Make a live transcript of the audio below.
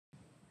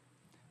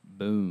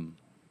Boom.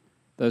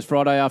 Those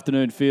Friday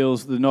afternoon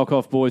feels. The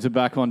Knockoff boys are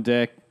back on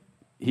deck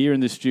here in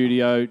the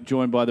studio,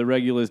 joined by the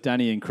regulars,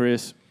 Danny and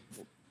Chris.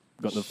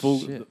 Got the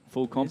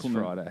full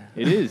complement. Friday.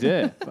 It is,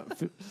 yeah.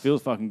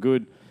 Feels fucking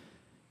good.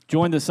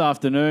 Joined this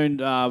afternoon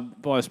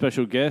by a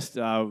special guest,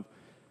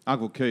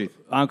 Uncle Keith.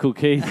 Uncle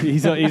Keith.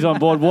 He's on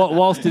board.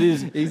 Whilst it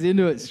is, He's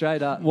into it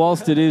straight up.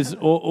 whilst it is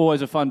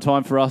always a fun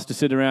time for us to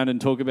sit around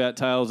and talk about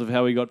tales of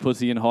how we got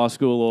pussy in high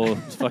school or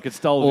fucking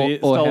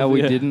Or how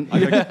we didn't. I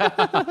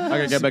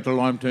can go back to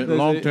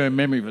long-term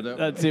memory for that.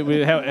 That's it.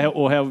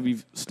 How we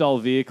stole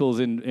vehicles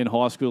in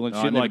high school and No,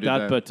 I shit never like did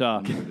that. that. But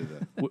I never did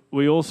that.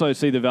 we also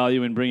see the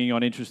value in bringing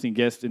on interesting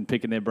guests and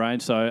picking their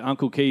brains. So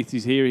Uncle Keith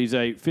is here. He's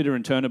a fitter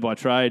and turner by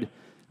trade.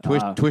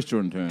 Twister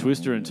and turn.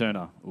 Twister and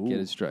turner. Ooh.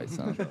 Get it straight,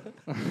 son.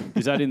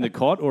 Is that in the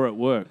cot or at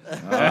work?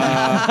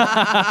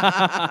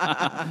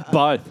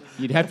 Both.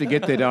 You'd have to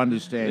get there to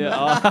understand.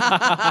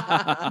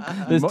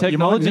 There's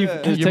technology.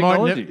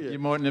 You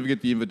might never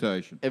get the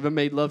invitation. Ever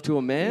made love to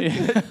a man?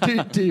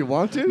 Do you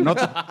want to? Not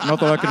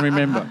that I can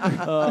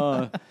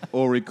remember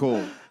or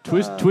recall.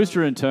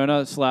 Twister and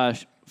Turner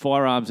 /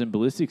 firearms and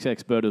ballistics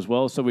expert as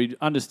well. So we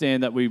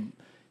understand that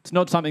it's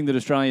not something that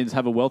Australians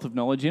have a wealth of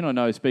knowledge in. I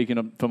know,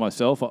 speaking for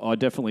myself, I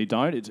definitely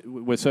don't.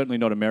 We're certainly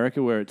not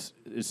America, where it's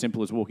as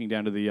simple as walking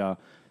down to the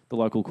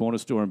local corner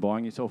store and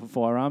buying yourself a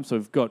firearm. So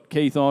we've got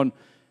Keith on.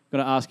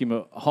 Going to ask him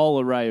a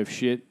whole array of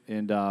shit,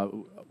 and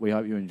we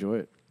hope you enjoy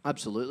it.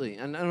 Absolutely.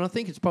 And I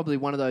think it's probably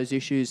one of those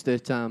issues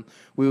that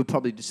we were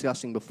probably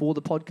discussing before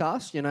the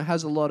podcast,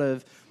 has a lot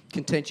of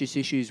contentious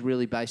issues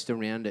really based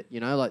around it.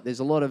 Like there's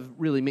a lot of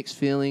really mixed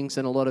feelings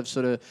and a lot of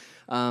sort of,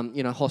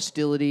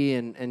 hostility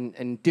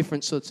and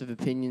different sorts of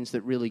opinions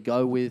that really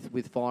go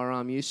with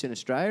firearm use in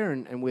Australia.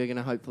 And we're going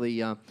to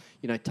hopefully,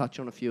 touch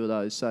on a few of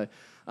those. So,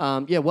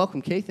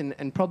 welcome, Keith.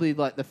 And probably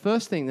like the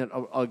first thing that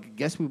I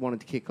guess we wanted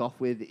to kick off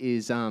with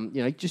is,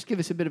 just give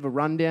us a bit of a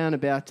rundown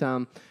about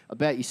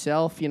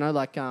yourself.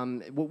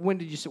 When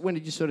did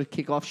you sort of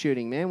kick off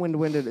shooting, man?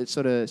 When did it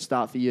sort of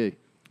start for you?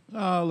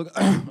 Look,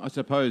 I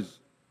suppose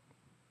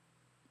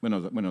when I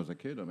was a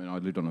kid, I mean, I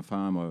lived on a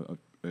farm. I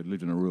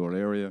lived in a rural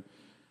area.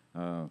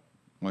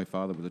 My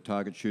father was a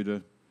target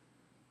shooter.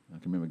 I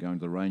can remember going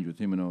to the range with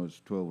him when I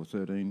was 12 or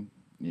 13.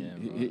 Yeah,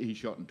 He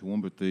shot in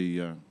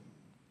Toowoomba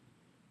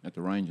at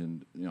the range,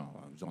 and I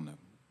was on I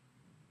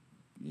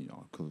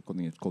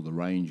think it's called the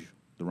range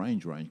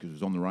because it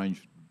was on the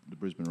range. The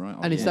Brisbane range.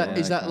 And is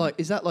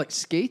that like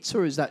skeets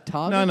or is that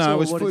targets? No,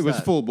 or it was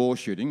that? full bore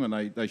shooting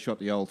when they shot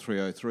the old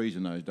 303s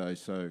in those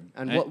days. So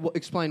and what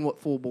explain what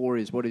full bore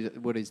is? What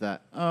is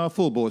that?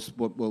 Full bore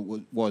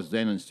was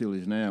then and still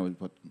is now is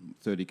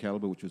 30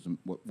 caliber, which was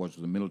what was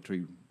the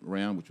military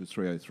round, which was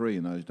 303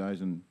 in those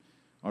days. And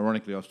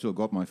ironically, I've still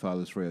got my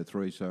father's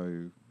 303. So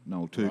an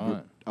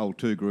old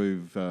two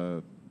groove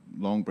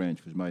long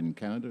branch was made in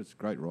Canada. It's a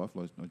great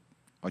rifle.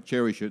 I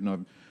cherish it,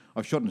 and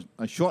I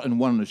shot and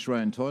won an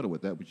Australian title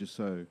with that, which is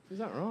so... Is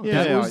that right?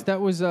 Yeah. That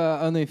was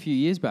only a few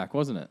years back,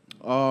 wasn't it?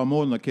 Oh,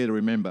 more than I care to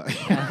remember.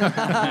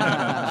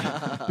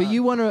 But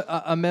you won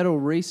a medal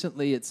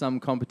recently at some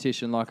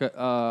competition, like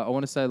I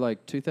want to say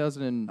like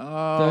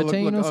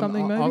 2013 or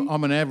something, maybe?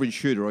 I'm an average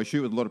shooter. I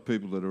shoot with a lot of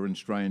people that are in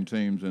Australian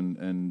teams,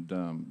 and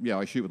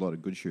I shoot with a lot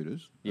of good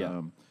shooters.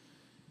 Yeah.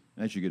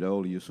 As you get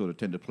older, you sort of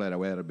tend to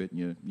plateau out a bit, and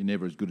you're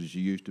never as good as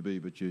you used to be,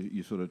 but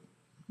you sort of...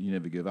 You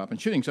never give up.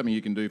 And shooting's something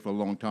you can do for a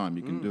long time.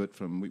 You can do it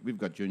from... We've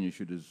got junior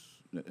shooters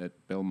at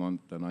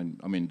Belmont, and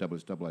I'm in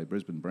AAA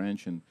Brisbane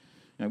branch, and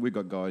we've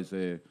got guys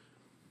there,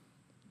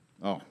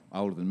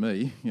 older than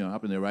me,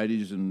 up in their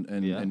 80s,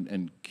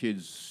 and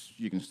kids,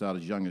 you can start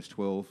as young as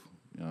 12,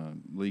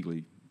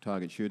 legally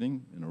target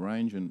shooting in a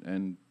range,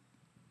 and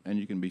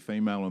you can be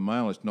female or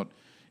male. It's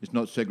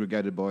not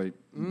segregated by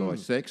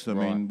sex. I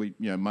mean, we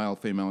male,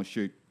 female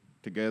shoot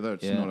together.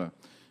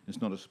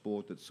 It's not a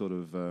sport that's sort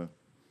of...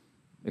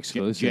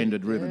 exclusive, gender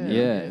driven.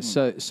 Yeah.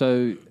 So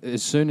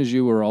as soon as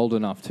you were old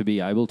enough to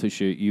be able to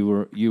shoot, you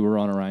were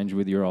on a range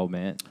with your old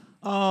man.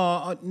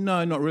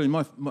 No, not really.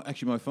 My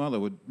father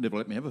would never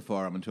let me have a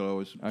firearm until I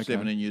was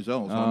 17 years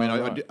old. So,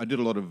 I did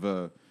a lot of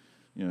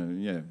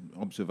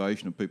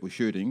observation of people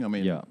shooting. I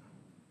mean,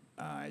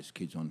 as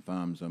kids on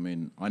farms, I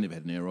mean, I never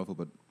had an air rifle,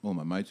 but all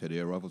my mates had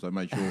air rifles. I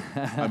made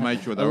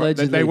sure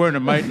they weren't a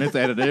mate unless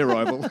they had an air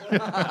rifle.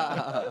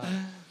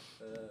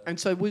 And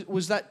so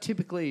was that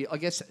typically, I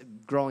guess,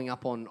 growing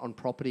up on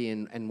property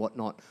and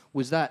whatnot,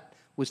 was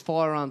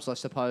firearms, I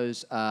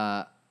suppose,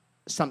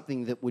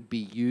 something that would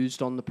be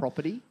used on the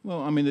property?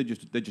 Well, I mean,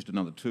 they're just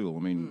another tool. I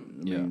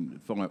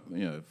mean,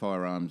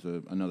 firearms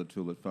are another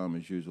tool that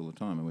farmers use all the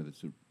time, and whether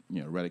it's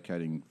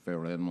eradicating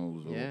feral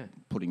animals or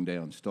putting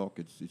down stock,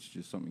 it's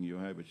just something you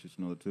have. It's just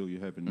another tool you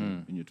have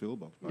in your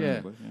toolbox.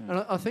 Basically. Yeah,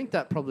 and I think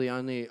that probably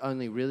only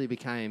really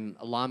became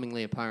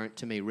alarmingly apparent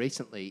to me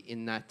recently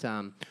in that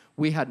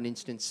we had an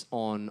instance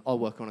I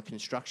work on a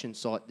construction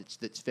site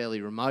that's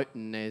fairly remote,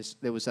 and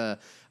there was a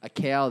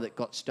cow that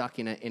got stuck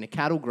in a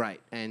cattle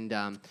grate, and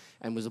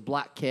was a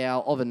black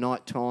cow of a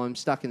night time,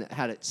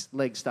 had its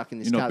leg stuck in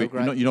this cattle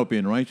grate. You're not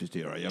being racist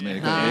here, are you? I mean,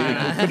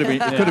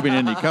 it could have been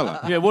any colour.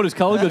 Yeah, what has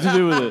colour got to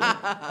do with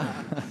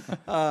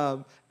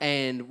it?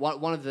 And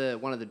one of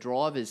the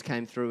drivers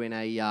came through in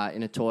a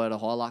Toyota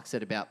Hilux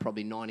at about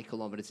probably 90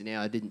 kilometres an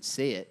hour. I didn't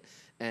see it.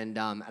 And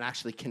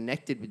actually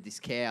connected with this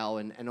cow,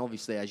 and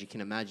obviously, as you can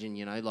imagine,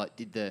 like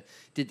did the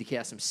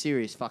cow some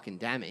serious fucking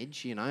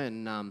damage,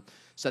 and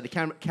so the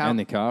cow and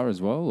the car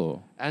as well,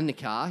 or and the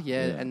car,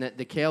 yeah. And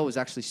the cow was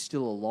actually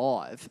still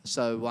alive.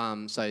 So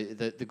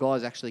the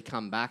guy's actually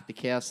come back. The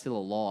cow's still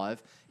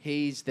alive.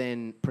 He's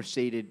then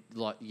proceeded,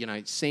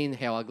 seeing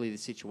how ugly the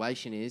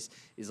situation is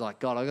like,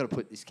 God, I got to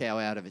put this cow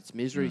out of its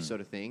misery,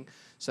 sort of thing.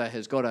 So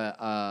has got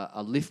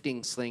a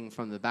lifting sling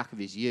from the back of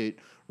his ute,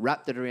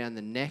 wrapped it around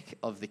the neck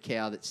of the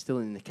cow that's still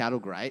in the cattle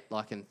grate,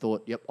 and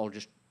thought, yep, I'll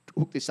just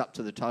hook this up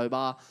to the tow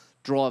bar,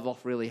 drive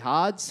off really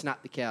hard,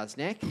 snap the cow's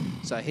neck.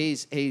 So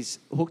he's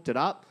hooked it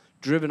up,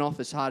 driven off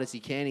as hard as he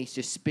can. He's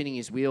just spinning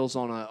his wheels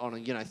on a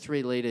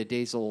 3-litre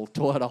diesel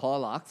Toyota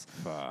Hilux.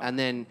 And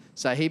then,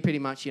 so he pretty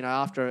much,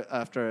 after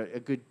a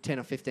good 10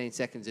 or 15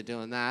 seconds of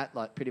doing that,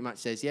 pretty much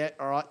says, yeah,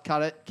 all right,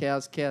 cut it,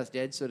 cow's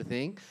dead, sort of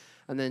thing.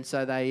 And then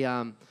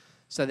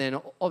so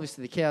then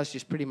obviously the cow's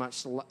just pretty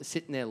much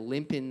sitting there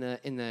limp in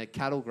the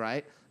cattle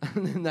grate,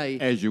 and then they,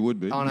 as you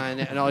would be. Oh no,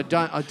 and I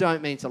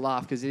don't mean to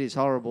laugh because it is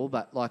horrible,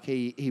 but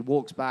he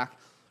walks back,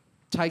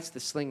 takes the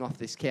sling off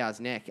this cow's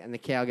neck, and the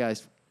cow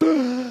goes,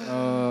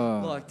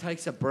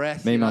 takes a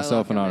breath. Me,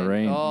 myself, and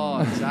Irene.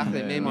 Oh,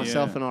 exactly. Me,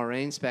 myself, and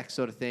Irene spec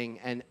sort of thing,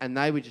 and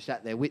they were just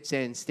at their wits'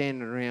 end,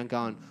 standing around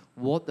going,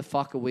 what the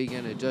fuck are we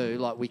going to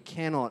do? We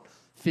cannot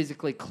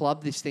physically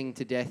club this thing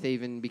to death,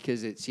 even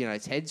because its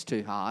head's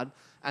too hard.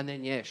 And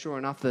then, sure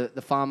enough,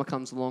 the farmer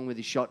comes along with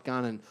his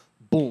shotgun and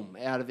boom,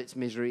 out of its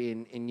misery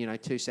in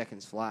 2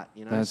 seconds flat.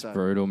 That's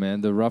brutal, man.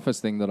 The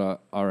roughest thing that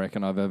I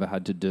reckon I've ever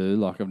had to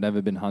do, I've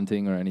never been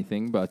hunting or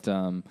anything, but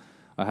I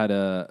had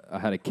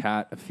a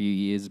cat a few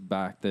years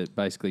back that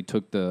basically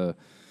took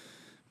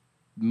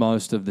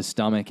most of the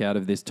stomach out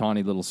of this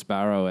tiny little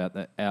sparrow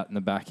out in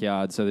the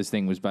backyard. So this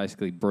thing was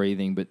basically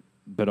breathing,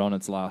 but on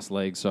its last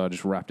legs. So I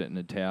just wrapped it in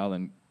a towel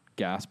and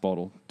gas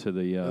bottle to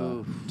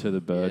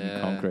the bird in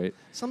concrete.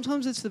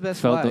 Sometimes it's the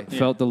best way.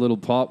 Felt the little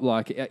pop,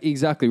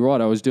 exactly right.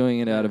 I was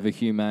doing it out of a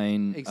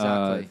humane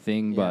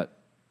thing, but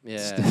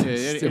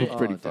still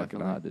pretty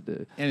fucking hard to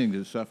do. Anything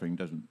that's suffering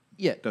doesn't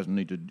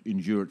need to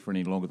endure it for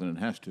any longer than it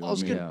has to. I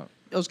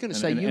was going to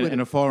say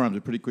and a firearm's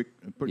a pretty quick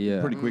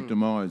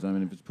demise. I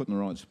mean, if it's put in the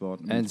right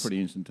spot, it's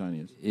pretty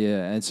instantaneous.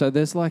 Yeah, and so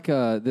there's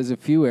there's a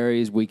few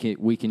areas we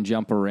can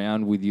jump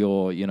around with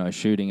your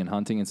shooting and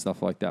hunting and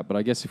stuff like that. But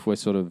I guess if we're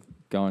sort of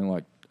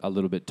going a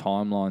little bit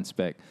timeline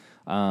spec,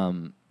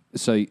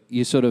 so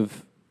you sort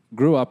of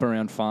grew up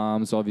around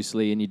farms,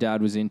 obviously, and your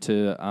dad was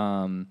into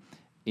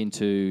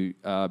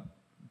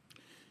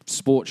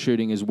sport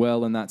shooting as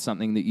well, and that's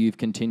something that you've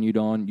continued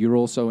on. You're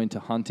also into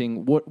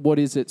hunting. What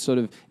is it sort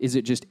of? Is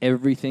it just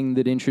everything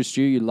that interests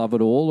you? You love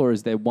it all, or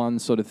is there one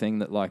sort of thing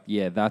that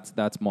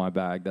that's my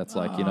bag? That's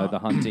the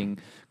hunting,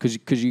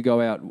 because you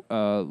go out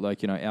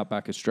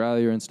outback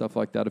Australia and stuff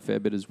like that a fair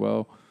bit as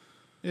well.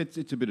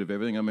 It's a bit of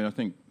everything. I mean, I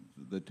think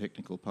the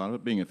technical part of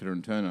it, being a fitter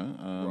and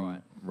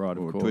turner, right,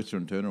 or a twister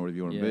and turner, whatever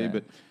you want to be,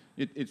 but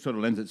it sort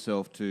of lends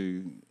itself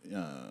to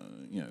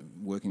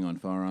working on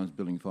firearms,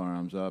 building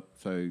firearms up.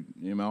 So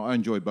I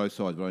enjoy both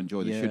sides, but I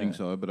enjoy the shooting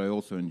side, but I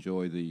also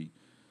enjoy the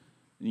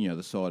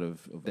side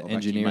of the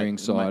engineering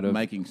side of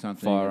making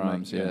something,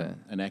 firearms,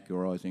 and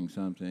accurizing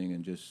something,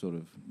 and just sort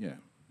of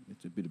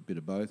it's a bit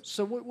of both.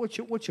 So what's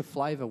your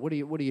flavour? What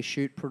do you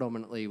shoot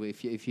predominantly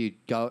if you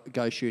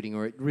go shooting,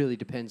 or it really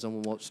depends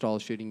on what style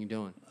of shooting you're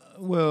doing?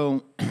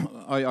 Well,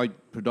 I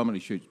predominantly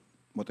shoot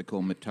what they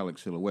call metallic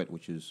silhouette,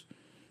 which is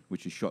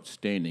shot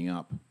standing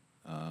up,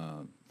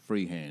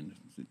 freehand.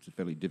 It's a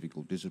fairly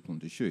difficult discipline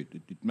to shoot.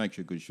 It makes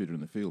you a good shooter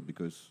in the field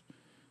because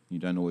you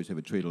don't always have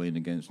a tree to lean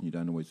against, and you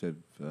don't always have.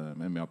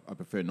 I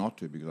prefer not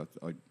to, because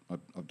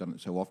I've done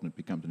it so often it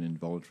becomes an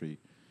involuntary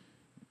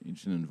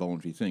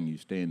thing. You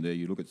stand there,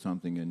 you look at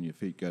something, and your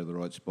feet go to the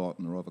right spot,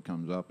 and the rifle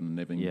comes up, and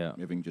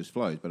everything just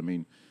flows. But I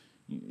mean,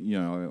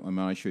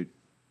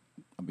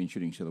 I've been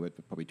shooting silhouette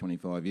for probably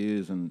 25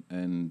 years,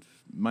 and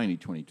mainly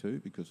 22,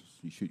 because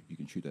you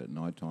can shoot that at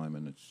night time,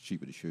 and it's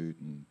cheaper to shoot,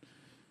 and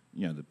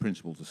the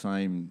principle's the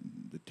same.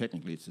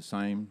 Technically, it's the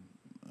same.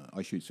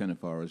 I shoot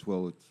centerfire as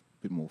well. It's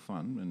a bit more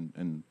fun,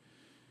 and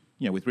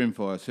with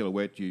rimfire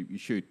silhouette, you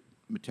shoot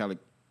metallic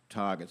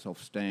targets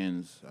off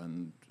stands,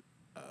 and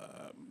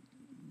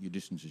your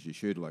distances you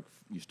shoot,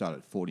 you start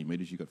at 40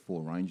 metres. You've got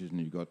 4 ranges, and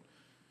you've got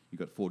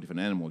 4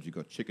 different animals. You've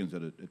got chickens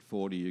at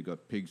 40, you've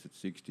got pigs at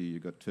 60,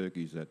 you've got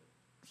turkeys at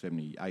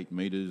 78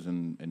 metres,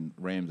 and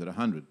rams at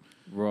 100.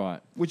 Right.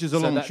 Which is a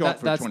long shot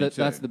for a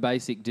 22. That's the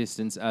basic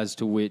distance as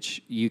to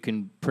which you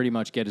can pretty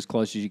much get as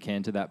close as you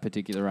can to that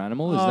particular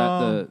animal. Is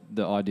that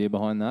the idea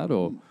behind that,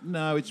 or?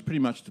 No, it's pretty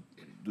much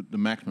the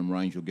maximum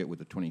range you'll get with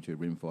a 22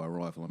 rimfire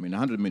rifle. I mean, a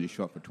 100-metre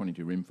shot for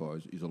 22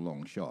 rimfire is a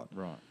long shot.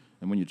 Right.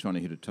 And when you're trying to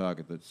hit a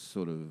target that's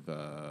sort of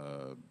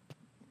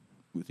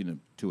within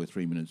 2 or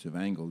 3 minutes of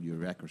angle,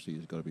 your accuracy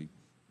has got to be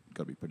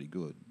pretty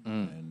good.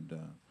 And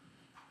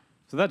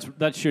So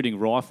that's shooting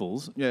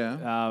rifles.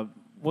 yeah.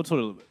 What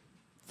sort of,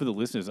 for the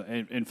listeners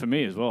and for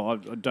me as well, I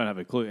don't have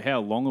a clue. How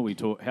long are we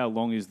how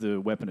long is the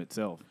weapon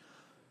itself?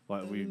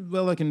 Like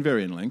Well, they can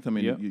vary in length. I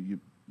mean, Yep.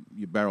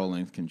 your barrel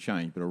length can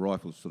change, but a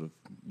rifle's sort of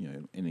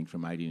anything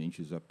from 18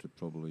 inches up to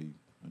probably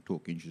I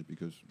talk inches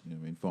because I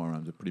mean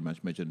firearms are pretty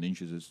much measured in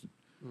inches. It's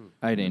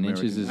 18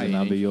 inches is a 18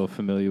 number inch. you're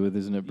familiar with,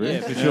 isn't it, Bruce?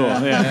 Yeah, for sure.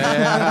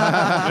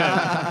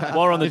 Yeah.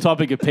 While we're on the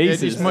topic of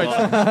pieces, It's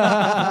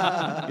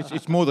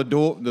more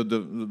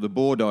the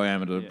bore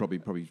diameter that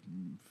probably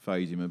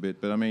phase him a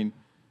bit. But I mean,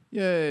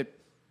 yeah,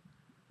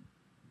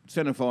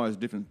 centerfire is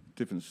a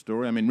different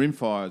story. I mean,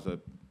 rimfires are,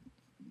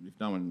 if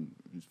no one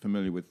is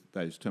familiar with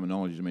those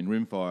terminologies, I mean,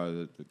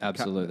 rimfire,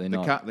 Absolutely the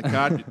not.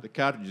 the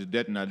cartridge is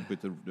detonated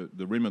with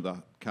the rim of the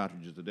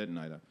cartridge is the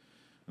detonator,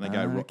 and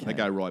they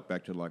go right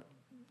back to like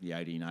the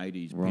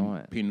 1880s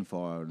Right. pin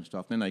fire and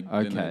stuff. Then they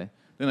Okay.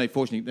 then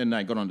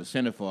they got onto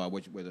centerfire,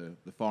 where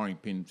the firing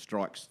pin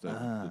strikes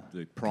the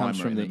primer. Comes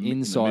from the in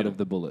inside middle. of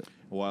the bullet.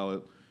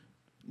 Well,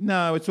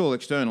 no, it's all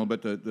external,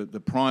 but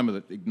the primer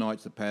that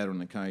ignites the powder in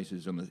the case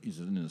is in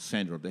the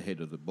centre of the head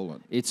of the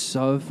bullet. It's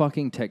so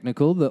fucking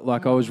technical that,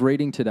 like, I was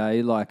reading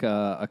today, like,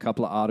 a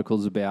couple of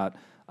articles about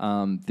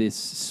this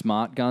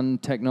smart gun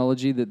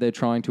technology that they're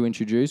trying to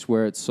introduce,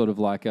 where it's sort of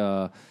like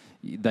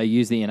they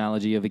use the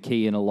analogy of a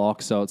key in a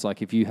lock. So it's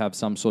like if you have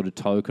some sort of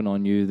token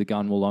on you, the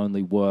gun will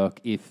only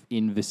work if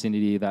in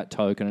vicinity of that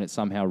token and it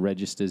somehow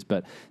registers.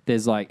 But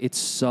there's like, it's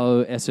so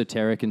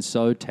esoteric and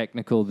so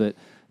technical that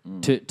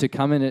to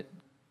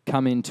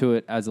come into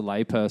it as a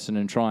layperson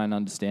and try and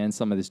understand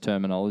some of this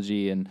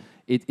terminology, and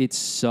it's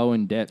so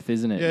in depth,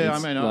 isn't it? Yeah,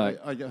 It's I mean, like,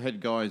 I had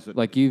guys that...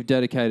 like you've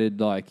dedicated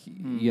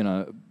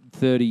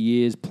 30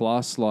 years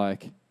plus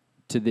to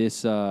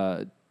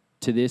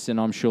this, and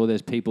I'm sure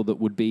there's people that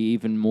would be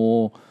even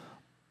more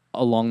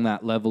along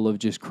that level of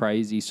just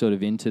crazy sort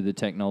of into the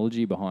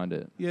technology behind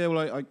it. Yeah,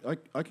 well,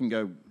 I can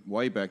go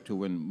way back to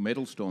when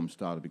Metal Storm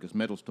started, because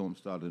Metal Storm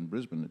started in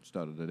Brisbane. It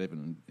started at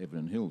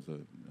Evan Hills.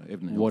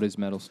 What is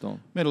Metal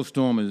Storm? Metal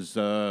Storm is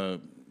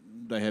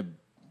they have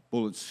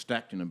bullets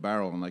stacked in a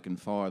barrel and they can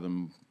fire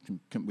them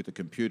with a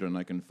computer, and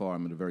they can fire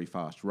them at a very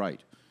fast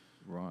rate.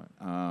 Right.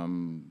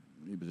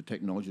 It was a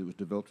technology that was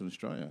developed in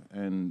Australia,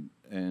 and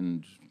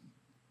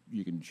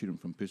you can shoot them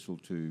from pistol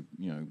to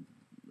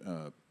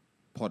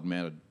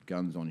pod-mounted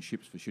guns on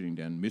ships for shooting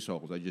down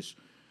missiles. They just,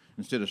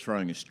 instead of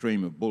throwing a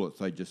stream of bullets,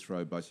 they just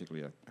throw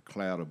basically a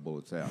cloud of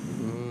bullets out,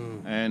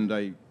 and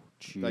they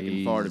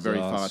can fire at a very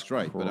Jesus fast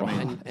rate. But I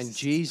mean, And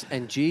geez,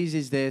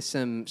 is there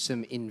some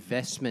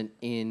investment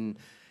in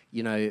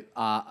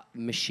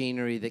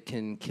machinery that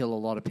can kill a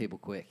lot of people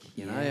quick?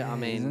 I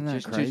mean, isn't that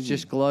just crazy?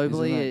 just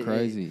globally, Isn't that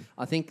crazy?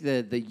 I think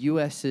the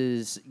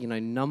US's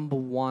number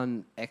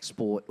one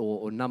export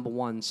or number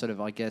one sort of,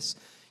 I guess,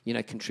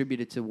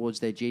 contributor towards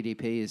their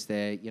GDP is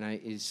their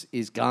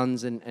is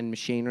guns and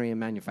machinery and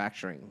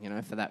manufacturing.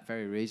 For that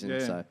very reason. yeah.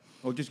 So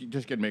Well, just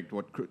getting back to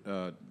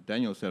what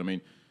Daniel said. I mean,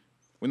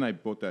 when they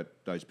brought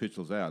those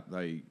pistols out,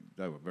 they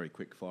were very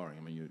quick firing.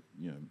 I mean,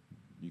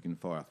 you can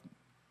fire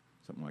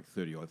something like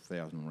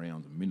 30,000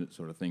 rounds a minute,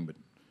 sort of thing, but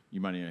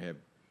you only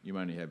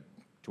have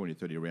 20 or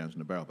 30 rounds in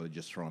the barrel, but they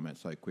just throw them out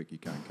so quick you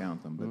can't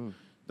count them. But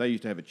they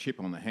used to have a chip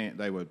on the hand.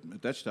 They were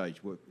at that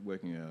stage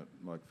working out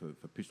like for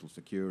pistol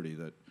security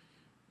that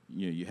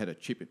you had a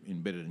chip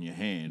embedded in your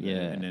hand,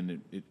 and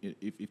then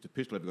if the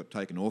pistol ever got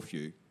taken off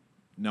you,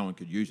 no one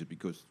could use it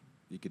because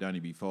it could only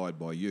be fired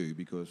by you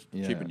because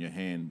the chip in your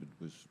hand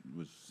was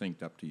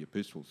synced up to your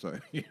pistol. So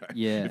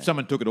if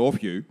someone took it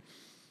off you,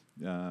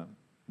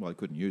 they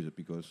couldn't use it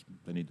because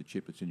they need the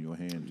chip that's in your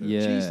hand. Yeah.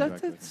 Geez,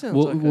 that sounds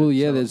Well, like well, a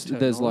yeah. sort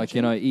There's of like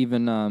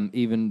even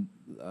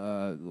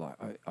like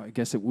I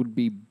guess it would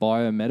be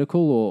biomedical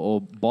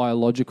or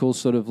biological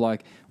sort of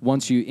like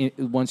once you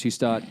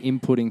start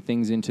inputting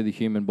things into the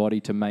human body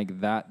to make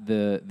that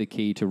the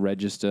key to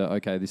register.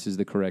 Okay, this is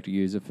the correct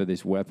user for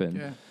this weapon.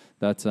 Yeah.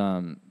 That's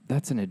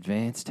an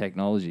advanced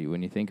technology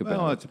when you think about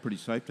Well, it. it's a pretty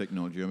safe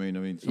technology. I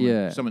mean,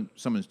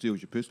 someone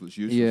steals your pistol, it's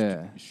useless.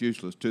 Yeah. It's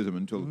useless to them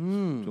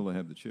until they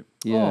have the chip.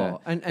 Yeah,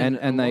 Oh, and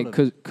a they lot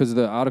of- because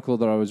the article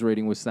that I was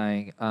reading was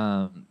saying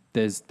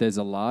there's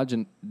a large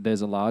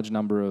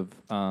number of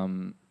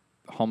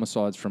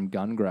homicides from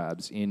gun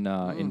grabs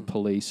in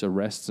police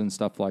arrests and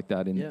stuff like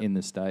that in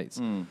the States.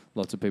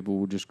 Lots of people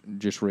will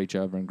just reach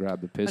over and grab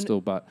the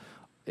pistol, but.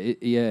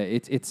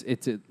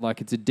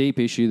 It's a deep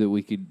issue that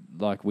we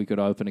could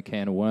open a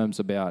can of worms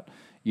about.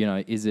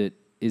 Is it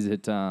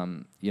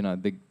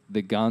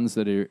the guns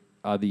that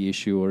are the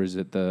issue, or is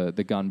it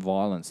the gun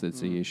violence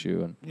that's the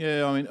issue? And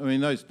Yeah, I mean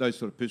those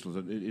sort of pistols.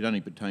 It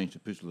only pertains to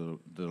pistols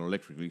that are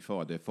electrically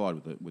fired. They're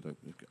fired with a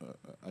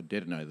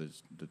detonator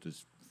that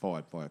is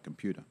fired by a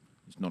computer.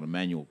 It's not a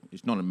manual.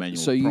 It's not a manual.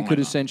 So you could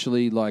primer.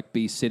 essentially like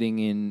be sitting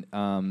in,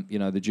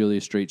 the Julia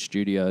Street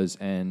studios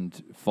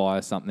and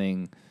fire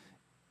something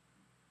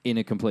in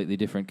a completely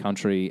different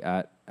country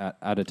at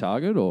a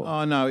target, or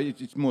Oh no,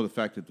 it's more the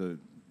fact that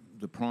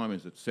the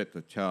primers that set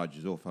the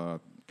charges off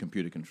are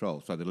computer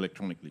controlled, so they're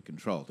electronically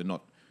controlled. They're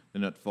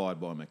not fired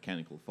by a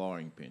mechanical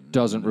firing pin.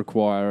 doesn't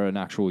require an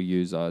actual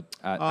user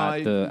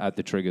at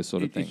the trigger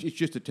sort of thing. It's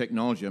just a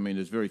technology. I mean,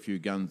 there's very few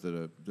guns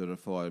that are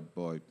fired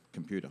by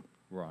compuper.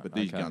 Right, But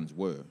these okay. guns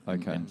were.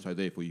 Okay. And so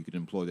therefore you could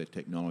employ that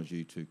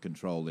technology to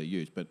control their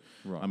use. But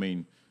Right. I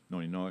mean,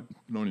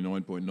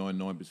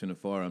 99.99% of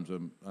firearms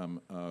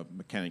are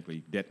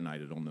mechanically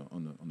detonated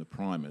on the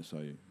primer, so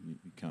you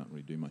can't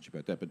really do much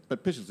about that.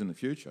 But pistols in the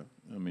future,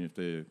 I mean, if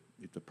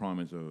the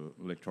primers are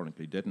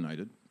electronically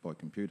detonated by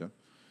computer,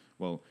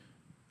 well,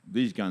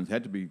 these guns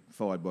had to be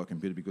fired by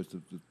computer because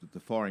the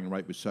firing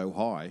rate was so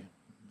high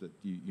that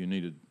you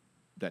needed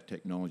that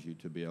technology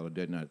to be able to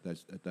detonate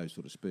at those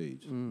sort of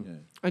speeds.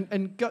 Yeah.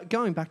 And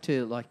going back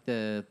to like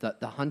the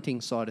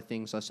hunting side of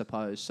things, I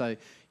suppose. So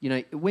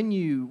when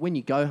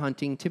you go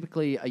hunting,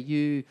 typically are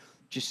you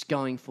just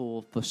going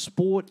for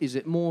sport? Is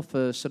it more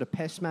for sort of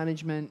pest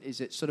management? Is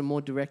it sort of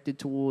more directed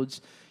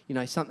towards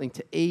something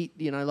to eat?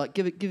 Like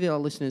give our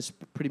listeners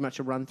pretty much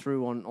a run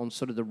through on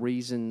sort of the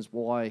reasons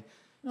why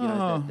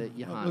that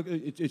you hunt. Look,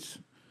 it's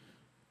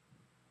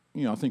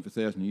I think for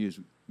 1,000 years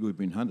we've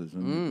been hunters,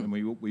 and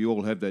we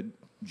all have that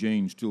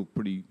gene still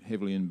pretty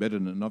heavily embedded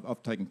in it. And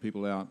I've taken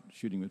people out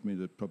shooting with me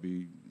that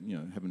probably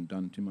haven't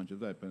done too much of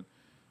that. But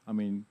I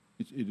mean,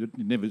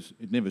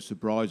 it never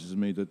surprises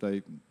me that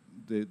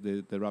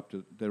they're up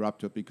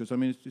to it, because I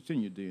mean it's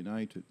in your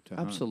DNA to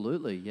hunt.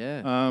 Absolutely,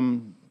 yeah.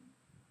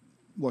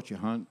 What you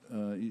hunt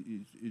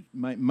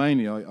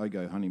mainly I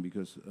go hunting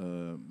because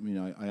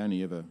I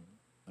only ever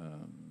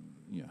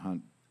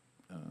hunt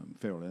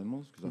feral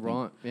animals,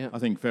 because I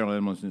think feral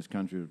animals in this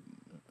country.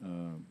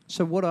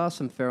 So what are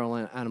some feral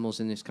animals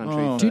in this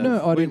country? Do you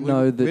know? I didn't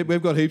know that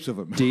we've got heaps of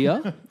them.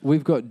 deer.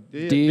 We've got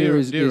Deer deer are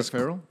is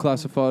feral.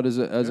 classified as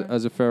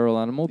a feral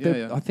animal.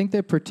 Yeah. I think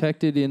they're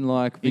protected in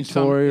like In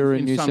some- Victoria in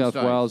and New some South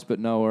states. Wales, but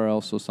nowhere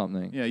else or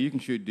something. Yeah, you can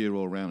shoot deer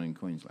all around in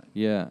Queensland.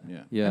 Yeah,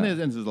 Yeah. And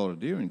there's a lot of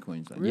deer in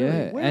Queensland.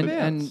 Yeah,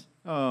 and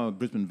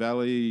Brisbane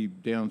Valley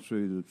down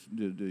through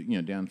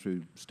down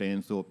through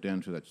Stanthorpe,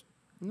 down to that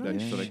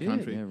sort of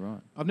country. Yeah,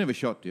 right. I've never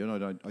shot deer,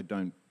 and I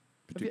don't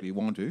particularly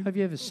want to. Have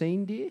you ever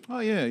seen deer? Oh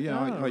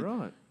yeah. Oh,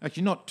 right.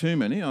 Actually, not too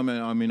many. I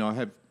mean,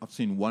 I've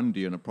seen one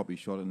deer in a property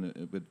shot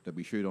that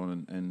we shoot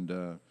on, and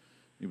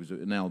it was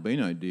an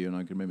albino deer, and I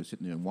can remember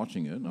sitting there and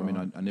watching it. I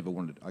mean, I never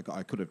wanted.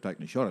 I could have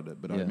taken a shot at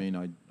it, but I Yeah. mean,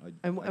 I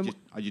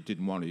just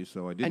didn't want to,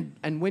 so I didn't.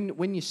 And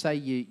when you say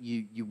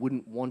you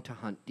wouldn't want to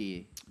hunt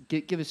deer,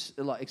 give us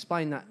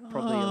explain that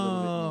probably a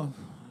little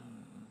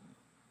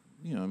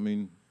bit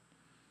more.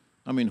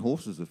 I mean,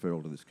 horses are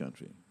feral to this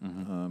country,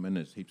 and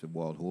there's heaps of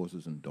wild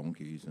horses and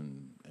donkeys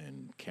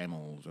and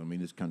camels. I mean,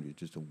 this country is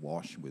just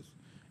awash with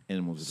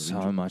animals. That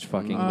are So much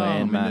fucking I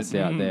land mean, mass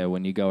out there.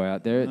 When you go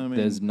out there, I mean-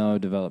 there's no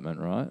development,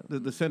 right?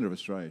 The centre of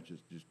Australia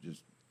is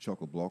just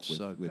chock-a-block with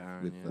So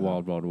barren, with yeah.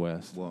 Wild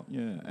West. Well,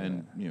 yeah,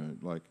 and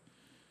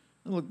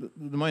look,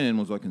 the main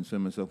animals I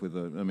concern myself with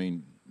are,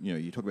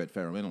 you talk about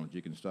feral animals,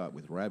 you can start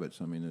with rabbits.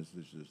 I mean, there's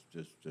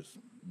just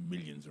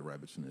millions of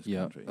rabbits in this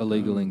Yeah, country.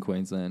 illegal in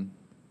Queensland.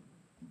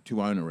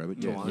 To own a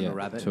rabbit, To yes. own a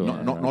rabbit. to own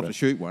a Not to rabbit.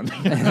 shoot one.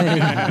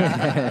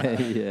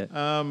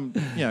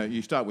 Yeah.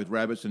 You start with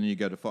rabbits, and then you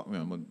go to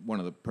one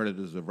of the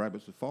predators of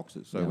rabbits are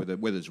foxes. So Yeah.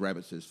 where there's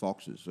rabbits, there's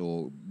foxes,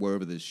 or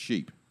wherever there's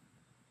sheep,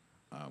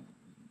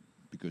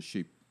 because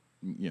sheep,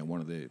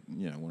 one of their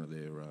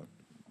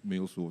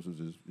meal sources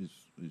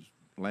is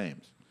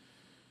lambs.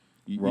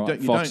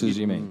 Foxes,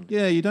 you mean?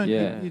 Yeah, you don't.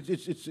 Yeah.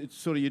 It's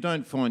sort of, you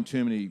don't find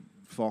too many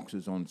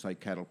foxes on, say,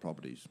 cattle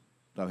properties.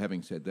 Though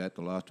having said that,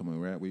 the last time we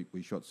were out, we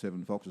shot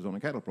 7 foxes on a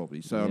cattle property.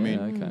 So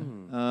okay.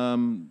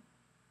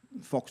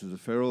 foxes are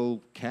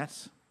feral.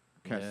 Cats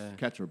Yeah.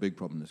 are a big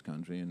problem in this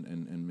country, and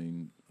I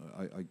mean,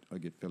 I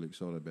get fairly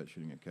excited about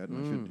shooting a cat,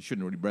 and I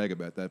shouldn't really brag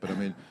about that, but I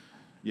mean,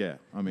 yeah,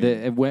 I mean,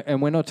 And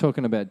we're not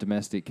talking about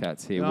domestic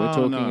cats here. We're No,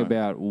 talking no.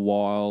 about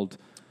wild,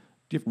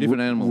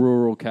 different animals.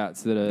 rural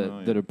cats that are Oh,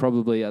 yeah. that are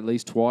probably at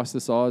least twice the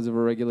size of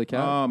a regular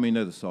cat. Oh, I mean,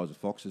 they're the size of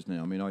foxes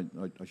now. I mean, I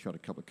shot a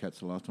couple of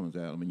cats the last time I was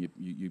out. I mean,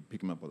 you pick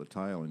them up by the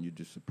tail, and you're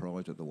just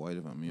surprised at the weight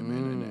of them.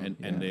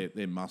 And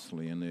they're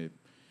muscly, and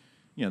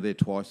they're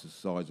twice the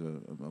size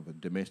of a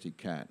domestic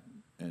cat,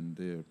 and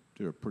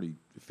they're a pretty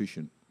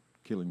efficient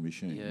killing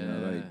machine.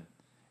 Yeah.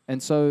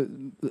 And so,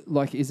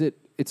 like,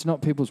 it's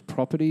not people's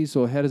properties,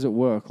 or how does it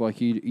work? Like,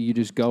 you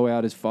just go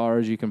out as far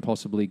as you can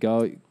possibly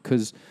go?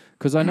 Because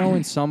I know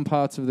in some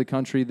parts of the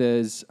country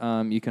there's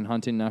you can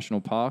hunt in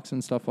national parks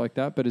and stuff like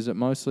that, but is it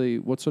mostly,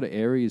 what sort of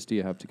areas do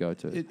you have to go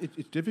to?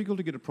 It's difficult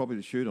to get a property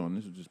to shoot on.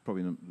 This is just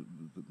probably the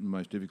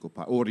most difficult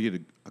part, or to get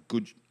a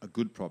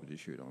good property to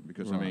shoot on,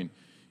 because I Right. mean,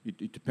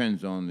 it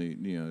depends on the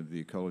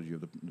ecology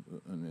of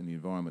and the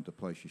environment, the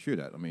place you shoot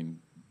at. I mean,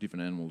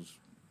 different animals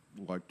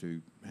like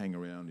to hang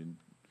around in.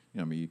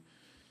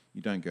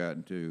 you don't go out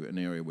into an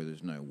area where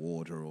there's no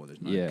water or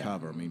there's no Yeah.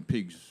 cover. I mean,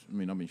 pigs. I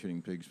mean, I've been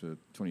shooting pigs for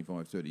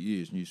 25, 30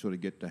 years, and you sort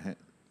of get to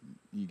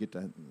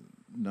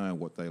know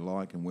what they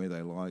like and where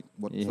they like.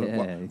 What sort of,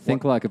 Yeah,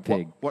 think like a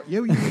pig.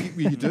 Yeah,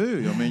 you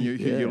do. I mean,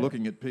 you're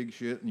looking at pig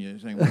shit and you're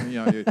saying,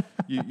 well,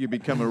 you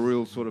become a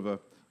real sort of a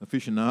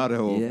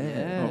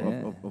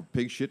aficionado of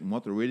pig shit and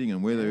what they're eating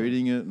and where they're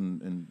eating it,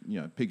 and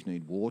pigs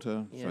need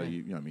water. Yeah.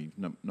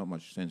 So not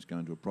much sense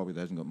going to a property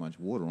that hasn't got much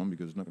water on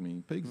because there's not going to be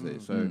any pigs there.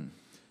 So,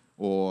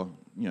 or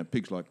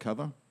pigs like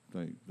cover.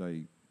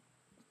 They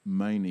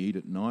mainly eat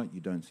at night. You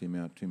don't see them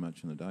out too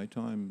much in the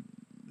daytime.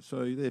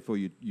 So therefore,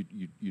 you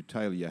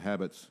tailor your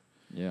habits.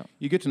 Yeah.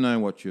 You get to know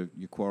what your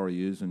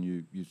quarry is, and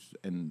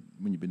and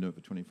when you've been doing it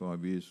for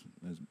 25 years,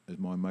 as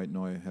my mate and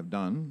I have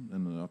done,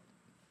 and the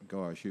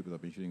guy I shoot with,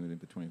 I've been shooting with him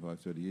for 25,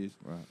 30 years.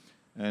 Right.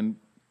 And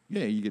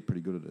yeah, you get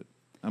pretty good at it.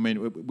 I mean,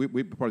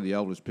 we're probably the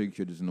oldest pig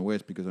shooters in the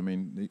West because, I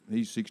mean,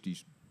 he's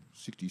 66,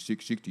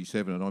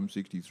 67, and I'm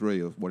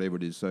 63 or whatever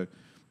it is. So,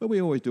 but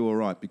we always do all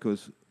right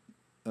because,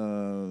 we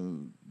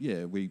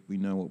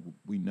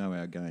know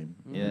our game.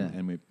 Yeah.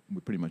 And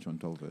we're pretty much on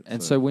top of it.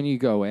 And so when you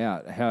go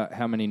out,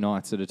 how many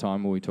nights at a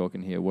time are we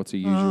talking here? What's a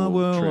usual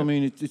well, trip? I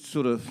mean, it's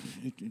sort of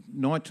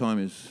nighttime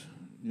is,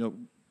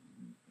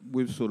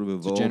 we've sort of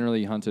evolved. So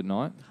generally you hunt at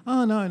night?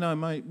 Oh, no,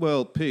 mate.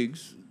 Well,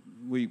 pigs,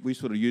 we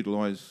sort of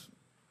utilise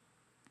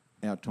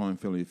our time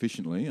fairly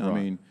efficiently. Right. I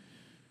mean,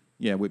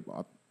 yeah,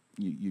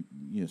 you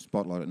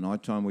spotlight at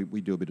night time.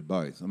 We do a bit of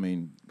both. I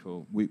mean,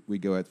 Cool. We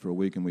go out for a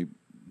week and we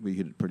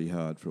hit it pretty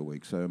hard for a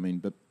week. So I mean,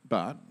 but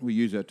we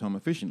use our time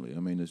efficiently. I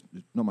mean, there's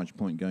not much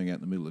point going out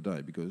in the middle of the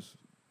day because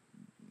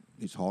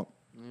it's hot.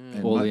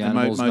 And All the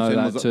animals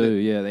know that too.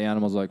 Yeah, the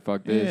animals like,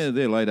 fuck this. Yeah,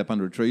 they're laid up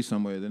under a tree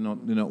somewhere. They're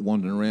not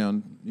wandering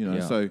around.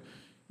 Yeah. So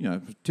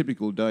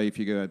typical day if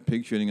you go out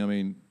pig shooting. I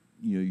mean,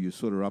 you're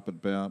sort of up at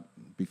about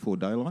before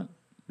daylight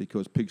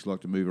because pigs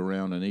like to move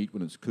around and eat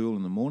when it's cool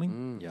in the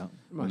morning. Yeah.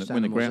 Most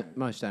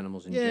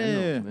animals in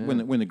Yeah,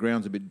 general. when the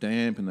ground's a bit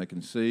damp and they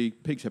can see.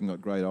 Pigs haven't got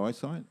great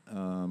eyesight. They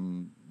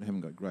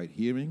haven't got great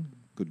hearing.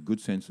 Good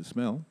sense of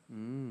smell.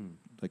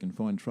 They can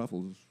find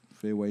truffles a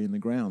fair way in the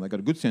ground. They've got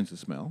a good sense of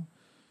smell.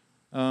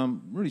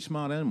 Really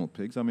smart animal,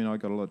 pigs. I mean, I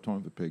got a lot of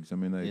time for pigs. I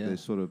mean, they're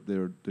sort of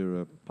they're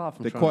Apart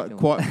from they're trying to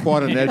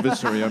quite an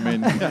adversary. I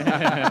mean,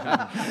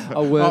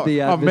 A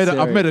worthy I've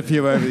adversary. met a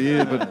few over the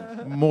years,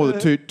 but more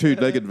the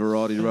two-legged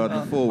variety rather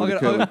than four with a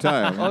curly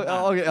tail.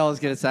 I was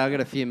going to say, I've got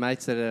a few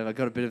mates that have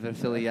got a bit of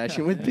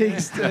affiliation with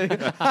pigs too.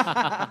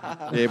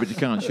 Yeah, but you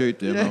can't shoot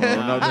them.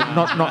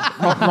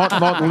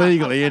 Not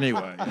legally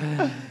anyway.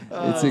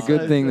 It's a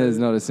good thing there's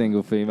not a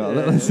single female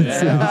that listens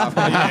to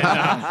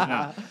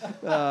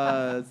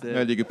That's it.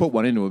 Well, you could put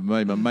one into it,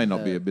 may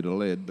not be a bit of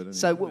lead. But anyway.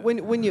 So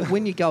when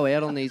you go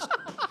out on these,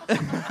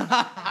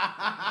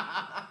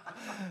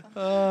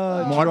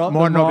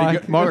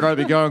 might not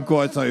be going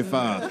quite so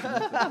fast.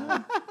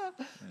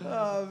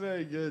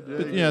 very good.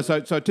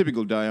 But, so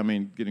typical day. I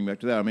mean, getting back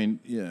to that. I mean,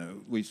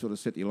 we sort of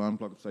set the alarm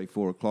clock at say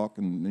 4 o'clock,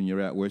 and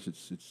you're out west.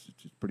 It's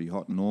pretty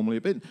hot normally.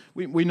 But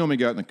we normally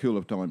go out in the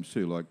cooler times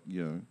too. Like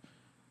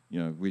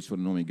we sort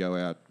of normally go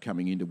out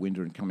coming into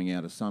winter and coming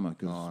out of summer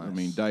because I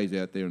mean, days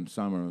out there in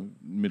summer,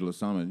 middle of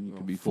summer, it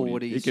can be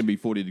 40. It can be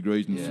 40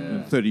 degrees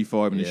and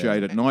 35 in the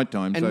shade at night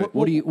time. And So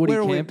What are you camping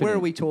where in?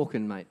 are we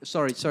talking, mate?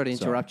 Sorry to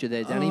interrupt you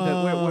there, Danny.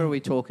 But where are we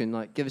talking?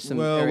 Like, give us some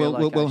area well,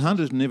 locations.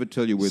 hunters never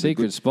tell you where the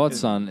Secret good- spot,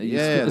 son.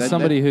 Yeah, As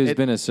somebody who's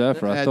been a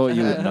surfer, I thought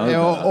you would know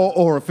that.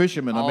 or a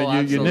fisherman. I Oh,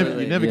 mean, you never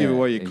absolutely. give Yeah,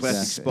 away your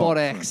classic exactly. spot. Spot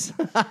X.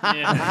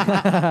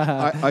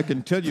 I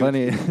can tell you,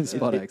 Plenty of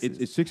spot axes.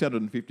 it's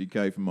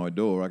 650k from my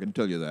door. I can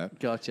tell you that.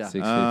 Gotcha.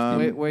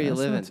 650. Where are you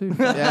That's living?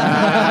 not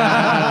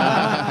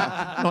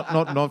too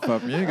far. Not far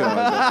from you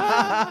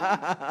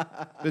guys.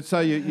 But so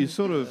you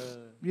sort of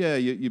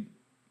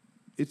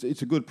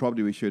it's a good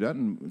property we shoot at,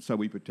 and so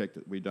we protect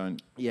it. We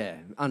don't. Yeah,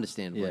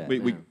 understandable.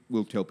 Yeah.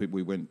 We'll tell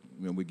people we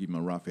give them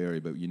a rough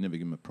area, but you never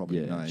give them a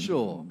property Yeah. name.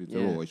 Sure, They're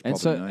yeah. always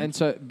property names.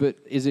 But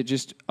is it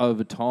just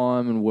over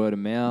time and word of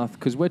mouth?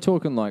 Because we're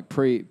talking like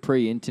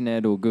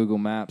pre-internet or Google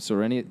Maps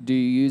or any. Do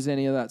you use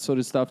any of that sort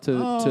of stuff to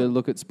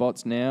look at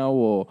spots now,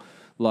 or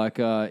like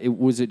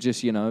was it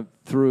just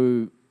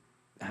through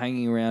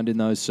hanging around in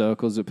those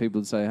circles that people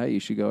would say, hey, you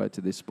should go out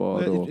to this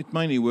spot? Well, or it's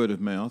mainly word of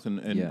mouth,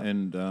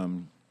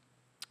 and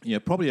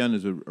property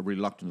owners are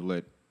reluctant to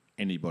let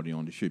anybody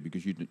on to shoot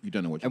because you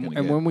don't know what you're going to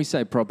and get. when we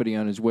say property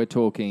owners, we're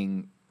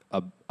talking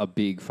a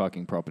big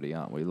fucking property,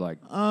 aren't we? Like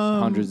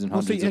hundreds and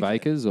hundreds of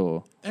acres,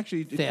 or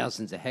Actually,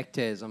 Thousands of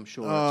hectares, I'm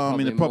sure. I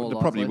mean, the probably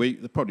property more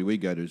likely. the property we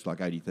go to is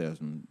like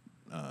 80,000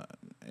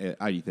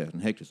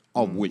 hectares,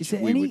 of which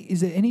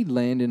is there any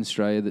land in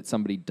Australia that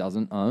somebody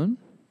doesn't own?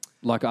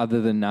 Like other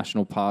than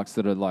national parks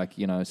that are like,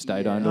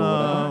 state-owned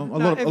or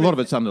whatever? a lot of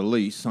it's under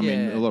lease. I mean,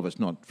 Yeah. a lot of it's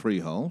not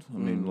freehold. I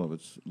mean, a lot of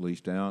it's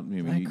leased out. I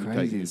mean, Ain't you can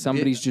crazy. take-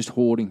 Somebody's just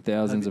hoarding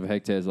thousands of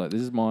hectares. Like,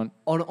 this is mine.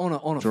 On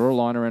a Draw a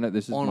line around it.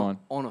 This is on mine.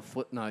 on a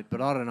footnote, but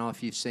I don't know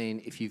if you've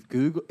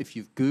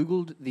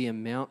Googled the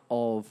amount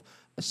of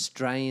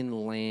Australian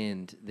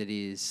land that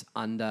is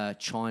under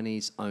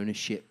Chinese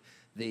ownership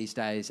these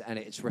days, and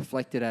it's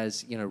reflected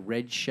as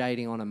red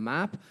shading on a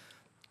map.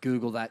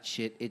 Google that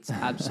shit. It's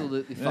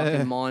absolutely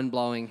fucking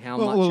mind-blowing how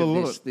much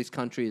of this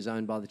country is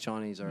owned by the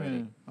Chinese already.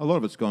 Yeah. A lot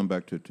of it's gone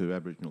back to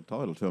Aboriginal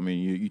title. So, I mean,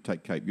 you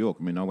take Cape York.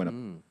 I mean, I went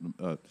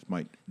up, this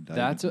mate,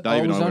 David.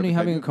 I was only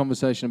having a York.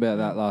 conversation about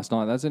that last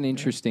night. That's an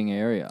interesting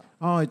area.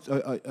 Oh,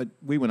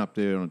 we went up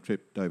there on a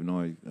trip, Dave and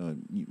I, a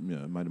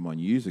mate of mine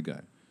years ago.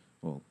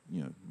 Well,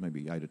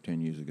 maybe 8 or 10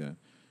 years ago.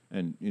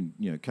 And,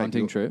 Cape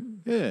Hunting York, trip?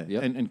 Yeah.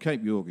 Yep. And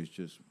Cape York is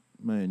just,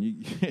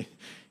 man,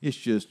 it's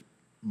just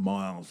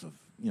miles of,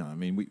 I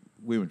mean,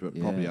 we went to a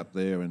property up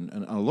there, and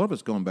a lot of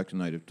it's gone back to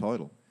native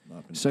title.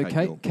 Up in So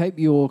Cape York. Cape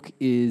York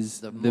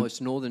is The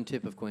most northern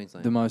tip of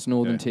Queensland. the most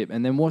northern tip,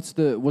 and then what's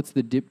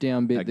the dip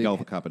down bit?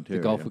 Gulf of Carpentaria. The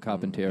Gulf of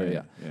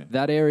Carpentaria. Yeah.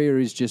 That area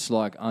is just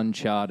like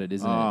uncharted,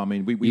 isn't it? I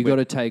mean, we you got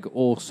to went- take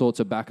all sorts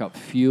of backup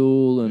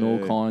fuel and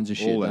all Yeah, kinds of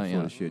shit, all that don't sort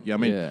you? of shit. Yeah, I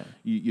mean,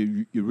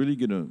 you really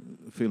get a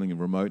feeling of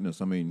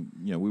remoteness. I mean,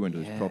 we went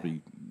to this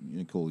property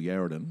called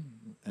Yarradon,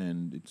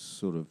 and it's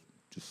sort of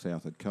just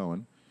south of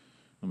Cohen.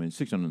 I mean,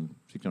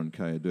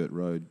 600k of dirt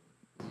road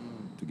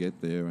to get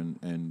there,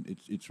 and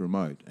it's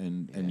remote,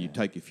 and you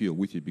take your fuel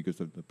with you because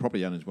the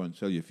property owners won't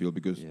sell you fuel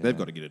because they've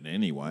got to get it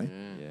anyway.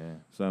 Yeah.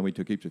 So we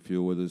took heaps of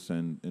fuel with us,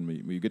 and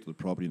we get to the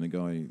property, and the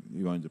guy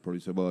who owns the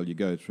property said, well, you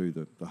go through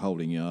the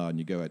holding yard, and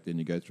you go out there, and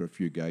you go through a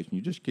few gates, and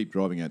you just keep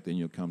driving out there, and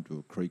you'll come to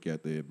a creek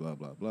out there, blah,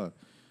 blah, blah.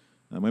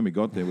 And when we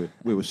got there,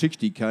 we were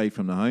 60k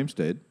from the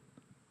homestead,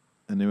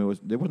 and there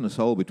wasn't a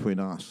soul between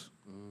us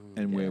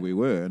and where we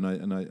were.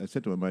 And I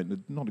said to my mate,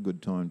 it's not a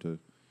good time to,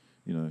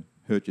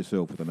 hurt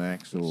yourself with an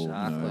axe or,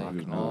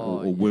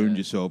 or wound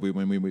yourself.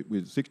 When we were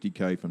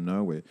 60k from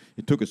nowhere,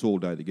 it took us all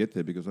day to get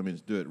there because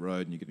it's dirt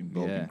road and you get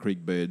involved in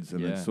creek beds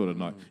and it's sort of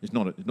like it's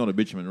not a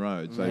bitumen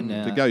road. So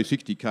to go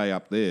 60k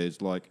up there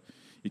is like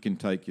you can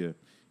take your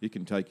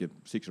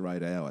 6 or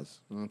 8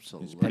 hours.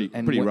 Absolutely.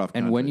 It's pretty rough.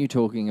 And when country. you're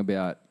talking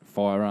about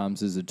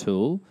firearms as a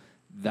tool,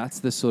 that's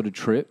the sort of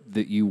trip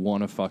that you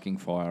want a fucking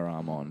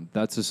firearm on.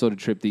 That's the sort of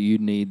trip that you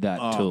need that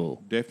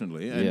tool.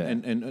 Definitely, Yeah.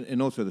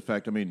 and also the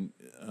fact.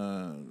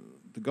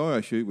 The guy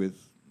I shoot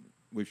with,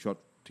 we've shot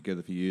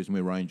together for years, and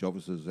we're range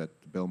officers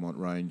at the Belmont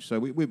Range. So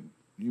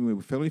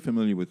we're fairly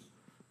familiar with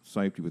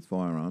safety with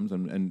firearms,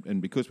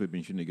 and because we've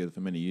been shooting together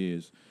for many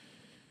years,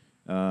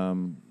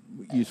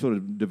 you sort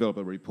of develop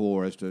a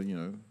rapport as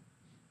to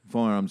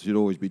firearms should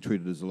always be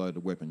treated as a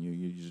loaded weapon.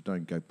 You just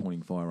don't go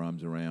pointing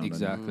firearms around.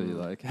 Exactly.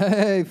 Like,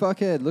 hey,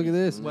 fuckhead, look at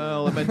this.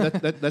 Well, I mean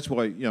that's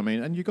why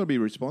and you've got to be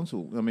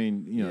responsible. I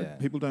mean,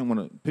 people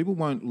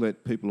won't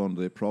let people onto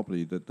their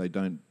property that they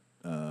don't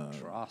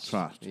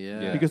trust.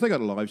 Yeah. Because they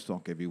got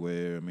livestock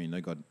everywhere. I mean,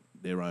 they got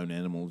their own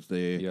animals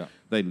there. Yeah.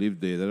 They live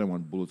there. They don't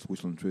want bullets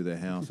whistling through their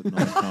house at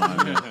night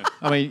time.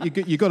 I mean,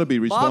 you got to be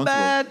responsible.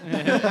 My bad.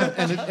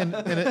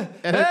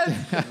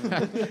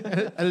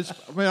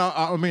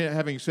 I mean,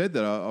 having said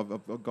that,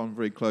 I've gone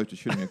very close to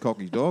shooting a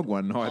cockie's dog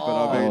one night.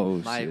 But I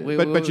mean, mate,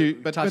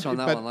 shit. we'll touch on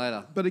that one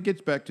later. But it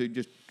gets back to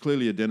just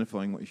clearly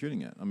identifying what you're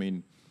shooting at. I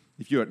mean,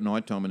 if you're at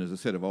night time and there's a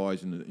set of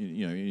eyes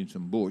in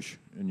some bush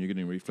and you're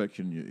getting a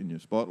reflection in your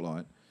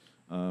spotlight,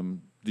 do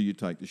you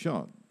take the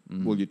shot?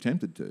 Well, you're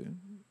tempted to.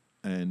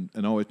 And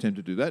I was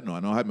tempted to do that night,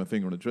 and I had my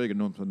finger on the trigger,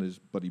 and all of a sudden this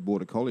bloody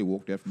border collie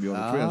walked out from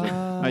behind the tree. I was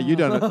like, "Hey,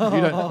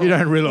 you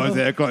don't realise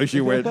how close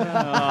you went."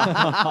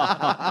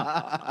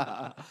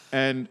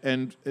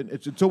 and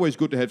it's always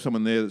good to have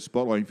someone there that's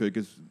spotlighting for you,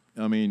 because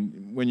I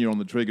mean, when you're on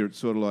the trigger, it's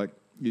sort of like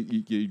your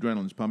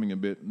adrenaline's pumping a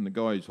bit, and the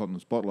guy's holding the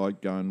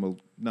spotlight, going, "Well,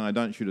 no,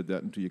 don't shoot at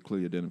that until you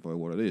clearly identify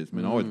what it is." I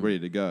mean, I was ready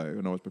to go,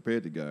 and I was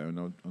prepared to go, and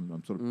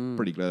I'm sort of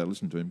pretty glad I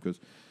listened to him because,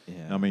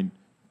 I mean.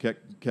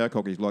 Cow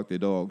cockies like their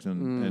dogs,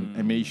 and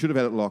I mean, he should have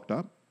had it locked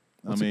up.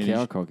 What's a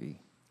cow cocky?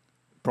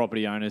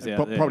 Property owners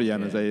out there. Property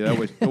owners, they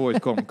always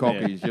call them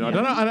cockies. I don't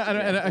know.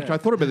 And actually, I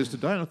thought about this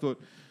today, and I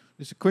thought,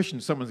 it's a question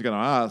someone's going to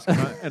ask,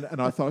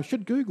 and I thought I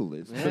should Google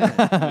this.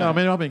 But, no, I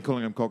mean, I've been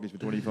calling them cockies for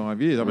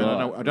 25 years. I mean, I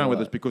don't know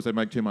whether it's because they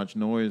make too much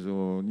noise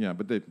or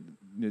but the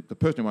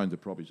person who owns the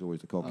property is always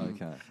the cocky.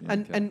 Okay.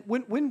 Yeah. And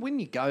when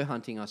you go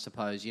hunting, I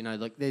suppose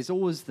like there's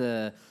always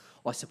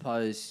I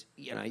suppose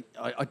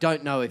I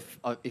don't know if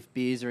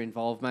beers are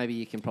involved. Maybe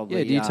you can probably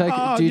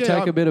Yeah, do you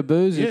take a bit of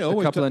booze, a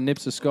always couple of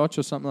nips of scotch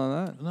or something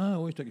like that? No, I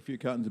always take a few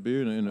cartons of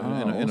beer and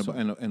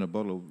a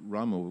bottle of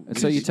rum. And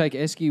so you take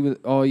esky with?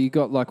 Oh, you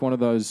got like one of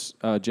those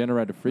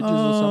generator fridges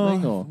or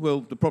something, or? Well,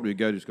 the property you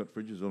go to's got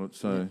fridges on it,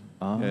 so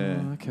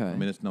okay. I mean,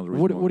 that's another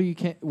reason.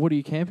 What are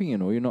you camping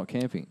in, or you're not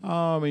camping?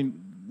 I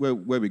mean, where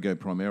we go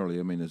primarily,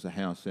 I mean, there's a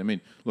house. I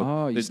mean,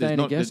 look, you stay in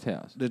a guest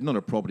house. There's not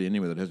a property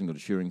anywhere that hasn't got a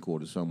shearing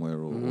quarters somewhere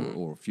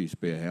or a few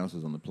spare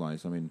houses on the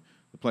place. I mean,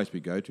 the place we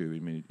go to, I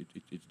mean,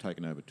 it's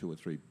taken over 2 or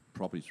 3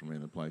 properties from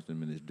around the place. I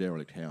mean, there's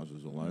derelict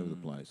houses all over the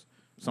place.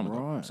 Some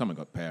have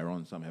got power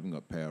on, some haven't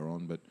got power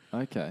on, but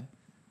Okay.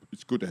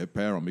 it's good to have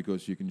power on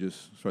because you can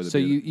just throw the So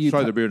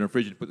the beer in the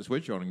fridge and put the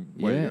switch on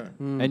and away you go.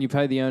 And you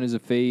pay the owners a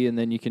fee, and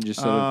then you can just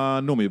sort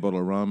of. Normally a bottle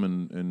of rum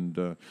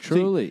and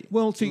Truly?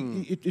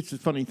 it's a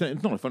funny thing.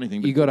 It's not a funny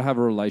thing. You got to have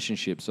a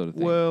relationship, sort of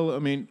thing. Well, I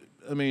mean,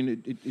 I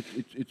mean,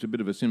 it's a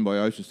bit of a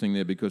symbiosis thing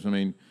there because, I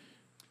mean,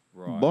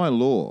 Right. by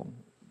law,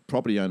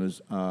 property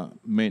owners are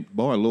meant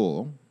by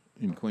law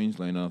in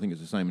Queensland, and I think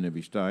it's the same in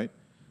every state,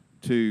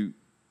 to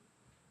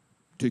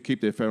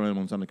keep their feral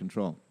animals under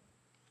control.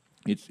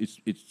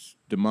 It's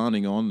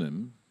demanding on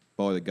them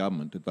by the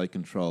government that they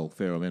control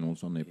feral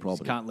animals on their Just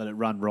property. can't let it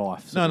run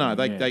rife. No, yeah.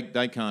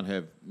 they can't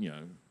have,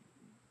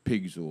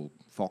 pigs or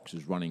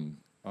foxes running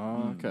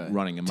Okay.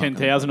 running amok.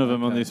 10,000 of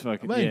them on this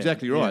fucking. Well, yeah,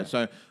 exactly right. yeah.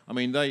 So, I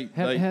mean,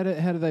 How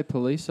do they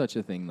police such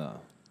a thing though?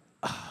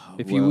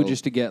 If you were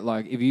just to get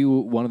if you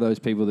were one of those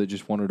people that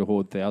just wanted to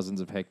hoard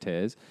thousands of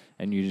hectares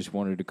and you just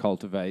wanted to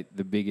cultivate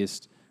the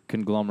biggest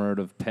conglomerate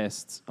of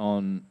pests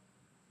on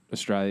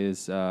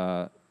Australia's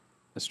well,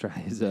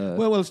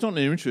 it's not in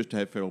their interest to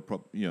have feral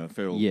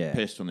Yeah.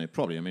 pests on their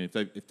property. I mean,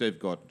 if they've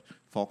got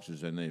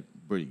foxes and they're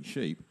breeding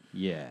sheep,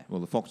 yeah.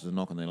 well, the foxes are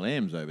knocking their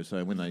lambs over.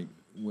 So when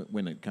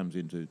it comes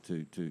into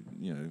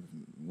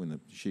when the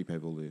sheep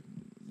have all their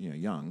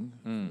young,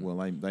 well,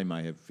 they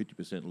may have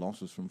 50%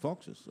 losses from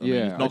foxes. I mean,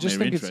 it's not I just in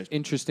their think interest. it's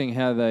interesting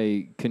how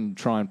they can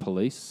try and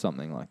police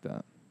something like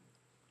that.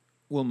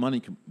 Well, money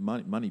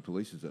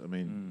polices it. I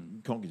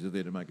mean, conkies are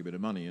there to make a bit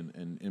of money,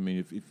 and I mean,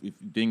 if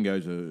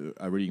dingoes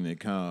are eating their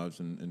calves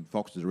and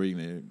foxes are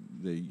eating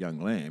their young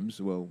lambs,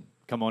 well,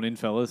 Come on in,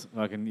 fellas.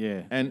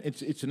 Yeah. and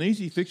it's an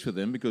easy fix for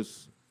them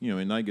because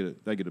and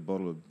they get a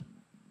bottle of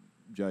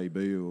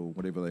JB or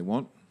whatever they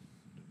want.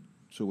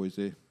 It's always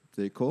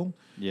their call.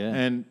 Yeah.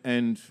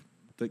 And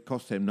that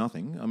costs them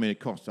nothing. I mean, it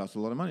costs us a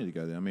lot of money to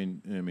go there. I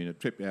mean, a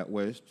trip out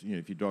west,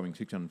 if you're driving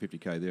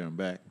 650k there and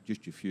back,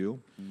 just your fuel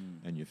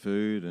and your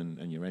food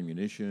and your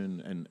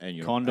ammunition and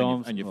your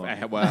Condoms. and your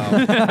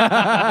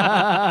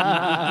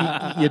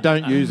you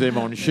don't use them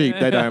on sheep;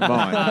 they don't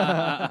mind.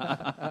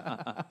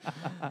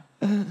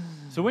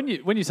 So when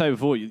you say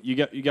before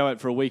you go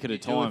out for a week at a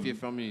Do time, if you're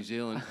from New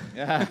Zealand.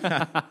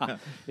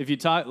 if you're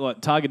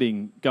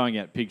targeting going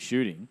out pig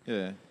shooting,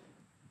 Yeah.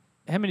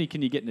 how many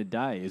can you get in a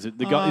day? Is it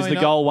the Oh, is the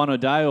goal one a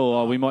day,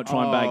 or we might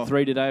try and bag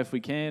 3 today if we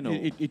can? Or?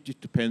 It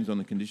just depends on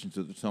the conditions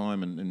at the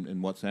time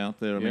and what's out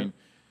there. I mean,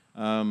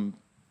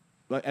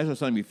 like as I was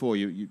saying before,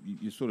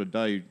 you sort of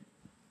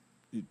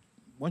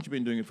once you've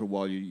been doing it for a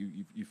while,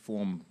 you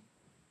form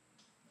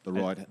the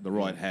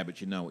right habits.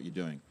 You know what you're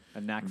doing. A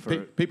knack for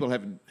it. People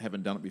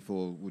haven't done it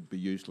before would be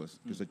useless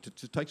because it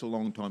just takes a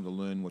long time to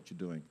learn what you're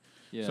doing.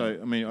 Yeah. So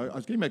I mean, I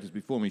was getting back to this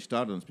before we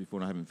started on this before,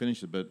 and I haven't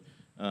finished it. But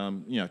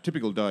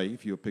typical day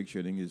if you're pig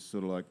shooting is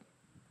sort of like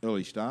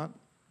early start.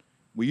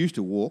 We used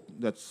to walk.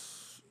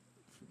 That's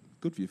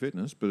good for your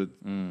fitness, but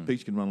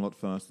pigs can run a lot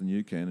faster than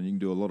you can, and you can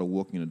do a lot of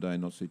walking in a day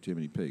and not see too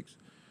many pigs.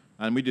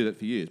 And we did it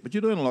for years. But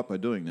you learn a lot by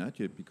doing that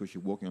because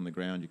you're walking on the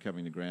ground, you're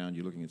covering the ground,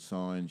 you're looking at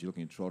signs, you're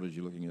looking at trotters,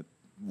 you're looking at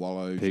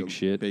wallows. Pig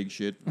shit. Pig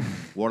shit.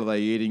 What are they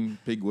eating?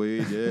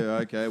 Pigweed. Yeah,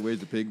 okay. Where's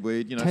the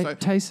pigweed?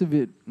 Tastes a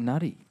bit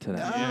nutty today.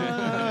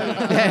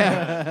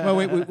 Well,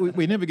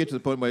 we never get to the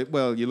point where,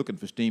 well, you're looking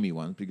for steamy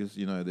ones because,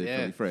 they're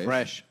fairly fresh.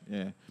 Fresh.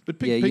 Yeah.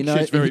 But Yeah, pig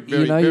shit's very,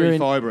 very, you're very in-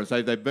 fibrous.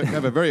 They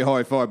have a very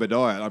high fibre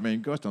diet. I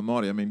mean, gosh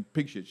almighty. I mean,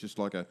 pig shit's just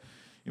like it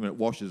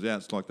washes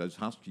out. It's like those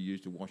husks you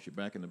use to wash your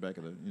back in the back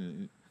of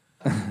the...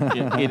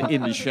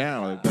 in the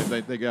shower,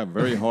 they go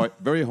very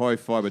high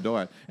fibre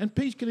diet, and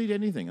pigs can eat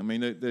anything. I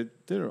mean,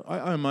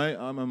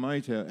 I'm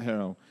amazed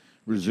how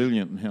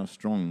resilient and how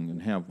strong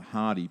and how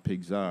hardy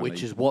pigs are.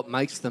 Which is what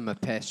makes them a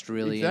pest,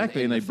 really.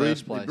 Exactly, in and the they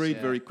first place, breed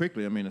yeah. very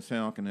quickly. I mean, a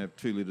sow can have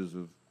 2 litres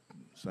of,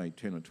 say,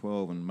 10 or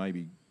 12, and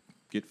maybe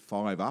get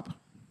 5 up.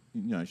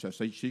 So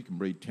she can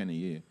breed 10 a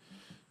year.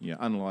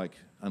 Unlike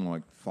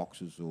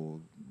foxes or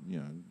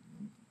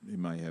who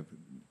may have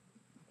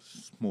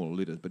smaller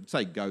litters, but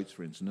say goats,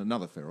 for instance,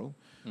 another feral.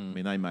 I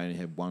mean, they may only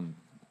have 1,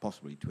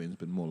 possibly twins,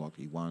 but more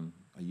likely 1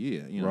 a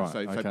year. Right, So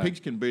okay. pigs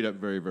can breed up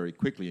very, very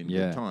quickly in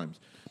good times.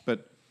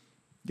 But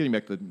getting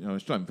back to, I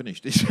was trying to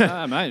finish this.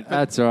 Mate.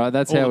 That's all right.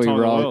 That's All how the we time in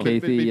the roll, world.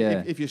 Keithy. But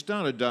Yeah. if you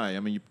start a day, I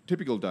mean, your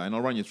typical day, and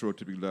I'll run you through a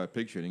typical day of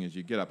pig shooting, is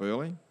you get up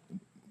early.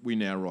 We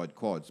now ride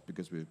quads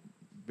because we're a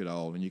bit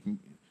old, and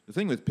the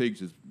thing with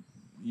pigs is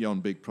you're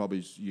on big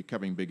properties, you're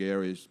covering big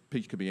areas.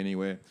 Pigs could be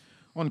anywhere.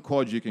 On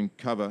quads, you can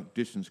cover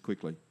distance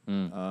quickly.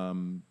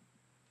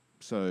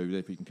 So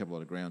therefore you can cover a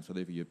lot of ground. So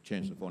therefore your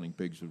chance of finding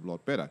pigs is a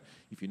lot better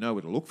if you know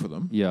where to look for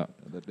them. Yeah.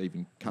 That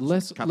even cuts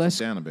Less it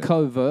down a bit.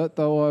 covert,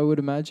 though, I would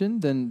imagine,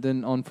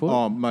 than on foot.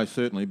 Oh, most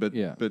certainly. But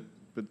Yeah. but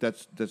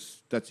that's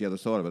the other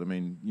side of it. I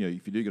mean,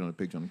 if you do get on a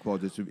pigs on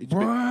quads, it's a bit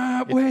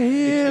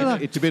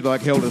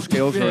like Helter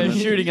Skelter. Yeah, isn't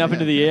it? shooting up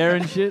into the air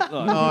and shit. Like,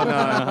 Oh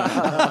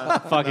no!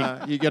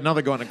 fucking You get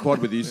another guy on a quad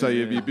with you, so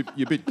you're a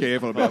bit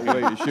careful about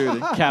where you're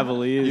shooting.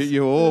 Cavaliers.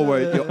 You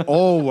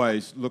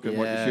always look at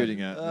what you're Yeah.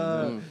 shooting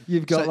at.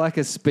 You've got like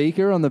a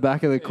speaker on the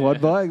back of the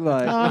quad bike,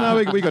 like. Oh no,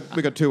 we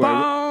got 2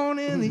 Born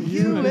in the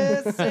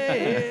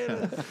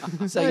USA.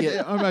 So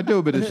I do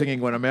a bit of singing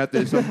when I'm out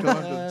there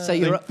sometimes. So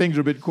you're up- things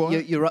are a bit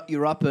quiet.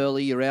 you're up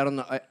early. You're out on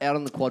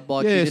the quad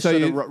bike. Yeah, you just so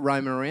sort of you-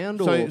 roam around,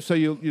 So, or so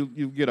you'll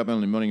get up early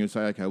in the morning and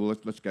say, okay, well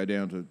let's go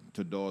down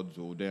to Dodds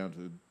or down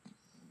to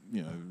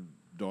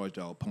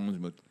Drysdale Ponds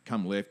and would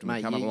come left and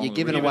Mate, come along. you're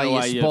giving giving away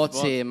away your your spots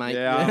spots. here, mate.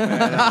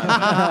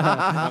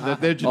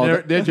 They're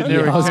generic. They're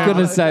generic. Yeah, I was going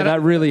to say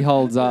that really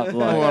holds up. Like,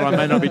 Well, I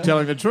may not be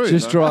telling the truth.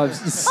 just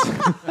drives.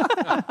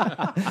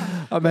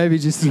 I maybe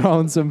just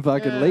throwing some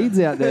fucking leads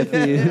out there for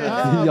you,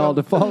 y'all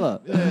to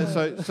follow.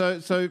 Yeah,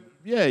 so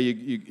yeah,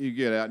 you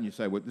get out and you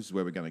say, well, this is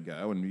where we're going to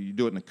go, and you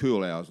do it in the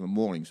cool hours in the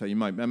morning. So you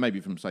maybe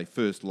from say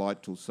first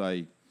light till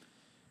say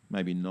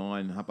maybe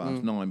 9,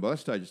 9:30. By that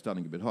stage, it's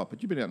starting to get a bit hot.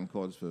 But you've been out in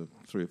quads for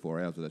 3 or 4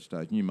 hours at that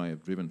stage, and you may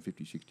have driven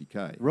 50,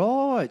 60k.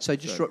 Right, so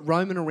just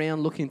roaming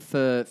around looking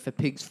for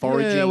pigs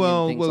foraging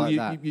and things like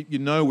that. You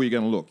know where you're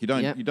going to look. You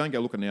don't Yep. you don't go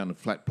looking down a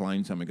flat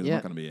plain somewhere because Yep.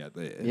 it's not going to be out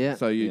there. Yeah.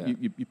 So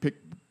you pick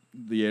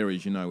the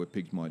areas you know where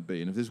pigs might be,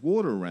 and if there's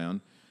water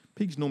around,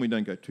 pigs normally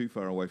don't go too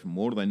far away from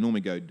water. They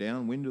normally go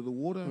downwind of the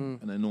water,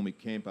 and they normally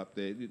camp up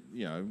there.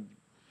 You know,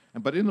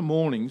 but in the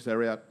mornings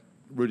they're out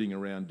rooting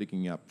around,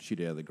 digging up shit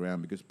out of the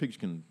ground because pigs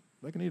can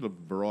eat a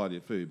variety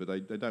of food, but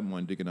they don't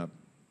mind digging up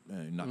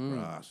nut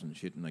grass and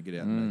shit, and they get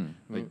out and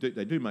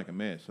they do make a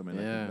mess. I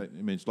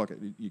mean, it's like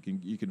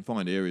you can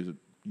find areas that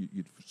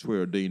you'd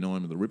swear a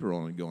D9 with a ripper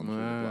on and go on through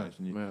the place.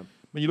 And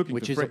when you're looking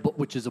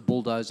Which is a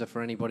bulldozer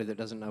for anybody that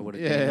doesn't know what a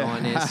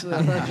D9 is.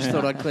 I just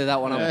thought I'd clear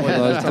that one up. For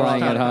those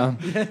playing at home.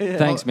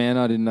 Thanks, man.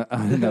 I didn't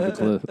have a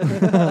clue.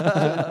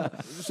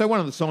 So one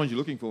of the signs you're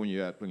looking for when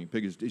you're out bringing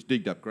pig is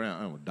digged up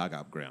ground. Oh, dug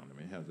up ground. I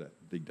mean, how's that?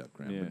 Digged up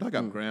ground. Yeah. But dug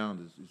up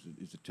ground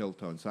is a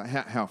telltale. So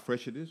how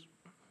fresh it is,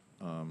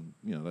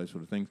 those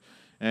sort of things,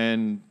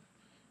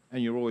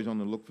 and you're always on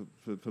the look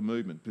for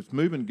movement because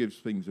movement gives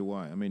things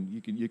away. I mean,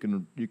 you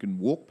can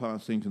walk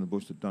past things in the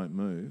bush that don't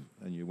move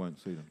and you won't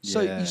see them.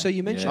 So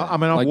you mentioned I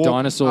mean, like walked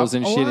dinosaurs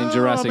and shit in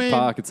Jurassic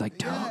Park. It's like,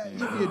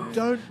 if you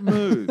don't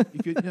move,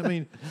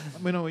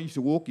 when I used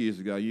to walk years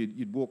ago,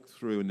 you'd walk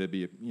through and there'd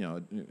be a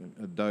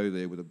doe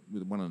there with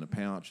one in a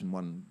pouch and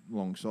one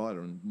alongside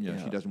her, and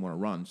she doesn't want to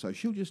run, so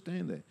she'll just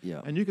stand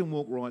there, and you can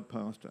walk right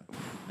past her,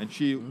 and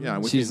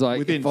she's like,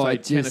 within if I say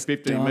 10 or just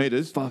 15 don't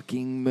metres,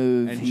 fucking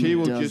move, and he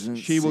doesn't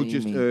see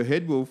me. her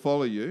head will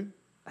follow you.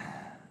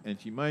 And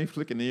she may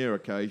flick an ear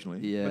occasionally,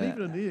 Yeah. but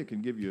even an ear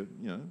can give you,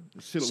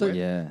 a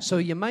silhouette. So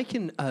you're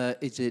making,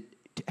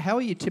 how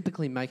are you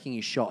typically making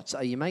your shots?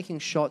 Are you making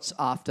shots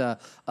after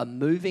a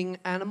moving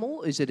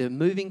animal? Is it a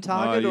moving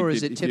target or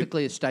is it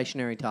typically a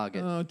stationary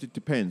target? It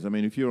depends. I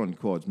mean, if you're on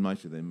quads,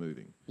 mostly they're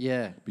moving.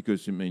 Yeah.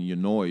 Because, your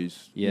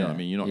noise, you're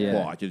not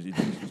quiet.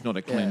 It's not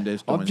a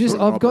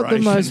clandestine I've got the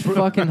most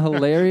fucking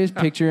hilarious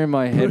picture in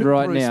my head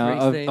right Bruce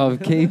now Springsteen.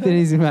 of Keith and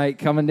his mate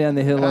coming down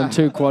the hill on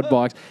 2 quad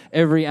bikes.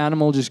 Every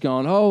animal just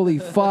going, holy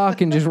fuck,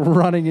 and just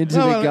running into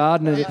the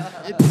garden and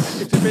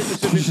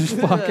just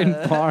fucking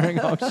firing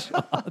off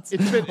shots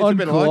It's on a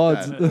bit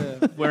quads. like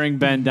that. Wearing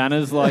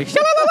bandanas like...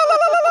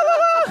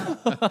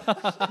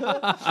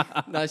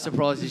 No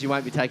surprises, you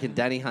won't be taking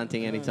Danny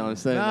hunting anytime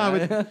soon. No,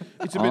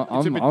 it's a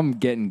bit. I'm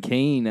getting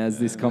keen as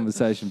this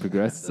conversation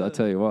progresses, I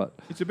tell you what.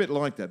 It's a bit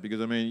like that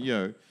because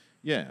on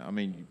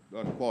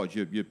quads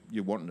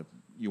you want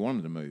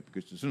them to move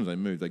because as soon as they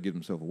move, they give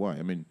themselves away.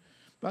 I mean,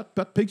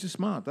 but pigs are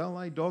smart. They'll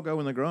lay doggo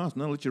in the grass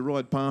and they'll let you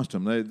ride past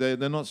them.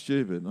 They're not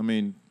stupid. I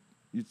mean,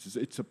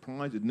 it's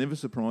surprised. It never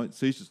surprised.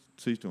 Ceases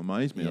to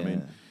amaze me. Yeah. I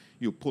mean,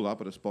 you'll pull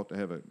up at a spot to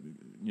have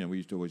we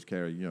used to always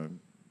carry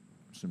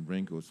some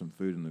drink or some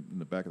food in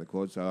the back of the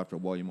quad. So after a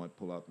while, you might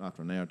pull up.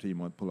 After an hour or two, you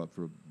might pull up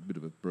for a bit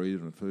of a breather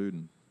and a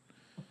food,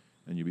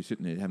 and you'll be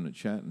sitting there having a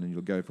chat, and then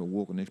you'll go for a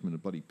walk. And next minute, a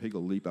bloody pig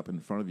will leap up in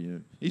front of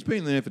you. He's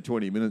been there for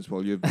 20 minutes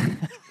while you've,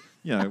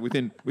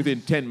 within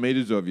 10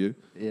 metres of you,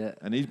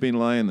 and he's been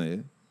laying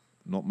there,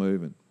 not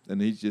moving.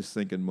 And he's just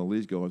thinking, well,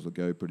 these guys will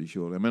go pretty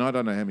short. I mean, I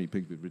don't know how many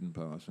pigs we've ridden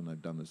past, and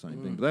they've done the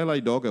same thing. But they lay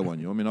doggo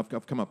on you. I mean,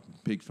 I've come up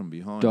pigs from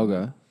behind.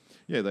 Doggo?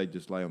 Yeah, they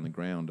just lay on the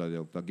ground.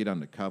 They'll get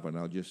under cover, and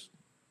they'll just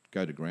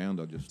go to ground.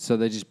 So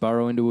they just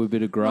burrow into a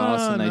bit of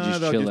grass and they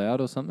just chill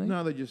out or something?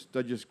 No, they just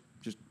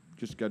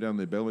go down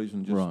their bellies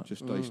and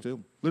just stay still.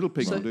 Little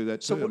pigs So- will do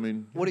that so too. what- I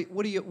mean,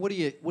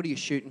 what are you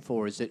shooting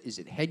for? Is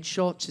it head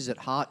shots? Is it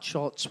heart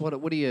shots? What's a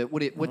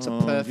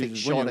perfect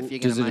Jesus, when shot you- if you're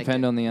going Does to it make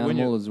depend on the When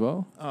animal you- as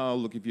well? oh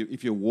look,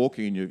 if you're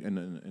walking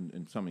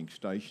and something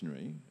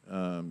stationary,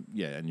 and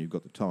you've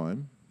got the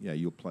time,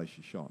 you'll place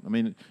your shot. I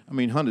mean,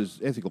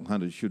 ethical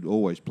hunters should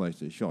always place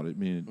their shot. I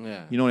mean,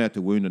 you're not out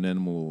to wound an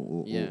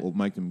animal or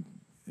make them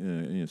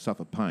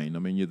suffer pain. I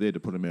mean, you're there to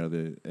put them out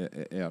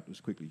as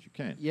quickly as you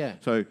can. Yeah.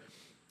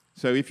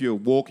 So if you're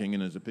walking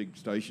and there's a pig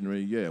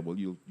stationary,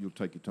 you'll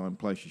take your time,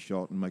 place your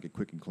shot, and make it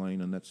quick and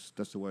clean, and that's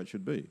the way it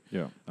should be.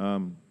 Yeah.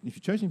 If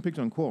you're chasing pigs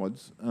on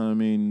quads, I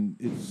mean,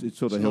 it's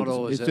sort of It's held. not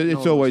always- It's not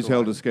always always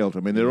held the a skelter.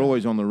 I mean, they're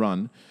always on the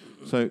run.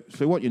 So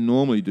what you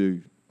normally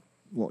do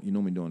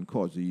on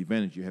quads, the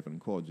advantage you have on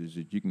quads is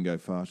that you can go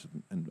faster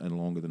and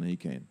longer than he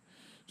can.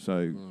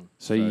 So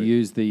you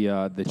use the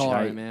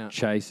Tire him out.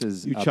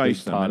 chasers. you a chase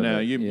big them, part and of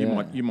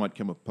now it. you might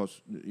come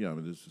across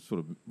there's a sort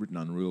of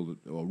written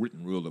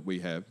rule that we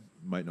have.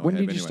 Might not When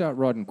have did you anyway. start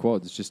riding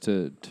quads? Just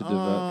to divert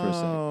for a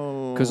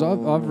second, because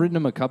I've ridden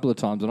them a couple of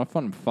times and I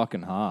find them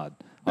fucking hard.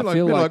 I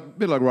feel like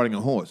bit like riding a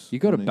horse. you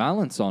got to I mean,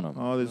 balance on them.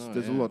 Oh,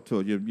 there's a lot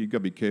to it. You got to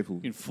be careful.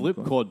 You can flip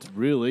quads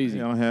real easy.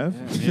 Yeah, I have.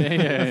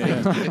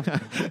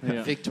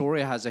 Yeah.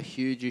 Victoria has a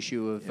huge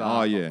issue of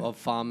of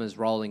farmers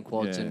rolling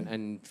quads Yeah.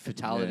 and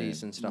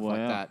fatalities and stuff Wow. like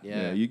that.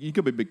 Yeah, Yeah. you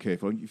got to be a bit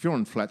careful. If you're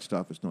on flat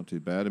stuff, it's not too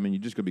bad. I mean, you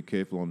just got to be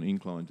careful on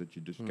inclines that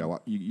you just go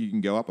up. You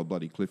can go up a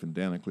bloody cliff and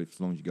down a cliff as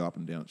long as you go up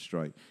and down it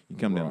straight. You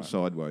come down it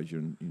sideways,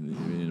 you're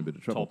in a bit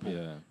of trouble. Topple.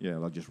 Yeah.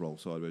 They'll just roll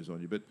sideways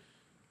on you. But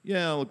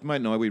yeah, look, mate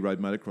and I, we rode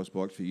motocross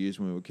bikes for years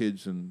when we were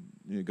kids, and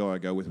the guy I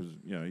go with was,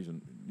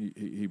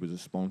 he was a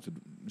sponsored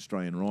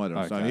Australian rider,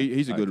 so Okay.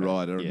 he's a good Okay.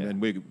 rider, Yeah.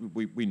 and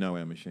we know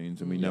our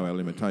machines and we know our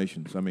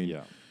limitations. I mean,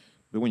 Yeah.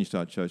 but when you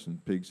start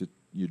chasing pigs,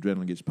 your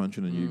adrenaline gets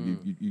punching,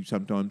 and you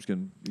sometimes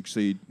can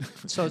exceed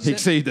So it's-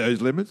 exceed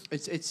those limits.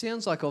 It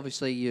sounds like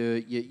obviously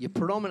you're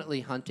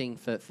predominantly hunting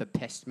for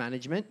pest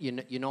management.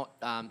 You're not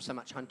so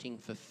much hunting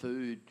for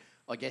food,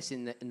 I guess,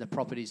 in the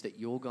properties that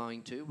you're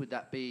going to. Would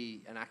that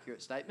be an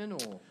accurate statement,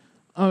 or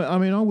I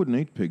mean, I wouldn't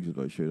eat pigs if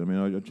I shoot. I mean,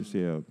 I just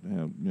see how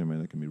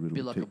they can be riddled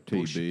be with like a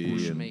bush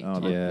TB meat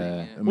and type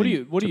yeah. thing? I What do mean,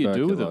 you do with them?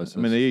 tuberculosis. I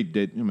mean, they eat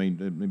dead. I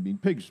mean,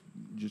 pigs.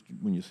 Just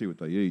when you see what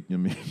they eat, I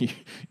mean,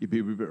 you'd be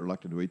a bit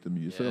reluctant to eat them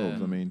yourselves.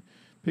 Yeah. I mean,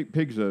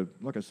 pigs are,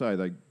 like I say,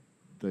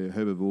 they're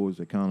herbivores,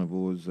 they're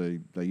carnivores. They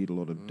eat a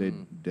lot of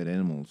dead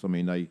animals. I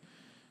mean,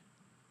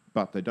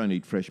 but they don't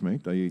eat fresh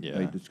meat. They eat. Yeah.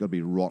 It's got to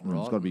be rotten.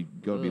 It's got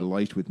to be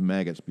laced with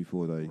maggots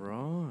before they.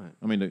 Right.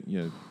 I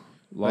mean,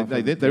 Life they're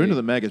of a into pig.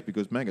 the maggots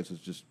because maggots is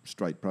just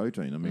straight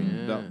protein. I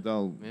mean, Yeah.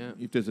 they'll Yeah.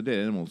 if there's a dead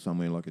animal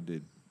somewhere, like a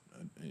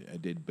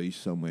dead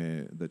beast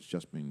somewhere that's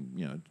just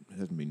been,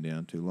 hasn't been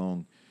down too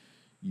long,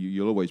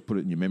 you'll always put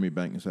it in your memory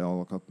bank and say, oh,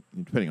 look,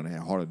 depending on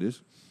how hot it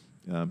is,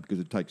 because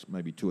it takes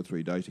maybe 2 or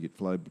 3 days to get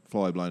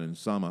fly blown in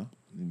summer.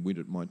 In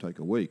winter, it might take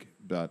a week.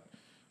 But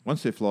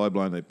once they're fly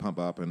blown, they pump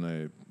up and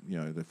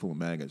they're full of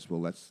maggots.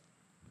 Well,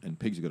 and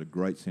pigs have got a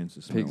great sense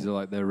of smell. Pigs are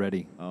like they're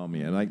ready. Oh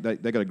man,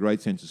 they got a great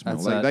sense of smell.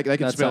 That's They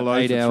can that's smell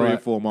that those for 3 or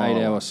 4 miles.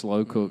 8 hour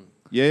slow cook.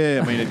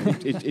 Yeah, I mean,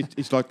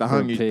 it's like the For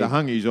a hungies, pig. the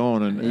hungies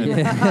on,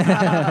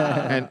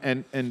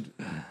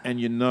 and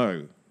you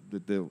know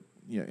that they'll,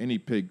 any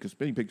pig, because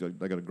any pigs,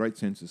 they got a great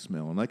sense of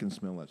smell, and they can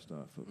smell that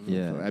stuff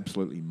for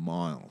absolutely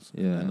miles.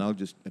 Yeah. And they'll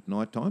just at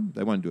night time,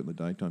 they won't do it in the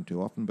daytime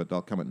too often, but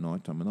they'll come at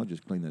night time and they'll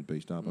just clean that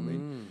beast up. I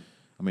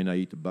mean, they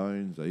eat the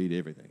bones, they eat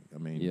everything. I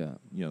mean,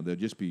 they'll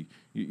just be.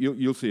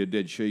 You'll see a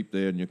dead sheep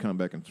there, and you'll come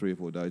back in 3 or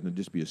 4 days, and there'll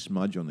just be a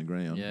smudge on the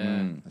ground.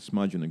 Yeah. A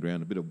smudge on the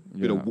ground,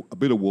 a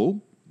bit of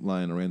wool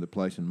laying around the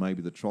place, and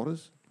maybe the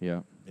trotters.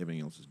 Yeah.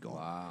 Everything else is gone.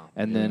 Wow.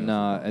 And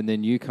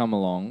then you come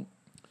along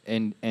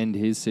and end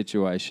his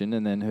situation,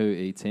 and then who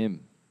eats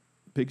him?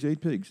 Pigs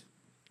eat pigs.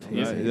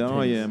 Pigs eat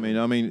Oh pigs.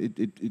 yeah. I mean,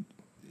 it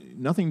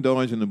nothing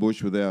dies in the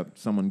bush without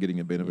someone getting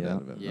a benefit Yeah.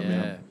 out of it.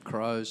 Yeah.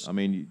 Crows. I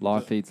mean,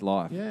 Life eats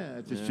life. yeah,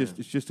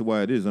 it's just the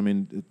way it is. I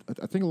mean,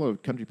 I think a lot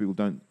of country people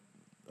don't.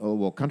 Oh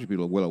well, country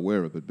people are well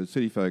aware of it, but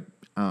city folk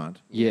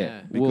aren't.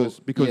 Yeah. Because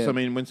yeah. I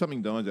mean, when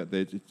something dies out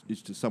there,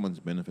 it's to someone's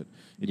benefit.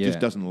 It Yeah. just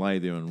doesn't lay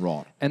there and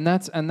rot. And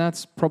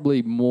that's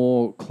probably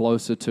more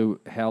closer to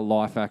how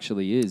life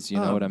actually is. You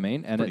know Oh, what I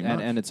mean? And pretty much.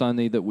 and it's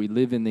only that we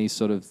live in these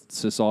sort of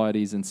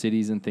societies and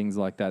cities and things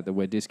like that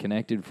we're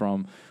disconnected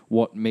from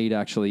what meat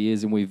actually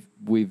is, and we've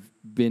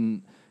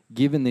been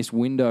given this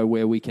window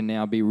where we can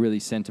now be really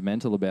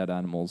sentimental about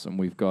animals, and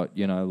we've got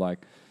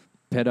like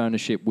pet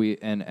ownership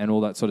and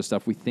all that sort of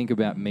stuff. We think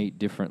about meat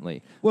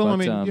differently. Well,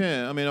 But,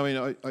 I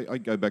mean, I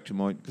go back to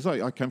because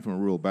I came from a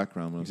rural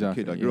background when I was a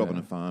kid. I grew up on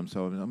a farm,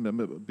 so I'm a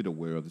bit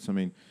aware of this. I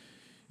mean,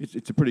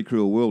 it's a pretty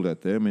cruel world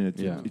out there. I mean,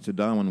 it's a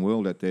Darwin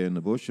world out there in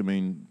the bush. I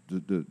mean,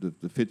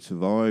 the fit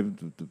survive,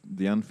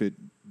 the unfit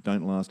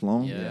don't last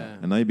long, Yeah.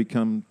 and they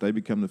become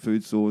the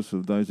food source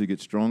of those who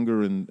get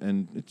stronger,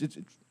 and it's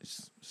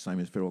the same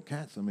as feral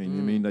cats. I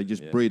mean, they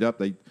just breed up.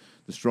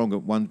 The stronger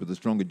ones with the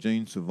stronger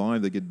genes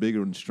survive. They get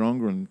bigger and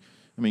stronger, and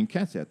I mean,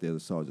 cats out there the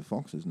size of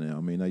foxes now.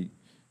 I mean,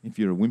 if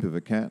you're a wimp of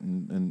a cat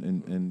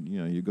and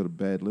you've got a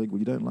bad leg, well,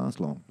 you don't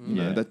last long. You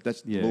know,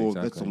 that's the law.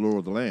 That's the exactly. law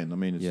of the land. I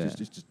mean, it's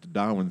just a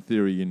Darwin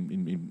theory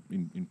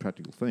in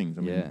practical things.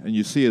 I mean, Yeah. and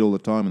you see it all the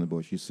time in the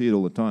bush. You see it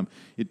all the time.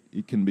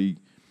 It can be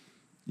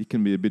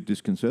a bit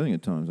disconcerting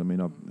at times. I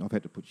mean, I've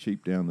had to put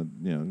sheep down,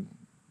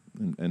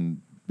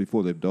 and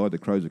before they've died, the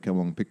crows have come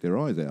along and picked their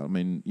eyes out. I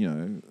mean,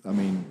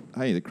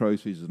 hey, the crow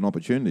sees an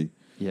opportunity.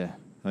 Yeah.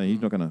 Hey,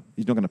 he's not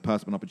gonna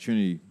pass up an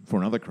opportunity for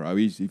another crow.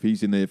 If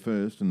he's in there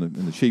first and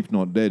the sheep's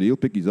not dead, he'll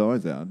pick his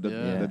eyes out.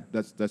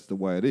 That's the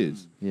way it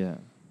is. Yeah.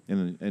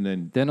 And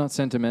then They're not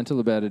sentimental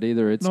about it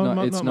either. It's not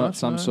much,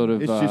 some no. sort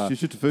of It's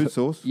just a food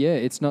source. yeah,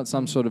 it's not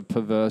some sort of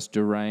perverse,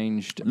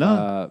 deranged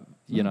No.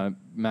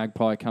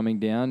 magpie coming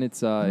down. It's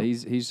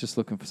he's just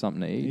looking for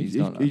something to eat. He's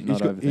not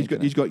overthinking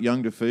it. He's got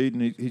young to feed,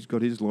 and he's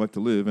got his life to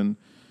live.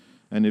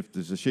 And if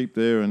there's a sheep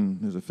there and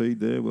there's a feed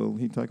there, well,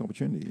 he'd take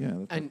opportunity.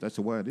 Yeah, that's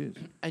the way it is.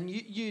 And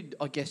you'd,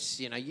 I guess,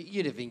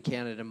 you'd have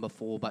encountered them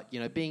before, but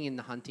being in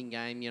the hunting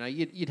game,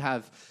 you'd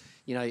have,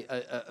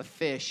 a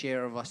fair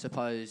share of, I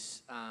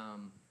suppose,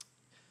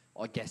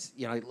 I guess,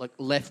 like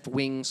left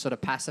wing sort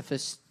of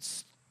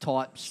pacifists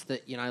types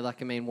that, you know,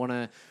 like, I mean, want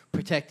to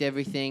protect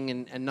everything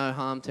and no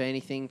harm to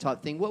anything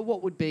type thing.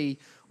 What would be,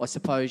 I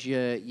suppose,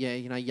 your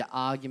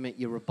argument,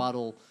 your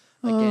rebuttal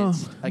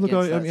against look,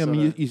 that I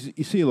mean, sort of...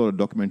 you see a lot of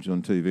documentaries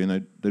on TV,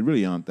 and they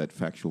really aren't that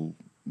factual.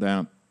 They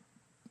aren't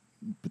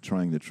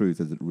portraying the truth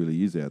as it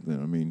really is out there.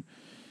 I mean,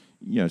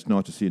 you know, it's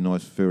nice to see a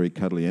nice, furry,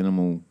 cuddly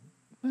animal.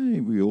 Hey,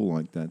 we all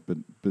like that, but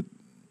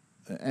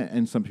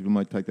and some people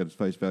might take that as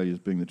face value as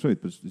being the truth,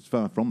 but it's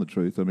far from the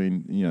truth. I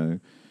mean, you know,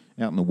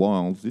 out in the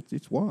wilds,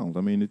 it's wild.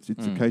 I mean, it's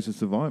a case of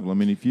survival. I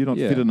mean, if you're not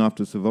fit enough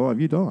to survive,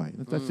 you die.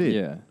 That's it.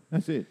 Yeah.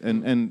 That's it.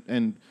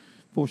 And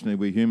fortunately,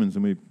 we're humans,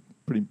 and we're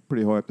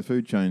pretty high up the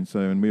food chain. So,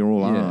 and we're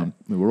all armed.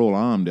 We're all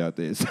armed out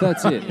there. So.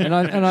 That's it. And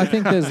I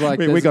think there's like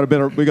we got a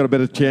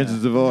better chance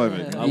of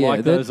surviving. I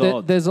like those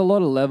odds. There's a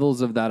lot of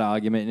levels of that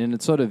argument, and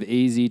it's sort of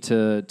easy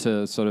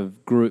to sort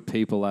of group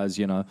people as,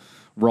 you know,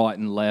 right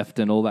and left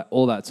and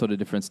all that sort of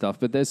different stuff.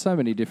 But there's so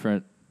many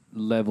different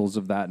levels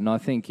of that, and I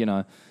think, you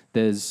know,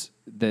 there's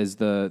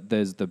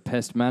the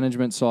pest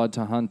management side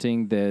to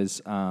hunting.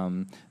 There's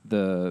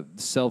the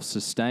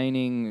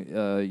self-sustaining,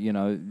 you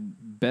know,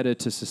 better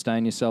to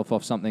sustain yourself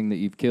off something that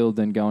you've killed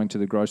than going to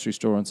the grocery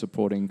store and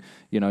supporting,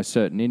 you know,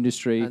 certain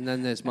industry. And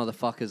then there's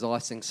motherfuckers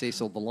icing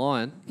Cecil the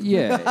lion.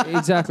 Yeah,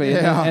 exactly.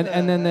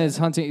 And then there's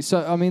hunting.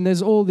 So, I mean,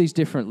 there's all these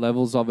different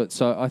levels of it.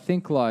 So I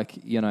think, like,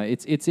 you know,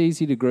 it's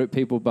easy to group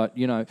people, but,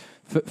 you know,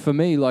 for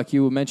me, like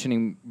you were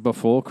mentioning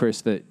before,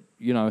 Chris, that,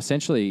 you know,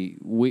 essentially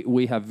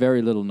we have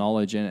very little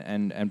knowledge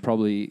and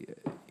probably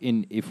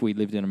if we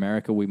lived in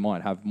America, we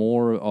might have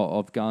more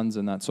of guns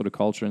and that sort of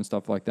culture and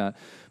stuff like that.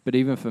 But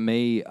even for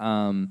me,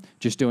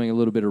 just doing a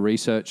little bit of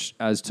research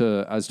as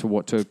to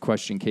what to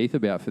question Keith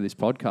about for this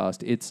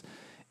podcast,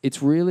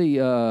 it's really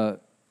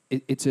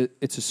it's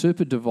a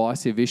super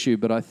divisive issue.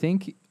 But I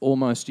think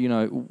almost, you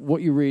know,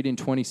 what you read in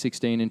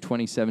 2016 and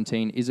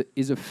 2017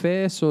 is a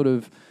fair sort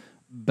of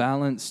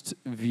balanced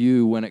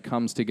view when it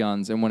comes to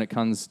guns and when it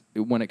comes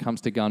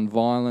to gun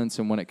violence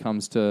and when it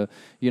comes to,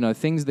 you know,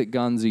 things that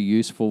guns are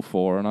useful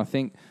for. And I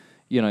think,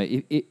 you know,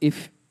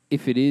 if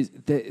it is,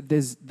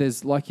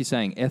 there's like you're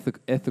saying,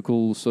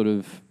 ethical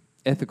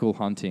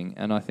hunting.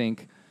 And I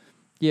think,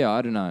 yeah,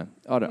 I don't know.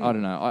 I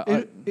don't know.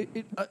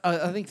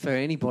 I think for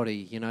anybody,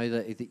 you know,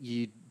 that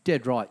you're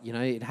dead right. You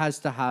know, it has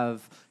to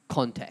have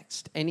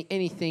context.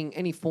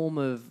 Any form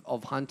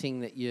of hunting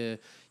that you're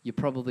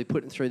probably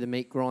putting through the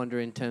meat grinder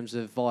in terms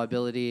of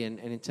viability and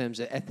in terms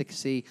of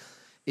efficacy,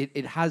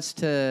 it has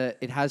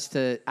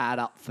to add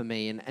up for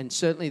me. And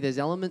certainly there's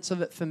elements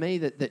of it for me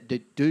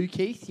that do,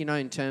 Keith, you know,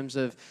 in terms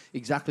of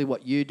exactly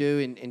what you do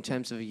in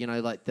terms of, you know,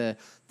 like the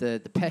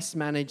pest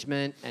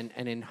management and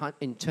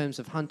in terms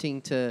of hunting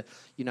to,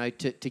 you know,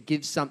 to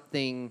give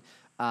something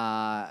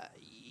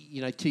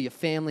you know, to your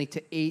family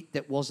to eat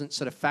that wasn't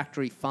sort of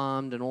factory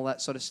farmed and all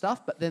that sort of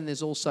stuff. But then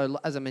there's also,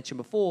 as I mentioned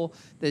before,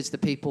 there's the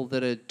people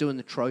that are doing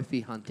the trophy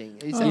hunting.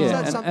 Is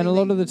that something? And a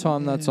lot of the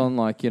time that's on,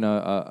 like, you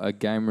know, a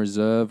game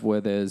reserve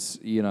where there's,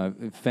 you know,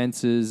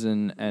 fences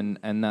and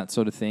that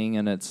sort of thing.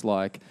 And it's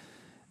like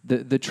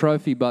the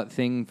trophy butt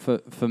thing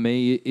for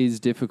me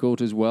is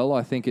difficult as well.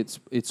 I think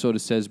it sort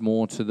of says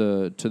more to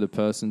the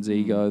person's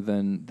ego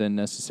than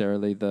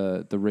necessarily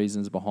the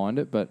reasons behind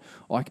it. But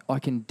I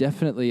can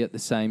definitely at the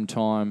same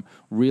time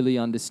really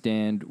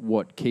understand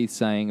what Keith's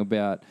saying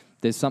about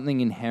there's something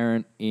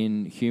inherent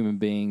in human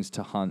beings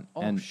to hunt,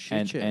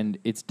 and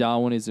it's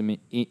Darwinism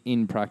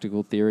in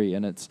practical theory,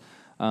 and it's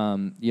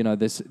you know,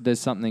 there's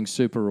something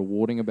super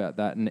rewarding about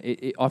that,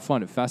 and I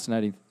find it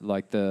fascinating,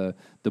 like the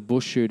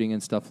bush shooting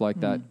and stuff like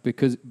that,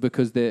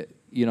 because there,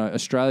 you know,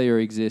 Australia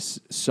exists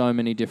so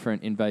many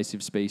different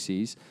invasive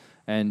species,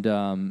 and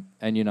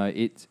you know,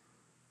 it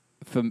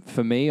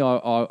for me,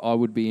 I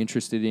would be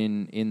interested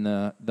in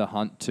the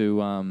hunt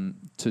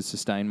to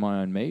sustain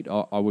my own meat.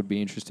 I would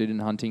be interested in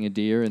hunting a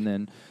deer and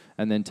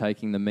then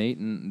taking the meat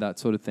and that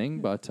sort of thing.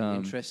 But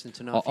interesting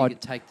to know if you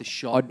could take the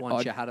shot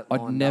once you had it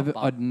lined up.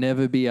 I'd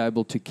never be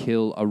able to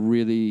kill a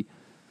really,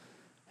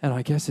 and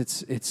I guess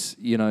it's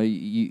you know,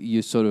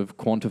 you're sort of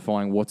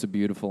quantifying what's a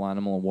beautiful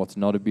animal and what's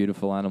not a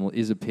beautiful animal.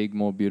 Is a pig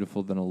more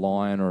beautiful than a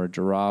lion or a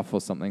giraffe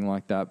or something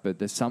like that? But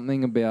there's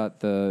something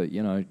about the,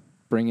 you know,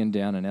 bringing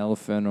down an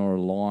elephant or a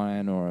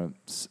lion or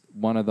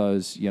one of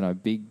those, you know,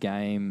 big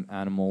game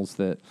animals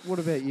that. What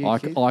about you, I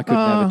could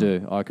never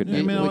do. I could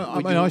yeah,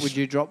 never. Would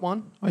you drop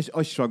one?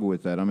 I struggle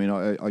with that. I mean,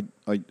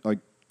 I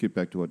get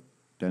back to what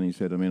Danny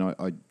said. I mean,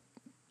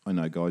 I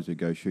know guys who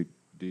go shoot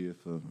deer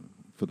for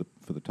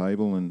the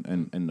table,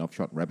 and I've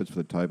shot rabbits for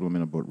the table. I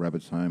mean, I brought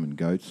rabbits home and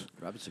goats.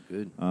 Rabbits are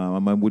good. I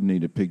wouldn't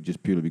eat a pig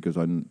just purely because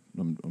I'm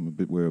a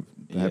bit aware of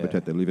the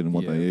habitat they live in and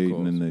what they eat,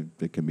 and then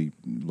they can be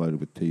loaded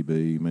with TB.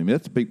 I mean,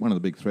 that's one of the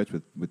big threats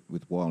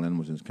with wild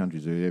animals in this country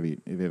is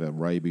if ever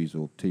rabies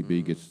or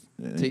TB gets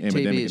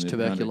TB is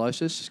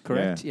tuberculosis,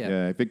 correct?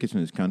 Yeah. If it gets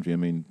in this country, I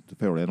mean, the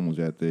feral animals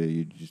out there,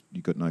 you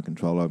got no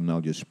control over them.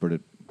 They'll just spread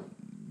it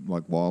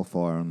like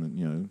wildfire, and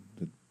you know.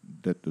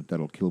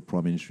 That'll kill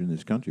prime minister in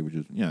this country, which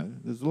is, you know,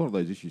 there's a lot of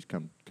those issues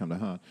come to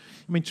heart.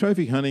 I mean,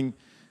 trophy hunting,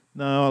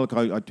 no, look,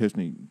 I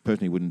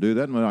personally wouldn't do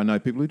that. I know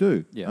people who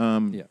do.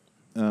 Yeah.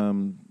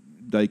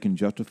 they can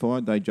justify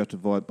it. They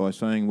justify it by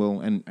saying, well,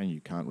 and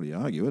you can't really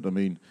argue it. I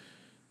mean,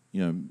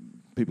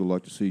 people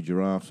like to see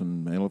giraffes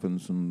and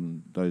elephants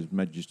and those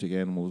majestic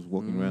animals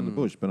walking around the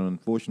bush, but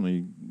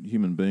unfortunately,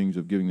 human beings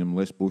are giving them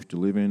less bush to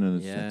live in,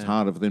 and it's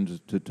harder for them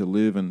to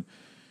live, and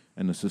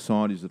the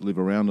societies that live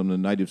around them, the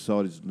native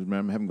societies that live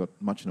around them, haven't got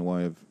much in the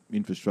way of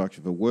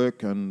infrastructure for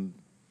work, and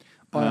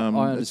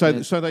I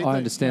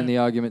understand the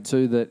argument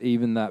too that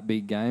even that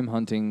big game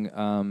hunting,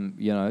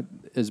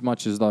 as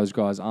much as those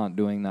guys aren't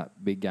doing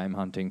that big game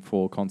hunting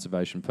for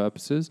conservation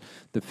purposes,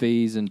 the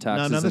fees and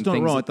taxes. No, that's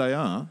and not right. They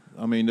are.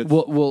 I mean, it's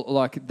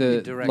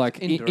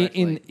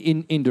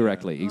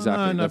indirectly,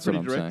 exactly. No, that's pretty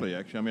what I'm directly. saying.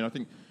 Actually,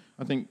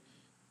 I think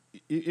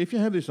if you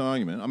have this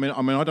argument,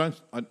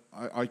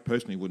 I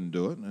personally wouldn't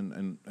do it,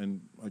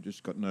 and I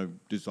just got no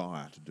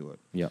desire to do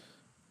it. Yeah.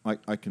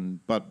 I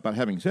can, but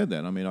having said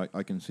that,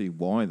 I can see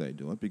why they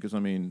do it, because they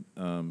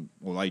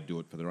do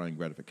it for their own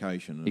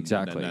gratification.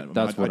 Exactly,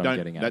 that's what I'm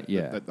getting at.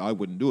 I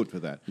wouldn't do it for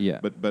that. Yeah,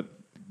 but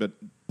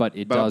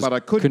it does I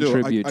could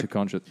contribute to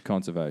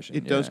conservation.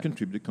 It does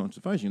contribute to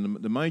conservation.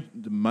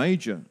 The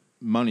major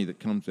money that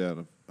comes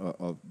out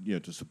of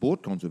to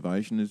support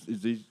conservation is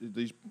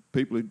these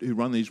people who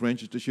run these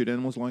ranches to shoot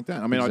animals like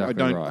that. I mean,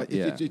 exactly I don't. Right.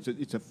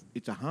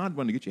 It's a hard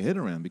one to get your head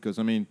around, because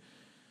I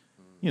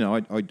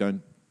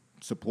don't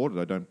support it.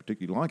 I don't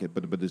particularly like it,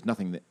 but there's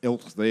nothing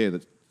else there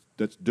that's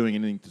doing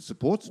anything to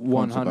support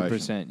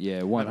 100%. Yeah,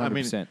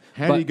 100%.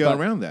 How do you go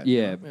around that?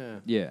 Yeah.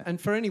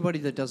 And for anybody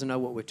that doesn't know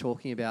what we're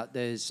talking about,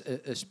 there's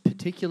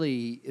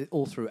particularly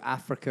all through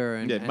Africa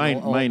and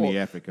mainly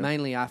Africa,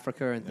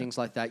 and things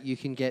like that. You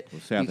can get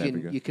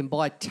Africa. You can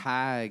buy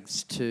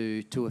tags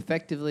to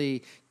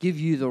effectively give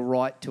you the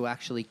right to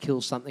actually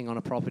kill something on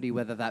a property,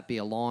 whether that be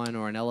a lion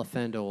or an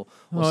elephant or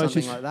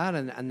something like that,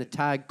 and the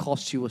tag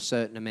costs you a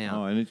certain amount.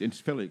 Oh, and it's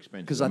fairly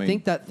expensive. Because I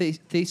think that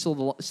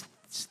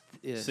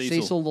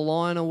Cecil the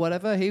lion or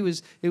whatever, it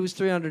was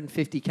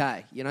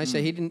 350K.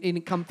 So he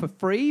didn't come for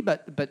free,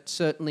 but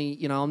certainly,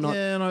 I'm not.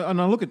 Yeah,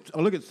 and I look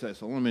at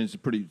Cecil. I mean, it's a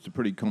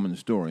pretty common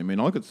story. I mean,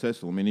 I look at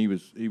Cecil. I mean, he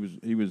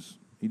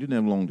didn't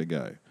have long to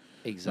go.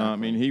 Exactly. I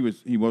mean,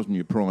 he wasn't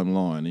your prime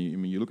lion.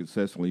 You look at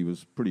Cecil. He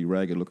was pretty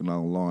ragged looking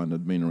old lion that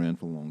had been around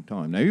for a long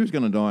time. Now he was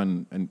going to die,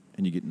 and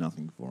you get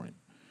nothing for him.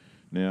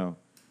 Now,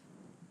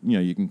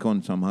 you can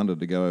con some hunter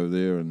to go over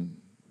there and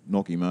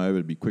knock him over.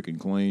 It'd be quick and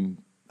clean.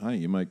 Hey,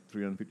 you make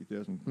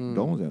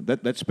 $350,000 out.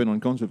 That's spent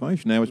on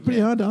conservation. Now it's pretty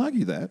hard to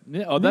argue that.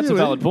 Yeah, that's a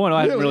valid point.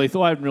 I hadn't really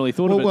thought of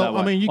it that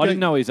way. I didn't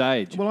know his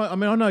age. Well, I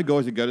know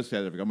guys that go to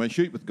South Africa. I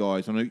shoot with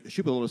guys. I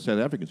shoot with a lot of South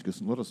Africans, because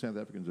a lot of South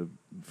Africans are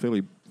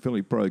fairly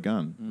pro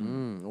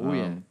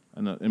gun.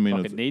 And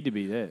it need to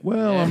be there.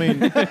 Well, yeah. I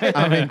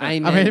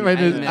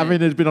mean,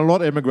 there's been a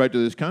lot emigrate to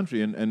this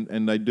country,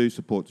 and they do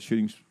support the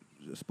shooting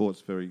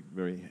sports very,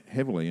 very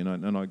heavily.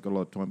 And I got a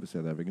lot of time for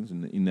South Africans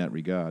in that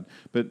regard.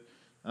 But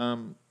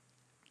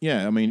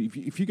yeah, I mean,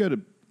 if you got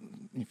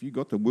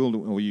the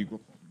will or you got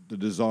the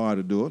desire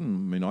to do it,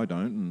 and I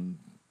don't, and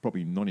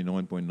probably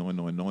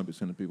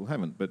 99.999% of people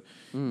haven't. But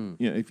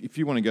if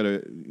you want to go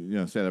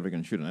to South Africa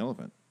and shoot an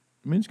elephant,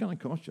 it's going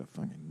to cost you a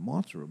fucking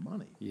monster of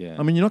money. Yeah.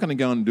 I mean, you're not going to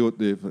go and do it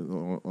there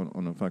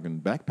on a fucking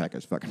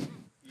backpacker's fucking.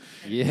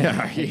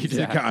 Yeah, you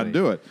just can't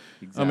do it.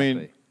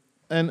 Exactly.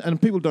 I mean, and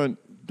people don't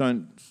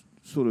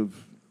sort of.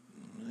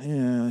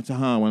 Yeah, it's a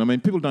hard one. I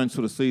mean, people don't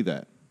sort of see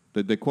that.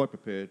 They're quite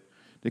prepared.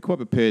 They're quite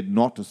prepared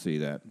not to see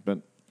that. But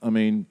I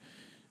mean,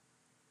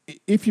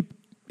 if you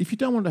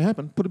don't want it to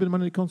happen, put a bit of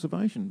money into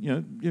conservation.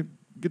 You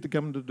get the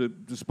government to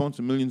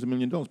sponsor millions and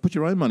millions of dollars. Put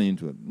your own money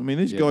into it. I mean,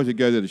 these guys who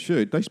go there to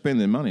shoot, they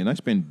spend their money, and they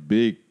spend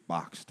big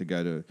bucks to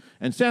go to.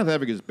 And South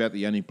Africa is about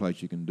the only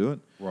place you can do it.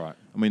 Right.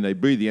 I mean, they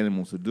breed the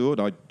animals to do it.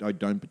 I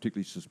don't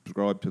particularly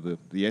subscribe to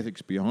the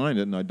ethics behind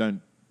it, and I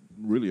don't.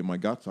 Really, in my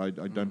guts, I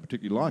don't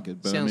particularly like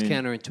it. But Sounds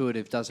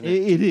counterintuitive, doesn't it?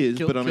 It is,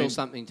 but kill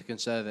something to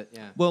conserve it.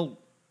 Yeah. Well,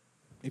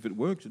 if it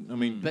works,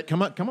 but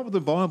come up with a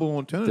viable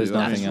alternative. There's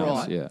nothing That's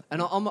else. right. Yeah.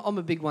 And I'm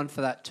a big one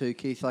for that too,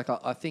 Keith. Like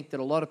I think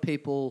that a lot of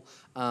people,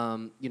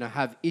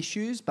 have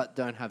issues but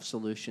don't have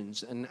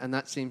solutions, and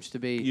that seems to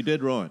be. You're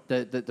dead right.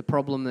 The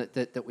problem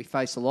that we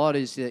face a lot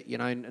is that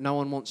no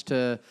one wants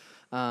to.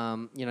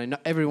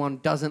 Not everyone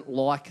doesn't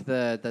like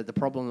the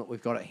problem that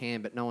we've got at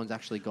hand, but no one's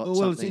actually got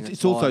something.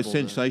 It's also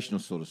sensational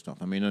sort of stuff.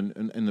 I mean,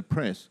 and the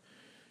press,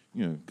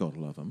 God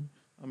love them.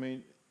 I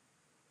mean,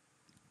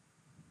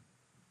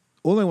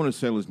 all they want to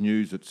sell is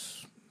news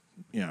that's,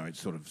 it's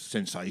sort of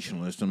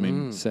sensationalist. I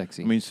mean,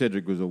 sexy. I mean,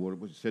 Cedric was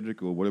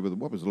Cedric or whatever.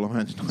 What was the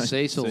lion's name?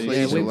 Cecil.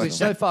 Yeah, we're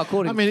so far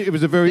caught. I mean, it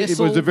was a very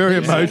emotional.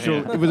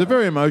 It was a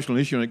very emotional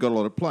issue, and it got a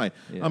lot of play.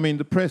 Yeah. I mean,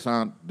 the press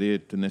aren't there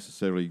to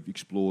necessarily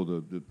explore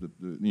the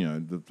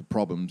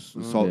problems,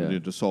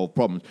 to solve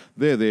problems.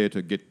 They're there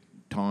to get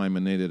time,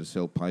 and they're there to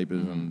sell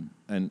papers,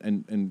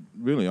 and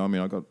really, I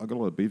mean, I got a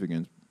lot of beef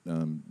against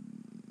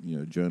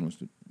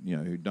journalists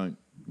who don't.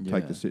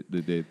 Take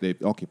their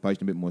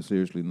occupation a bit more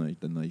seriously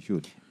than they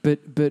should.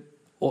 But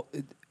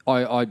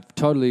I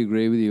totally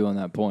agree with you on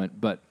that point.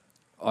 But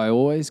I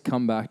always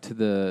come back to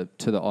the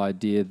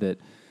idea that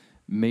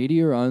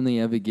media only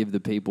ever give the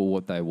people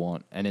what they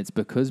want, and it's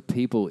because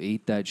people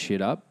eat that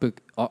shit up.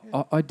 But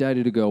I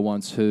dated a girl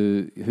once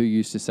who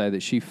used to say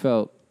that she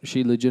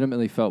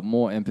legitimately felt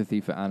more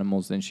empathy for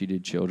animals than she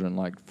did children.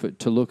 Like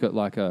to look at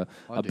like a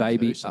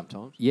baby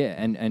sometimes. yeah,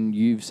 and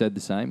you've said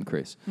the same,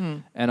 Chris.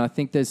 And I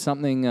think there's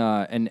something,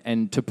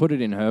 and to put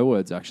it in her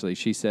words, actually,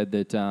 she said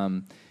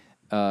that.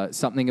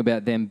 Something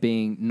about them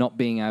not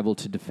being able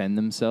to defend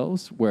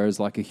themselves, whereas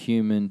like a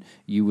human,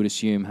 you would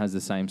assume has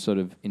the same sort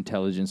of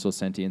intelligence or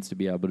sentience to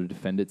be able to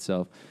defend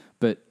itself.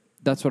 But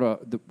that's what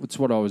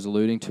I was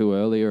alluding to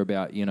earlier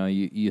about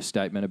your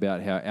statement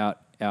about how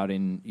out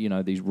in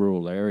these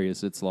rural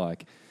areas, it's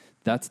like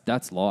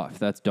that's life.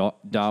 That's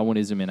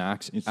Darwinism in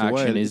action. Is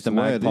the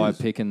magpie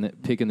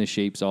picking the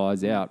sheep's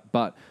eyes out.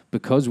 But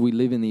because we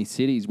live in these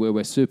cities where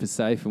we're super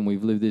safe and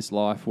we've lived this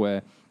life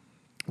where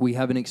we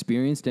haven't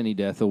experienced any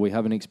death or we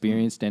haven't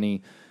experienced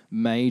any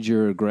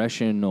major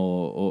aggression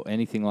or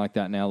anything like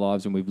that in our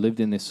lives, and we've lived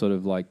in this sort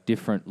of like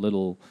different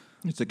little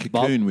it's a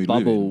cocoon we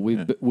bubble.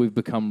 live in. We've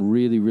become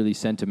really, really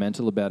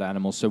sentimental about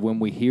animals. So when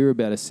we hear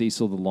about a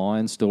Cecil the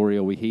lion story,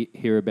 or we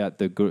hear about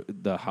the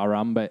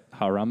Harambe,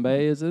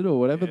 is it, or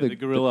whatever, the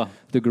gorilla,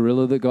 the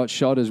gorilla that got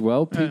shot as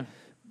well.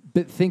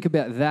 But think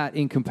about that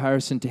in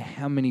comparison to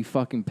how many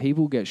fucking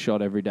people get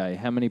shot every day.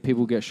 How many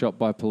people get shot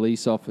by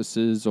police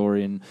officers or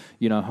in,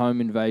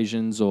 home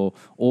invasions or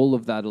all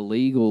of that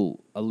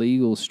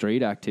illegal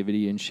street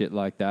activity and shit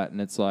like that. And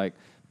it's like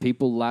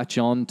people latch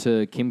on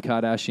to Kim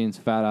Kardashian's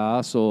fat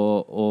ass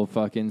or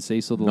fucking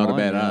Cecil the Not lion.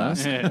 a bad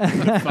ass. Yeah,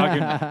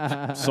 fucking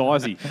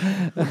sizey.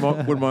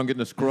 Wouldn't mind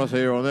getting a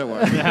crosshair on that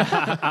one.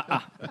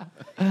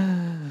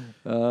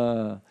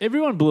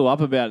 Everyone blew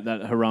up about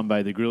that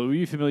Harambe, the gorilla. Were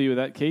you familiar with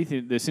that,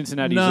 Keith? The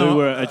Cincinnati No. Zoo,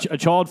 where a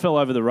child fell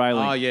over the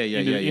railing. Oh, yeah,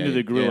 into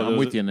the gorilla. Yeah, I'm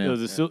with you now. There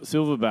was a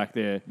silverback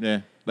there.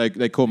 Yeah,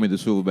 they call me the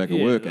silverback at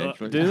work,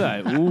 actually. Do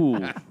they?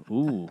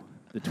 Ooh,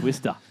 the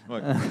twister.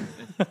 Like,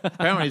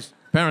 apparently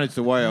it's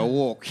the way I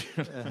walk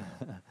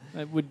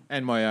It would,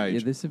 and my Yeah,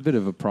 age. there's a bit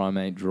of a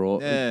primate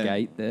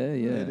gait there.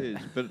 Yeah, It is,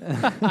 but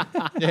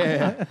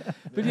yeah.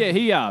 but yeah,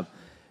 he a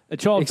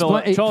child fell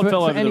for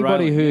over the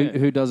anybody railing.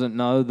 who doesn't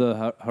know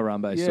the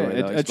Harambe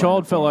story. though, A explain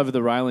child it fell for over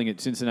the railing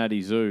at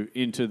Cincinnati Zoo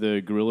into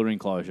the gorilla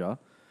enclosure.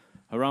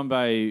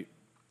 Harambe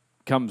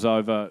comes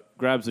over,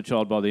 grabs the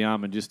child by the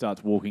arm, and just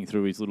starts walking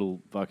through his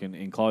little fucking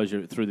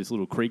enclosure through this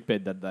little creek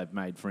bed that they've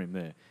made for him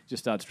there.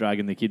 Just starts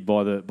dragging the kid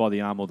by the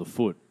arm or the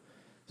foot.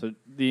 So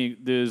the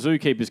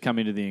zookeepers come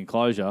into the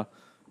enclosure,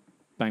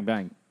 bang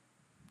bang,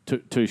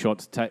 two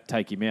shots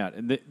take him out,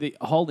 and the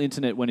whole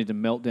internet went into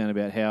meltdown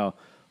about how.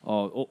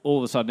 All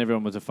of a sudden,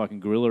 everyone was a fucking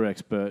gorilla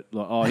expert.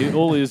 Like, all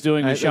he was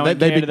doing was showing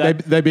care to that.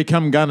 They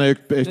become gun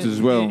experts as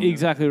well.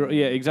 Exactly.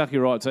 Yeah, exactly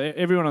right. So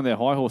everyone on their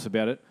high horse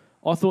about it.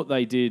 I thought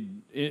they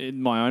did,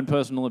 in my own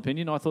personal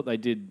opinion, I thought they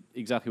did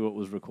exactly what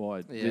was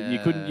required.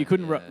 You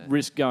couldn't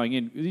risk going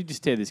in. You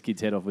just tear this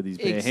kid's head off with his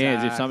bare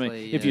hands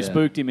if you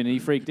spooked him and he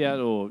freaked out,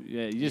 or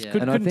you just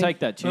couldn't take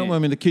that chance. Well, I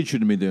mean, the kid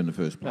shouldn't be there in the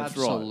first place.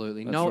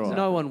 Absolutely. That's right.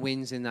 No one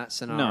wins in that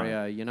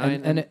scenario,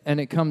 And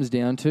it comes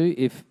down to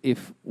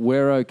if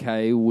we're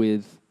okay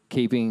with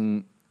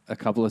keeping a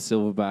couple of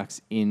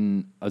silverbacks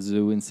in a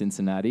zoo in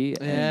Cincinnati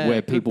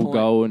where people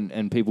go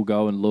and people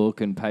go and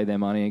look and pay their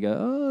money and go,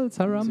 oh, it's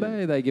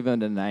Harambe. They give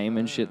it a name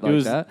and shit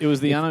like that. It was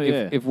the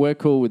if we're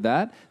cool with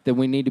that, then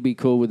we need to be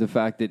cool with the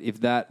fact that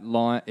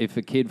if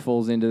a kid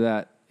falls into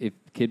that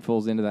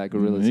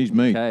gorilla's he's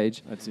meat.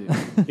 cage, That's it.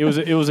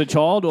 It was a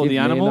child or Give the me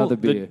animal. another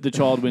beer. The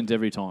child wins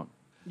every time.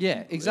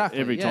 Yeah, exactly.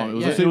 Every time.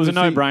 Yeah, It was a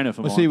no-brainer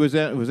for mine. mine. It was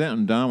out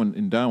in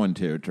Darwin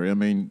territory. I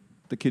mean,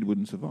 the kid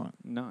wouldn't survive.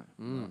 No.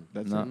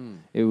 That's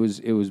it was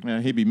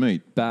he'd be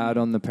meat. bad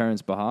on the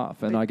parents'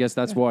 behalf. And I guess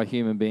that's why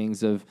human beings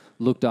have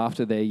looked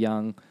after their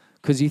young.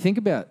 Because you think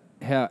about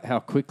how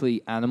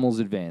quickly animals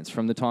advance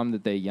from the time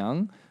that they're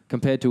young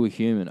compared to a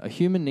human. A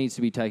human needs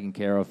to be taken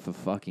care of for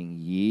fucking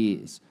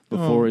years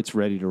before it's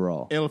ready to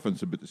roll.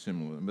 Elephants are a bit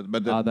similar,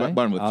 but Are they?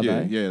 one with Are you.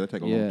 they? Yeah, they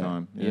take a long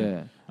time.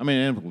 Yeah. I mean,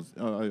 animals. I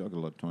got a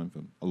lot of time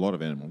for a lot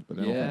of animals, but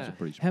elephants are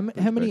pretty. How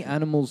pretty many special.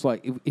 animals,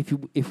 like,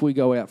 if we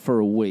go out for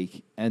a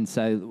week and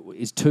say,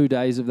 is 2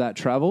 days of that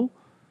travel?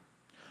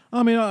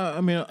 I mean,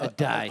 a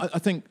day. I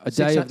think A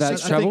day of that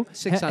travel? How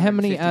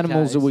many 650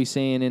 animals are Ks. we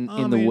seeing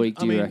in the week,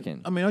 do you reckon?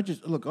 I mean, I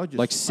just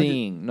Like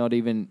seeing, not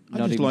even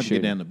like to get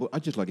shooting. down the bush. I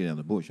just like to get down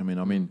the bush. I mean,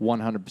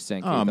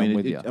 100%. I I'm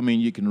with you.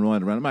 you can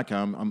ride around. Okay,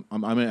 I'm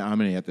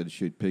only out there to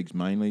shoot pigs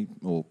mainly,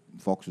 or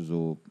foxes,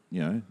 or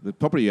the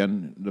property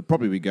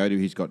we go to.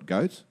 He's got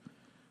goats.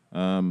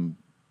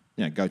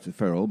 Goats are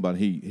feral, but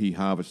he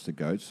harvests the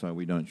goats, so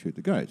we don't shoot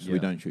the goats. Yeah. We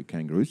don't shoot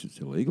kangaroos. It's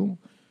illegal.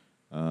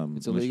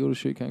 It's illegal to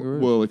shoot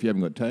kangaroos? Well, if you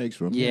haven't got tags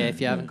for them. Yeah, if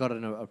you haven't got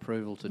an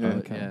approval to do it.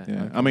 Okay. Yeah.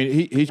 Yeah. I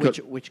mean, he's got.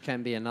 Which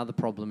can be another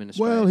problem in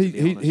Australia. Well, to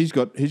be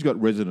honest. he's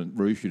got resident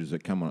roo shooters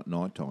that come on at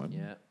night time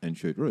Yeah. and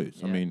shoot roos.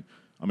 Yeah.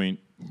 I mean,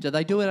 Do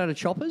they do it out of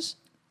choppers?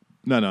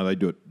 no, they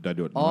do it. They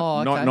do it Oh,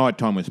 okay. night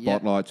time with Yeah.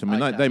 spotlights. I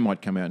mean, Okay. they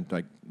might come out and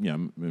take.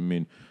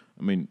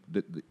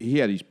 He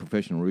had his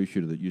professional roo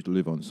shooter that used to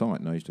live on site,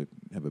 and I used to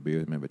have a beer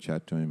with him, have a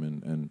chat to him,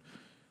 and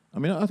I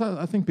mean,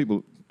 I think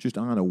people just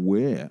aren't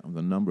aware of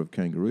the number of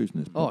kangaroos in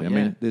this property. I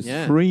yeah, mean, there's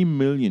yeah. 3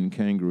 million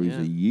kangaroos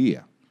Yeah. a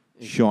year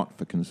shot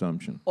for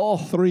consumption. Oh.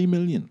 3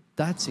 million.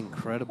 That's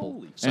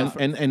incredible.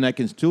 And they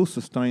can still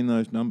sustain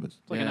those numbers.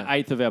 It's like Yeah. an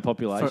eighth of our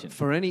population.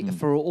 For any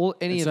of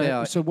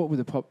our So what would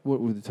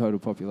the total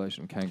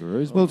population of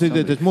kangaroos? Well, be?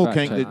 there's Somebody more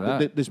fact check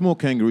that. there's more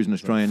kangaroos in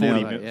Australia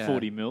 40, now. mil, Yeah.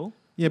 40 mil.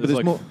 Yeah,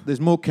 but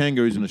there's more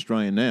kangaroos in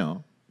Australia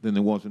now than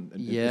there was at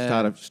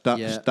Yeah,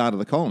 the start of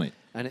the colony,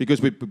 And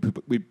because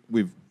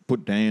we've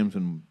put dams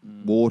and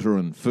water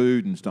and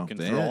food and stuff Can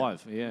there,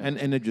 thrive, yeah.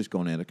 and they've just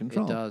gone out of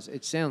control. It does.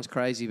 It sounds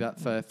crazy, but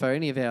for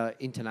any of our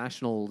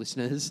international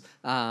listeners,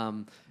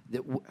 on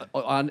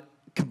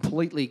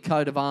completely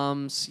coat of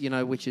arms,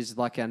 which is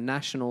like our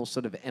national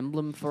sort of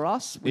emblem for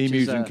us. Which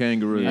Emus is and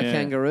kangaroos. A Yeah.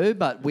 kangaroo,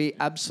 but we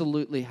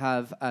absolutely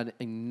have an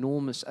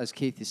enormous, as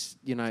Keith is,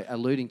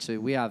 alluding to,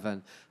 we have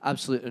an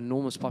absolute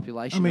enormous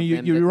population. I mean, of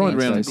them you're that right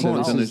needs around the to be corners, and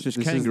involved. there's just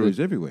This is kangaroos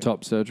the everywhere.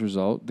 Top search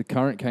result. The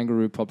current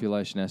kangaroo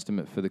population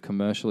estimate for the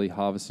commercially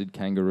harvested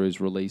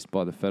kangaroos released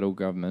by the federal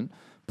government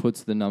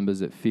puts the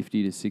numbers at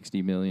 50 to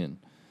 60 million.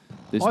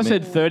 This I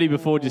said 30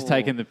 before just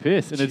taking the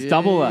piss, and it's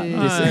double that.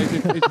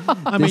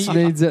 Jeez. this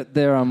means that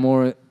there are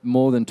more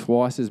than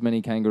twice as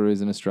many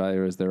kangaroos in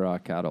Australia as there are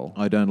cattle.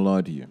 I don't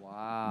lie to you.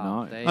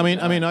 Wow. No. there I you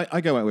mean, go.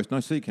 I go out west and I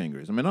see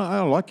kangaroos. I mean,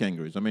 I like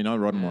kangaroos. I mean, I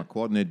ride on my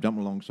quad and they dump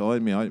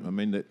alongside me.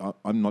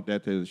 I'm not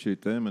out there to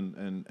shoot them,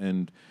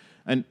 and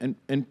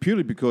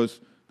purely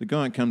because the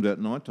guy who comes out at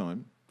night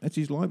time, that's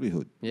his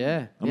livelihood.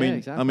 Yeah.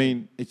 Exactly. I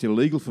mean, it's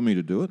illegal for me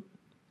to do it,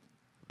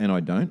 and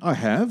I don't. I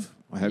have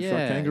shot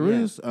Yeah,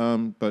 kangaroos,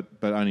 but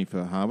only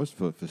for harvest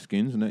for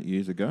skins and that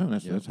years ago, and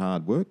that's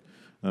hard work.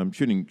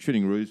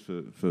 Shooting roos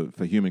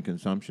for human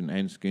consumption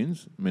and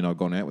skins. I mean, I've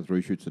gone out with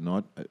reshooters at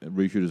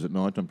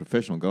night. I'm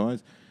professional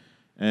guys,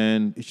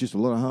 and it's just a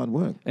lot of hard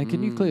work. And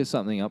can you clear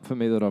something up for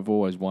me that I've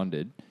always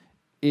wondered?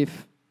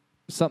 If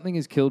something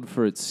is killed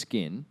for its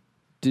skin,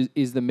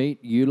 is the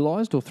meat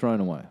utilised or thrown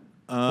away?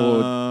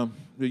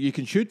 You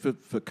can shoot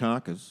for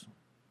carcass,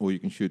 or you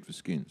can shoot for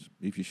skins.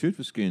 If you shoot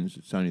for skins,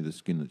 it's only the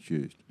skin that's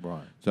used.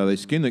 Right. So they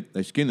skin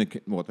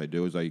the. What they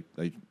do is the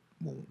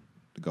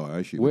guy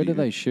I shoot. Where with, do he-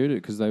 they shoot it?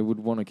 Because they would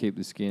want to keep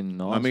the skin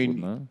nice, I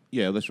mean, wouldn't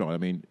yeah, that's right. I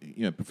mean,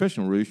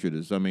 professional roo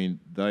shooters, I mean,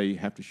 they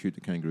have to shoot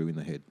the kangaroo in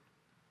the head.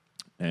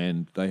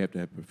 And they have to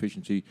have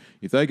proficiency.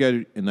 If they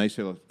go and they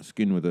sell a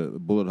skin with a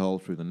bullet hole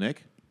through the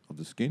neck of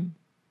the skin,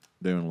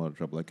 they're in a lot of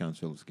trouble. They can't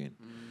sell the skin.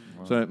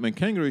 So, I mean,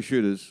 kangaroo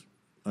shooters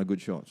are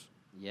good shots.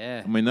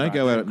 Yeah. I mean, they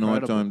go out at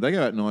night Incredible. time. They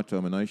go out at night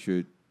time and they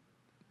shoot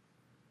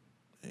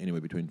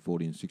anywhere between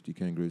 40 and 60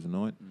 kangaroos a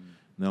night.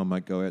 They'll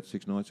go out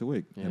 6 nights a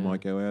week. They Yeah.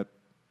 might go out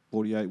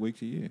 48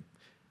 weeks a year.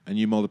 And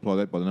you multiply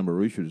that by the number of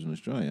roo shooters in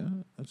Australia,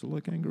 that's a lot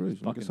of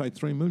kangaroos. Like I say,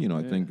 3 million,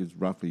 I think, is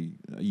roughly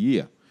a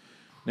year.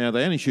 Now,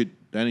 they only shoot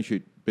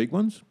big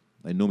ones.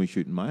 They normally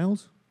shoot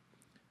males,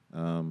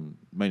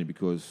 mainly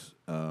because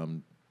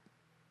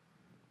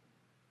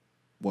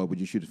why would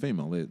you shoot a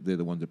female? They're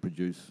the ones that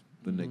produce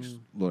the next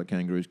lot of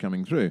kangaroos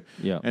coming through.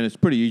 Yeah. And it's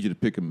pretty easy to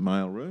pick a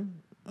male roo,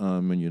 I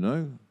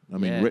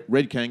mean, Yeah.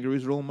 red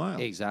kangaroos are all male.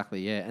 Exactly,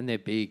 yeah, and they're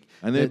big.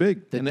 And they're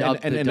big. The And dub-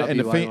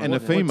 the WA fe- one. and the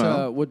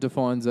female. What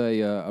defines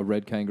a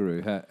red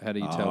kangaroo? How do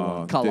you tell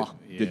one? Colour.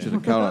 Just the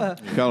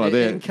colour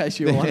there. In case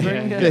you're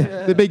wondering.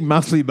 They're big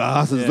muscly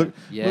bastards.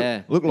 Yeah.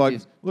 Yeah. Look like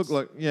If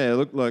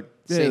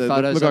they See look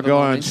photos like of a them guy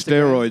on on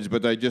Instagram. steroids,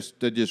 but they're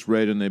just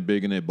red and they're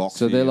big and they're boxy.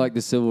 So they're and- like the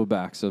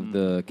silverbacks of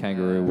the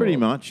kangaroo pretty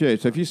world. much, yeah.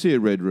 So if you see a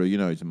red roo, you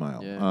know it's a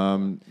male. Yeah.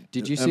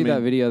 Did you I see that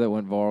mean- video that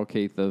went viral,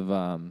 Keith,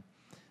 of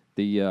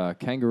the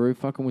kangaroo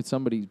fucking with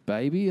somebody's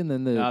baby and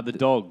then the The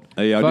dog.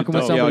 Yeah, I fucking did- with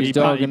yeah, I somebody's did-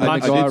 dog I and then the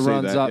did guy see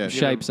runs that, up, yeah.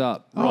 shapes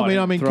up. Oh,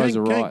 I mean, throws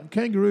a right.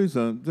 kangaroos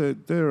are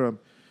they're a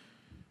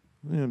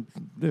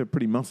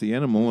pretty mussy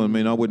animal. I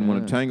mean, I wouldn't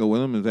want to tangle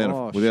with them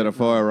without a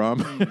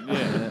firearm.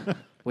 Yeah.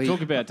 We-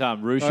 Talk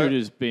about roo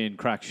shooters being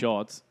crack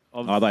shots. They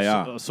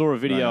are. I saw a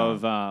They video are.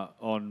 of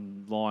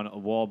online a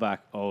while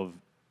back of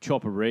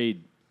Chopper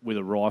Reed with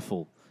a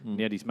rifle. And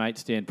he had his mate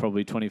stand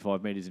probably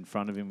 25 metres in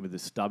front of him with a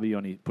stubby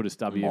on his, put a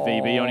stubby of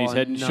VB on his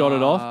head and shot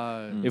it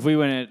off. If we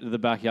went out to the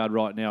backyard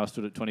right now, I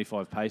stood at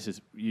 25 paces.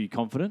 Are you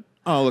confident?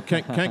 Oh, look,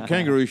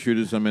 kangaroo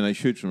shooters, I mean, they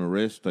shoot from a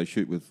rest. They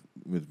shoot with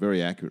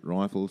very accurate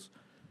rifles.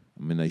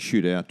 I mean, they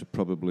shoot out to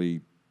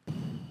probably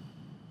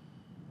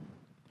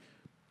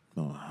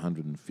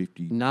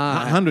 150, Nah.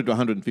 100 to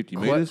 150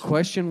 metres.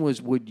 Question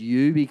was, would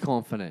you be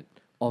confident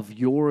of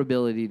your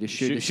ability to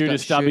Shoot a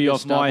stubby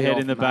off my head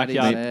in the Marty's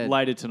backyard head?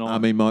 later tonight. I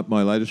mean,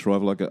 my latest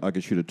rifle, I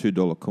could shoot a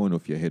 $2 coin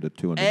off your head at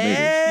 200 metres.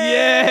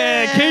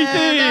 yeah,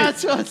 Keithy!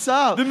 That's what's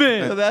up. The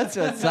man. That's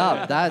what's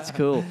up. That's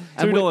cool.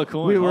 And $2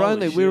 coin. We were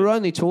Holy we were shit.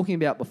 only talking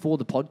about before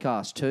the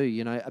podcast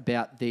too.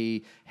 About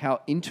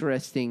how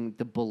interesting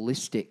the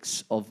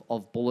ballistics of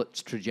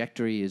bullets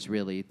trajectory is.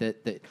 Really,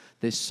 that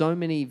there's so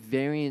many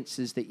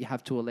variances that you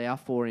have to allow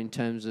for in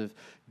terms of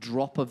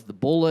drop of the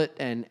bullet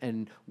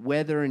and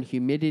weather and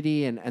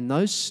humidity and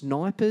those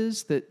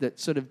snipers that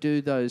sort of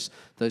do those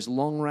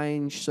long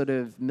range sort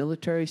of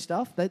military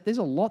stuff. There's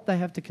a lot they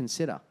have to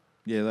consider.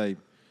 Yeah,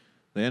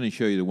 they only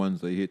show you the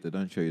ones they hit. They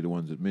don't show you the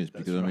ones that miss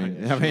because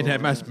I mean they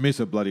must miss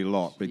a bloody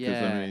lot because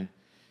I mean,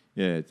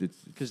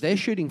 it's because they're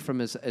shooting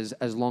from as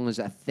long as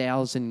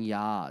 1,000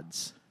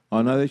 yards.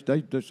 I know they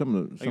some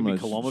of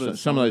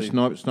kilometres,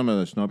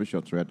 those sniper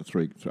shots are out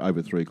to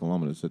over 3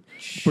 kilometres.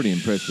 It's pretty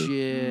impressive.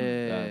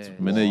 Shit.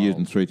 I mean, they're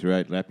using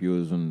 338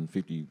 Lapuas and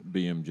 50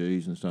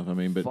 BMGs and stuff. I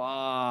mean, but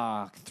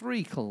Fuck,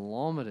 3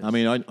 kilometres. I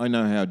mean, I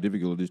know how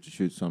difficult it is to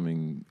shoot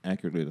something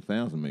accurately at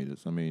 1,000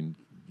 metres. I mean,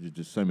 there's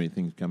just so many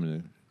things come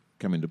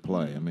into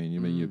play. I mean,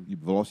 your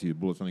velocity of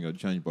bullets only got to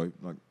change by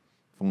like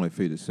 5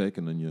 feet a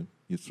second, and you're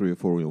 3 or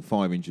 4 or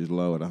 5 inches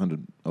low at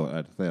 100 or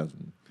at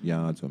 1,000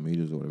 yards or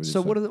metres or whatever.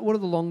 So what are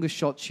the longest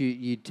shots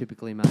you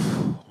typically make?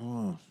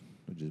 Oh,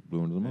 I just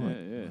blew into the mic.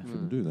 Yeah. I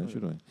shouldn't do that,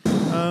 should I?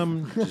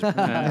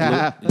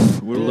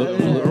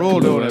 We're all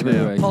doing it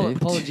anyway.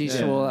 Apologies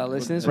to all our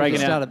listeners. We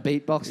Breaking can out. start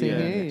beatboxing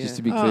here. Just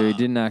to be clear, he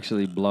didn't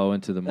actually blow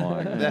into the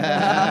mic.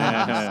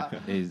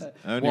 He's,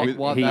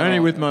 Only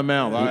with my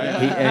mouth.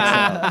 he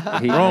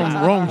exhaled.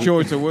 Wrong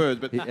choice of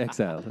words, but He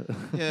exhaled.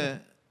 yeah.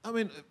 I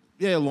mean,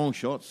 long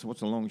shots.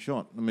 What's a long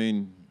shot? I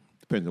mean,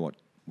 depends on what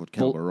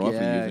caliber rifle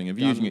you're using. If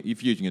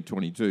you're using a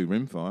 22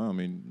 rimfire, I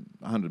mean,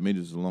 100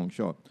 metres is a long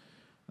shot.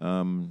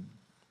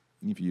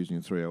 If you're using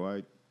a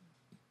 308,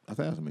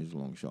 1,000 metres is a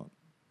long shot.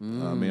 I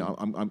mean,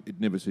 it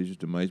never ceases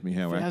to amaze me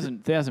how accurate.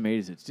 1,000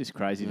 metres, it's just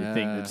crazy to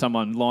think that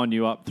someone line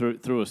you up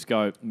through a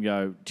scope and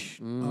go,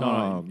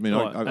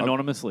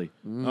 anonymously.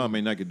 I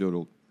mean, they could do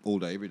it all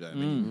day, every day. I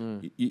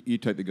mean, you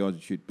take the guys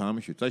that shoot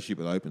palmer shoots. They shoot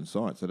with open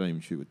sights. They don't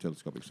even shoot with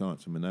telescopic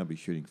sights. I mean, they'll be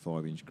shooting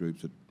 5-inch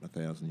groups at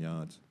 1,000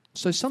 yards.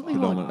 So something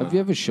like Have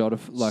you ever shot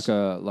like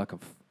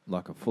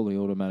a fully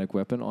automatic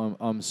weapon?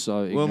 I'm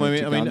so ignorant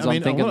to guns.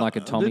 I'm thinking like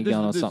a Tommy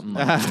gun or something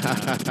like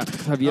that.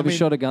 Have you ever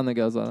shot a gun that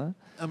goes like that?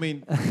 I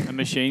mean, a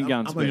machine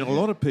gun. I mean, a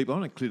lot of people.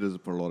 I know clear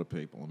for a lot of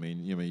people. I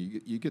mean,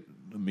 you get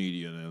the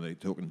media now. They're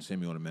talking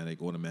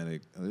semi-automatic,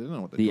 automatic. They don't know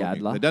what they're talking.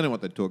 Adler. They don't know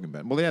what they're talking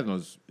about. Well, the Adler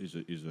is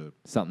a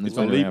Something that's it's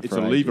a, been around it's for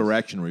a ages. lever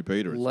action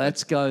repeater.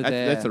 let's go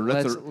there.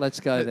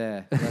 Let's go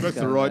there. That's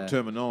the right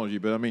terminology.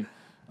 But I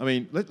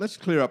mean, let's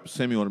clear up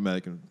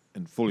semi-automatic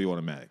and fully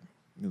automatic.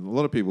 A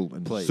lot of people,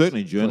 and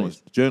certainly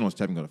journalists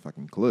haven't got a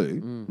fucking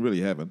clue.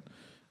 Really haven't.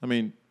 I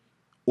mean,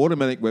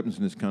 automatic weapons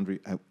in this country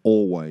have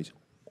always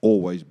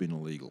been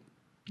illegal.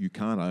 You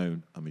can't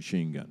own a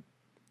machine gun.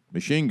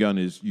 Machine gun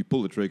is you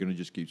pull the trigger and it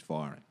just keeps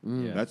firing.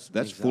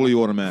 That's fully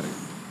automatic.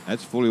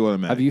 That's fully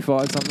automatic. Have you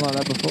fired something like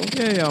that before?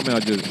 Yeah. I mean,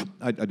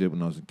 I did it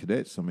when I was in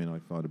cadets. I mean, I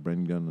fired a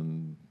Bren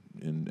gun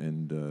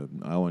and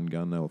Owen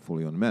gun. They were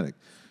fully automatic.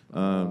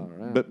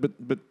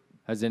 But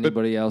has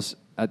anybody else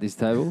at this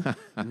table?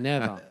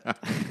 Never.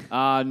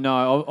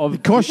 No,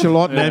 it costs you a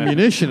lot in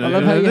ammunition, and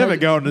love how they you never had-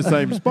 go in the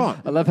same spot.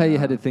 I love how you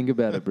had to think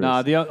about it, Bruce.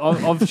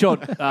 I've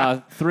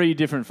shot 3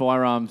 different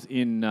firearms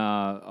in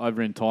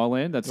over in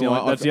Thailand. That's the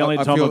only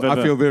time I've ever.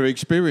 I feel very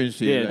experienced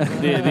here.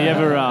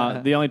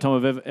 Yeah, the only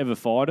time I've ever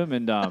fired them,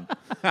 and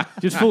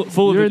just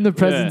full. You're of in the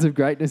presence of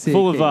greatness here.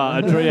 full of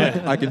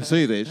King. I can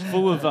see this.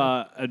 full of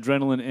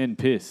adrenaline and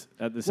piss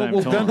at the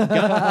same time.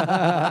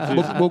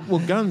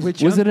 Guns.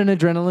 Was it an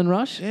adrenaline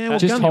rush? Yeah, well,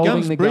 just holding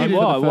guns the breed gun it.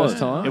 for the It first was.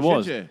 time? It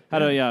was. Shit,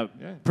 Had yeah.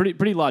 a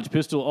pretty large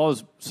pistol. I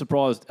was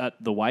surprised at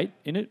the weight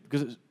in it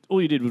because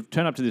all you did was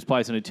turn up to this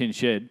place in a tin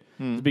shed.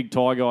 There's a big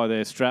Thai guy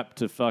there strapped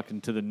to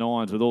fucking to the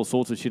nines with all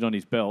sorts of shit on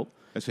his belt.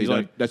 That's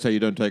how you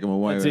don't take them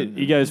away. That's it.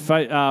 He goes,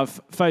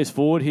 face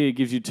forward here,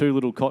 gives you 2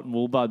 little cotton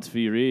wool buds for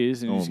your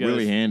ears. And he just goes,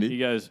 really handy. He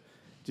goes,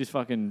 just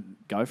fucking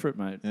go for it,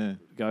 mate. Yeah.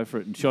 Go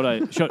for it. And shot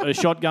a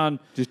shotgun.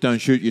 Just don't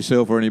shoot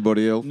yourself or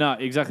anybody else. No,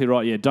 exactly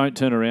right. Yeah, don't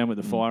turn around with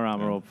the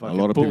firearm or A fucking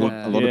lot of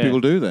bullet. people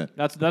do that.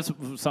 That's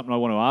something I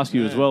want to ask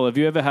you as well. Have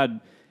you ever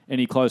had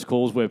any close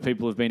calls where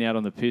people have been out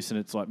on the piss and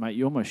it's like, mate,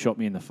 you almost shot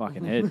me in the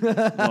fucking head?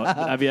 Like,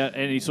 have you had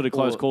any sort of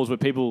close calls where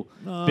people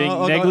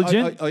being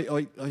negligent?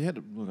 I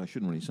had. Look, I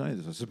shouldn't really say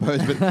this, I suppose,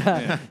 but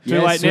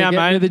Too late now,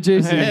 mate. The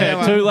juicy.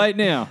 Too late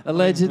now.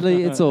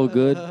 Allegedly, it's all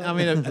good. I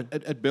mean,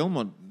 at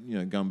Belmont,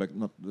 going back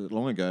not that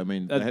long ago. I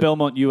mean, That's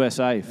Belmont,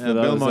 USA. For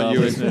those, Belmont,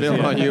 USA.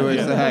 Belmont,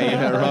 USA.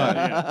 Yeah,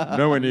 right.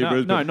 Nowhere near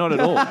Brisbane. No, not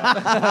at all.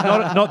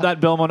 not that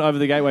Belmont over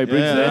the Gateway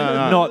Bridge there.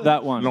 no. Not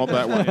that one. Not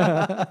that one.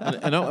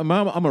 And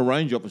I'm a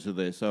range officer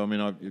there, so I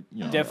mean,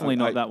 Definitely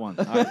not that one.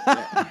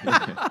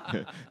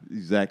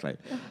 Exactly.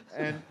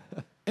 And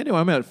anyway,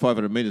 I'm out at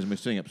 500 metres and we're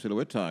setting up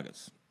silhouette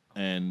targets.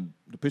 And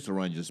the pistol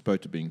range is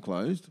supposed to be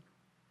enclosed.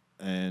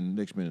 And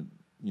next minute,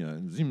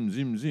 zim,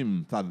 zim,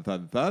 zim, thud,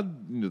 thud,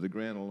 thud, into the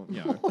ground,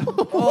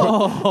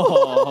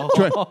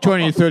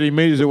 20 or 30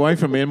 metres away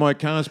from me, and my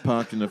car's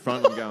parked in the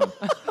front and going,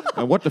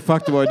 and what the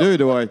fuck do I do?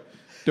 Do I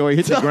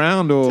hit the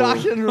ground or...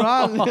 Duck and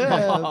run.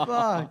 Yeah,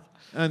 fuck.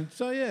 And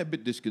so, yeah, a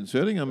bit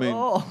disconcerting. I mean...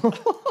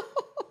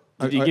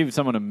 Did you give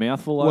someone a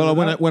mouthful? Well,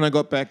 over that? when I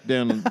got back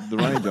down the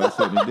range, I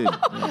certainly did.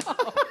 Yeah.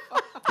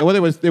 Well,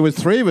 there was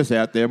 3 of us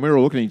out there, and we were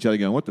all looking at each other,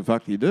 going, "What the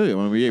fuck do you do?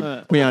 I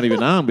mean, we aren't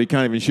even armed. We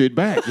can't even shoot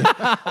back."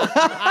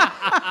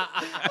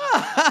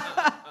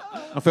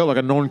 I felt like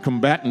a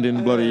non-combatant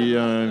in bloody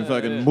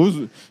fucking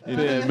Mosul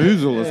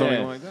or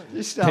something like that.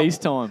 Just start,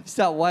 Peacetime.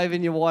 Start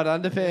waving your white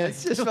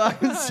underpants. Just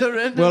fucking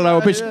surrender. Well,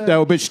 mate, they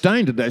were a bit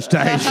stained at that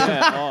stage.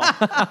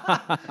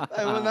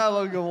 They were no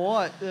longer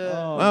white.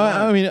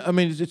 Yeah. I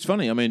mean, it's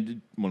funny. I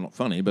mean, well, not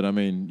funny, but I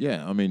mean,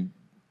 yeah. I mean,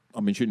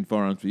 I've been shooting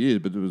firearms for years,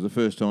 but it was the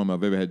first time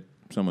I've ever had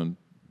someone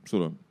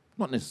sort of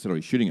not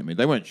necessarily shooting at me.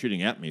 They weren't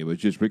shooting at me. It was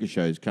just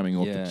ricochets coming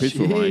off the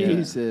pistol range.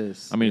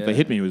 Jesus. I mean, if they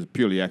hit me, it was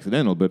purely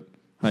accidental. But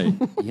hey,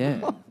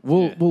 Yeah.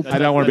 Well, I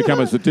don't want to become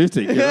a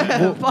statistic. You know?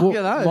 Yeah, fucking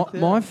oath.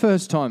 my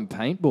first time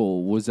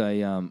paintball was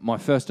my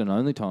first and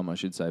only time, I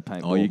should say,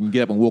 paintball. Oh, you can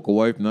get up and walk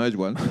away from those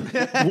ones.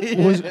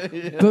 was,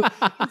 but,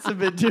 It's a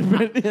bit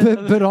different.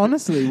 but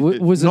honestly,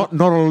 was not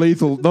a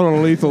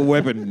lethal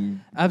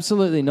weapon.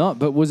 absolutely not.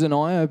 But was an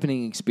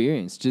eye-opening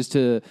experience just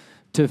to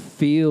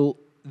feel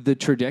the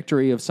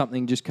trajectory of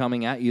something just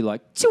coming at you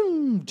like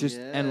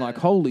and like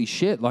holy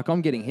shit, like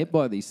I'm getting hit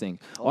by these things.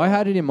 I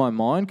had it in my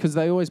mind because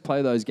they always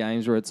play those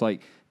games where it's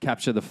like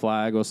capture the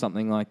flag or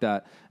something like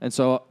that. And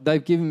so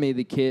they've given me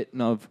the kit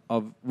and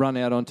I've run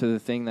out onto the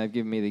thing. They've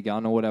given me the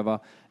gun or whatever.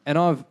 And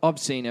I've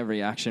seen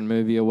every action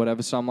movie or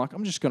whatever. So I'm like,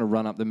 I'm just going to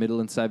run up the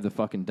middle and save the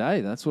fucking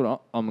day. That's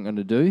what I'm going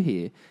to do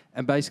here.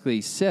 And basically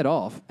set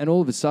off. And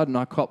all of a sudden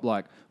I cop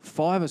like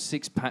 5 or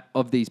 6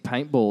 of these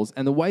paintballs.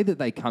 And the way that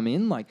they come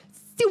in, like,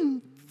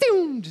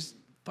 just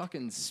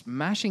fucking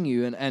smashing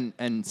you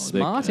and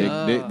smarting.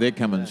 They're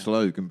coming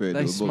slow compared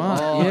They to a bullet. smart.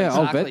 Oh, Yeah,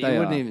 exactly. I'll bet they You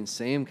wouldn't are. even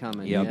see them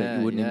coming. Yeah, I bet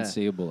you wouldn't even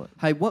see a bullet.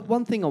 Hey,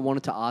 one thing I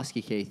wanted to ask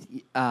you, Keith.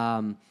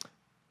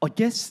 I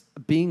guess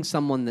being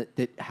someone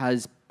that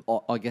has,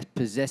 I guess,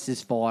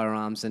 possesses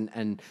firearms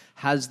and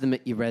has them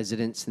at your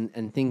residence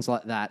and things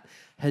like that,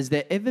 has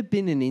there ever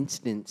been an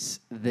instance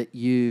that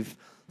you've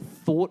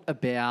thought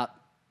about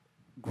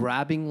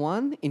grabbing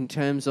one in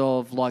terms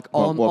of like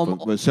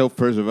For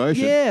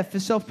self-preservation? yeah, for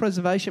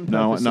self-preservation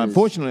purposes? No,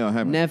 unfortunately I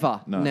haven't.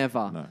 Never.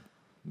 No.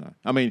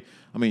 I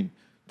mean,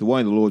 the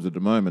way the laws at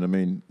the moment, I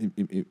mean,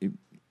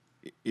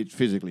 it's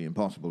physically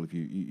impossible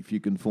if you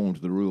conform to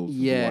the rules.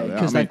 Yeah, the way they are.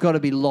 because I mean, they've got to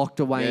be locked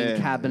away in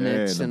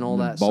cabinets and all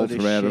that bolts sort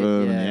of are out shit. of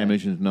them, yeah. and the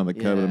ammunition's in another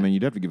cupboard. Yeah. I mean,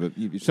 you'd have to give it.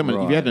 If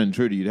you had an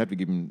intruder, you'd have to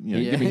give him. You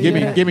know,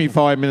 Yeah. give me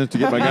 5 minutes to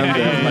get my guns out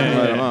and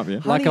load them up. Yeah.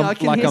 Honey, Like a- I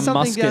can like hear a something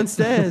musket.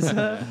 downstairs.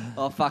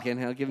 Oh fucking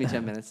hell! Give me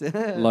 10 minutes.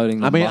 Loading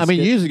the I mean, musket.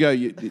 years ago,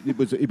 it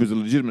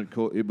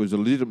was a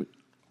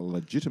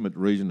legitimate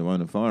reason to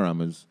own a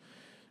firearm as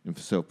for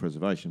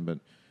self-preservation, but.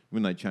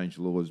 When they changed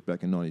the laws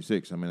back in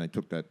 '96, I mean, they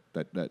took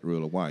that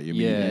rule away. I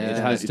mean, it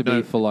has to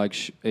be for like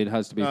it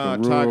has to be for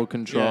rural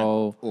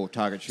control or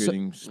target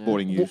shooting,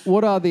 sporting use.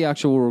 What are the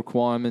actual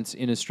requirements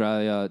in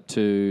Australia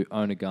to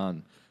own a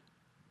gun?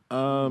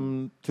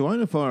 To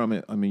own a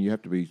firearm, I mean, you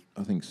have to be,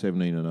 I think,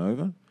 17 and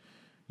over.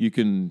 You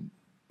can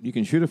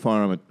shoot a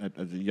firearm at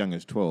as young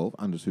as 12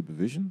 under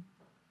supervision,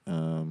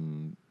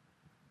 and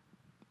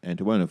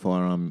to own a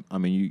firearm, I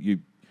mean,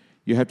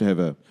 you have to have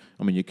a.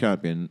 I mean, you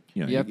can't be in.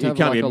 You know, You have to have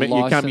can't like a be,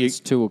 you can't be. license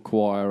to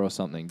acquire or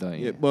something, don't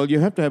you? Yeah, well, you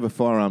have to have a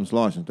firearms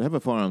license. To have a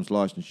firearms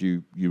license,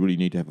 you really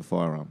need to have a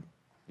firearm.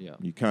 Yeah.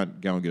 You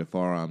can't go and get a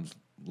firearms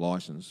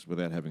license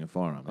without having a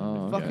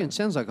firearm. Fucking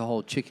sounds like a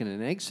whole chicken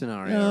and egg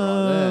scenario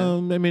right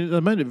there. I mean,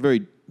 they've made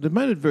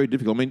it very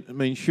difficult. I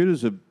mean,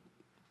 shooters have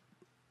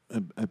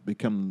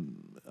become.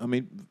 I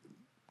mean,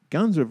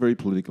 guns are a very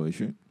political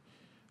issue,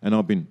 and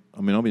I've been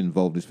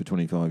involved in this for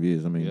 25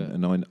 years. I mean, Yeah.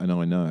 and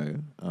I know.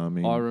 I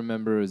mean, I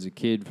remember as a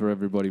kid, for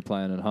everybody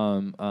playing at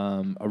home,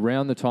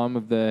 around the time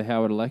of the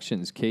Howard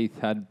elections, Keith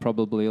had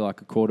probably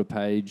like a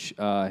quarter-page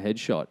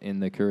headshot in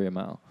the Courier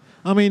Mail.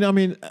 I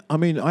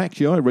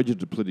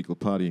registered a political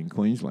party in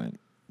Queensland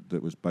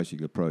that was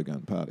basically a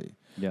pro-gun party.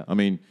 Yeah. I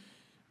mean,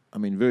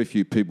 very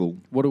few people.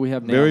 What do we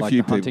have now? Very Like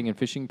few the hunting people. and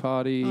fishing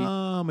party.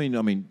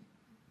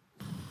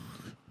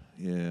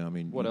 Yeah, I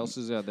mean. What else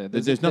is out there?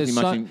 There's nothing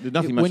much. There's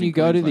nothing much. When in you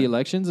go to the Queensland.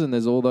 elections and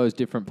there's all those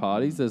different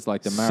parties, there's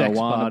like the Sex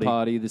marijuana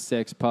party. the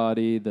sex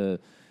party, the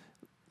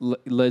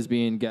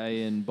lesbian,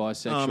 gay, and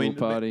bisexual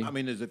party.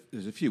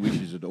 There's a few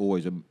issues that are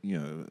always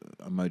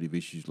emotive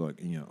issues like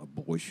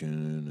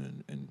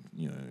abortion and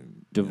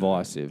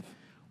Divisive.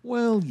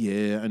 Well,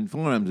 yeah, and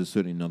firearms is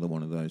certainly another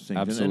one of those things.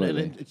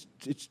 Absolutely. And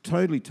it's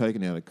totally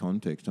taken out of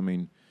context. I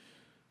mean,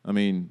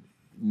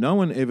 no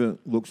one ever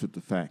looks at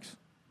the facts.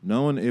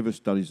 No one ever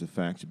studies the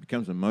facts. It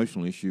becomes an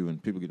emotional issue,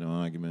 and people get in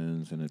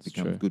arguments, and it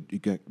becomes true. good.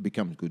 It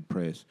becomes good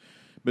press.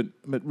 But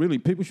really,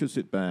 people should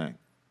sit back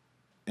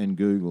and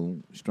Google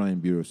Australian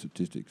Bureau of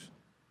Statistics,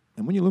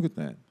 and when you look at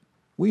that,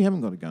 we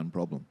haven't got a gun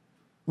problem.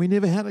 We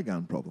never had a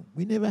gun problem.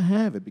 We never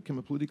have. It become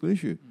a political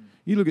issue.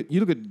 You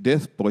look at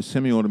death by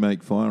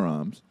semi-automatic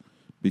firearms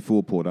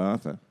before Port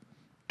Arthur,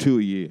 2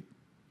 a year.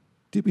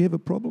 Did we have a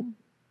problem?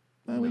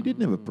 No, we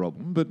didn't have a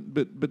problem. But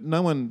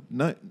no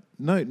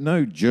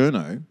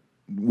journo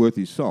worth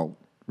his salt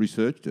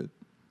researched it.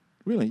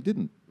 Really, he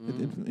didn't.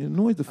 It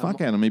annoys the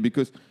fuck out of me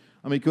because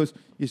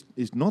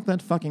it's not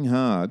that fucking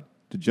hard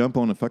to jump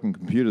on a fucking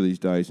computer these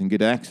days and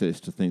get access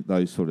to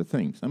those sort of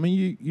things. I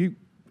mean,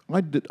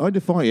 I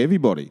defy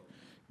everybody.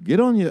 Get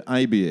on your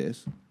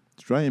ABS,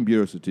 Australian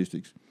Bureau of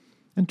Statistics,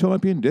 and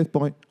type in death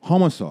by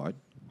homicide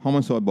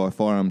by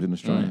firearms in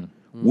Australia.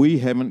 We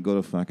haven't got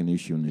a fucking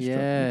issue in this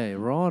country. Yeah,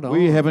 right on.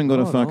 We haven't got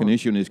a right fucking on.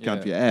 issue in this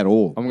country at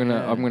all. I'm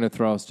gonna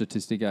throw a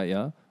statistic at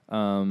you.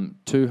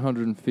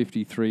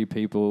 253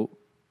 people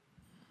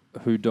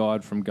who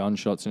died from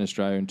gunshots in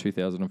Australia in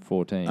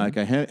 2014.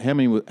 Okay, how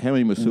many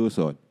were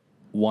suicide?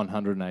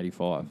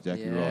 185.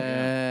 Exactly Yeah, right.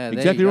 there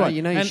Exactly you go. right.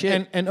 You know your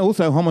shit. And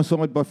also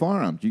homicide by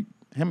firearms.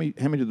 How many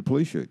did the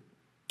police shoot?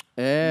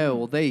 Yeah,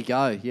 well, there you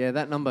go. Yeah,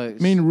 that number. I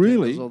mean,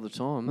 really, all the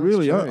time. That's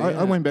really. true,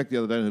 I went back the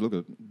other day and looked at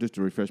it just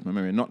to refresh my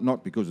memory.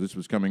 Not because this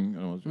was coming.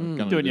 I was going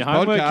to Doing do your this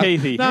homework, podcast.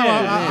 Keithy. No,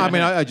 Yeah. I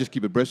mean, I just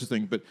keep abreast of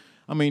things. But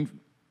I mean,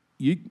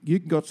 you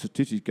got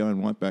statistics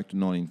going right back to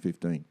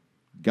 1915.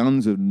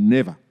 Guns have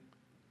never,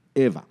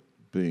 ever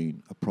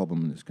been a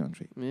problem in this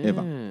country.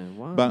 Ever.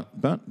 Wow.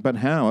 But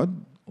Howard,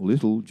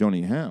 little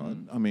Johnny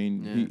Howard. I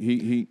mean,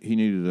 he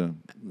needed a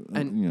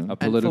A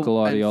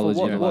political ideology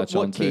what, to what, latch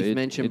what onto. Keith It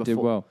mentioned did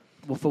before. well.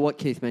 Well, for what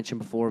Keith mentioned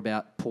before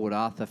about Port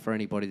Arthur, for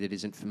anybody that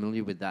isn't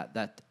familiar with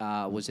that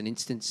was an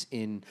instance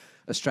in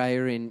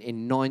Australia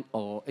in nine,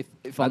 or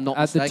if I'm not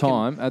At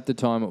mistaken. the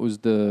time, it was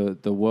the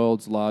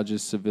world's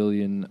largest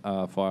civilian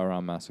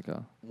firearm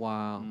massacre.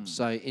 Wow.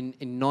 So in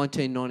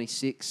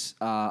 1996,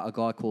 a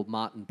guy called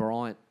Martin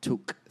Bryant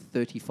took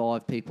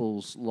 35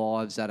 people's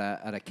lives at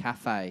a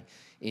cafe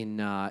in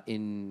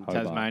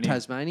Tasmania.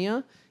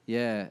 Tasmania.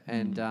 Yeah,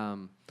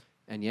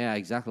 and yeah,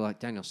 exactly like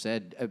Daniel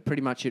said,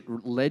 pretty much it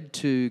led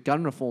to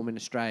gun reform in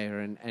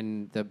Australia,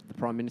 and the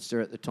Prime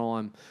Minister at the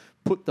time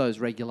put those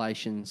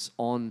regulations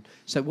on.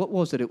 So what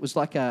was it? It was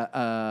like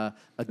a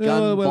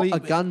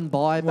gun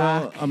buyback.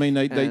 Well, I mean,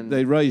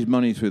 they raised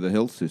money through the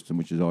health system,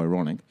 which is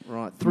ironic.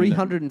 Right,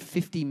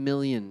 350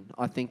 million.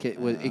 I think it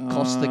was. It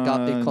cost the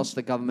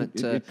government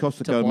to It cost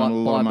the government a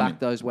lot buy of money. back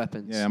those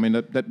weapons. Yeah, I mean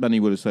that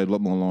money would have saved a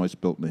lot more lives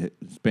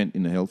spent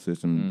in the health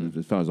system,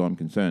 as far as I'm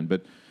concerned.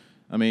 But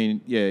I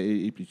mean, yeah,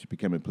 it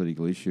became a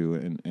political issue,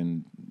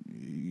 and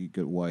you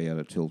got way out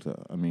of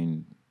tilter. I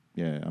mean.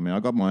 Yeah, I mean, I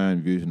got my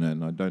own views on that,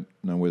 and I don't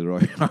know whether I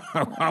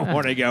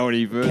want to go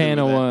any further. Can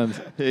of with that. worms.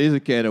 It is a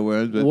can of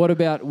worms. But What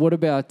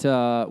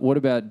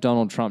about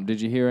Donald Trump?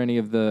 Did you hear any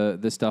of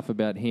the stuff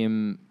about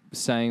him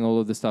saying all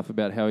of the stuff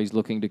about how he's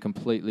looking to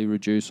completely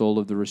reduce all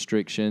of the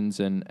restrictions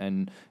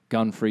and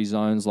gun-free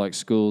zones like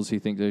schools? He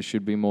thinks there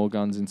should be more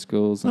guns in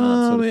schools and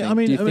that sort of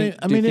thing.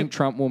 Do you think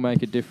Trump will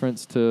make a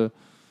difference to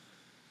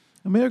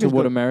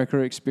what America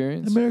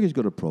experienced? America's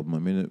got a problem. I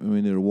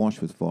mean, they're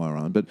awash with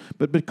firearms.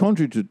 But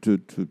contrary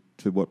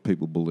to what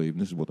people believe, and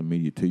this is what the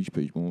media teach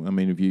people. I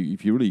mean,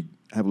 if you really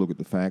have a look at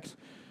the facts,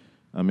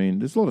 I mean,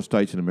 there's a lot of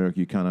states in America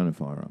you can't own a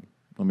firearm.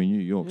 I mean, New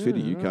York City,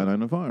 you can't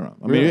own a firearm.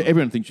 I mean,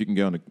 everyone thinks you can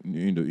go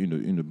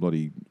into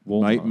bloody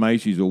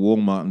Macy's or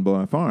Walmart and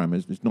buy a firearm.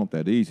 It's not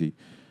that easy.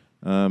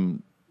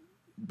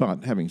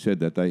 But having said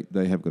that,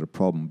 they have got a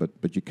problem.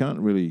 But you can't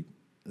really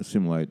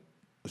assimilate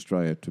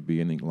Australia to be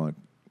anything like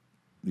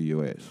the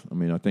US. I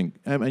mean, I think,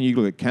 and you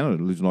look at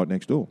Canada, lives right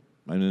next door,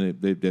 and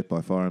their death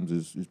by firearms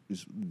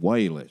is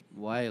way less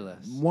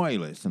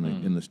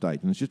in the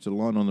States, and it's just a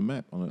line on the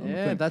map. On the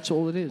thing. That's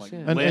all it is.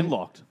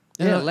 Landlocked.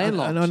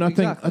 Landlocked. And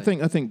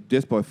exactly. I think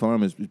death by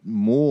firearm is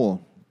more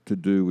to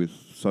do with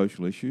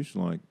social issues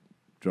like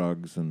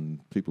drugs and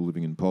people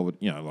living in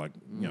poverty.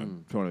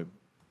 Trying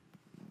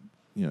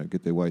to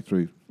get their way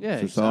through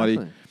society.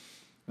 Exactly.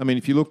 I mean,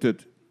 if you looked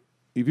at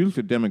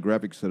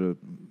demographics that are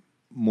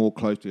more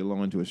closely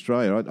aligned to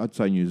Australia, I'd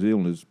say New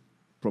Zealand is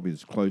probably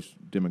as close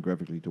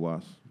demographically to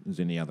us as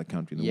any other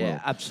country in the world.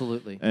 Yeah,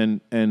 absolutely. And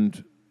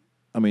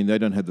I mean, they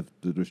don't have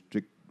the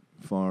strict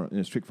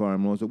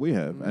firearm laws that we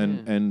have,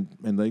 and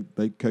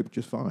they cope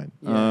just fine.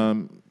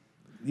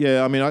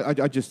 Yeah. I mean,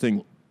 I just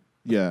think,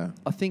 yeah.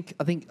 I think.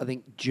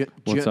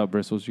 What's up,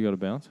 Bristles? You got to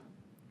bounce?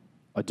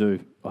 I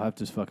do. I have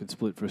to fucking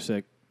split for a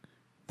sec.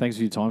 Thanks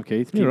for your time,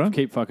 Keith. You're right.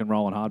 Keep fucking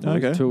rolling hard,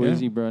 boys. Okay. Too Yeah.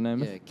 easy, bro, name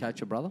Yeah,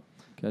 catch your brother.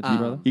 Catch you,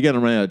 brother. You're going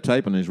to run out of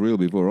tape on this reel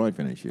before I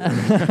finish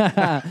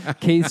it.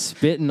 Keith's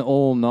spitting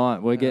all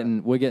night. We're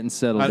getting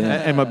settled in.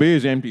 And my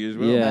beer's empty as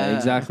well. Yeah,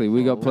 exactly.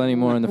 We got plenty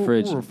more in the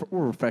fridge.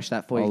 We'll refresh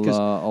that for you. 'Cause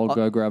I'll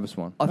go grab us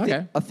one.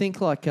 I think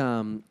like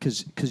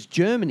because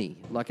Germany,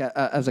 like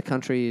as a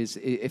country, is,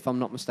 if I'm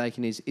not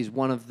mistaken, is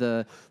one of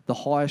the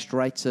highest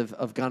rates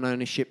of gun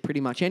ownership pretty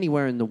much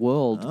anywhere in the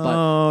world.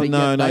 But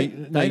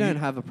they don't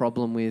have a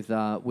problem with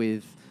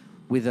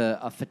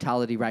a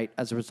fatality rate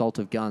as a result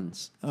of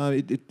guns.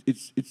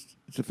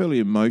 It's a fairly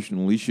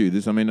emotional issue.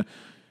 This, I mean,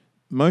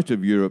 most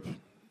of Europe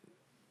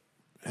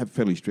have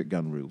fairly strict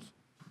gun rules,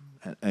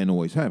 and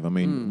always have. I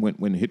mean,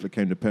 when Hitler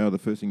came to power, the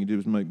first thing he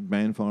did was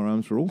ban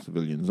firearms for all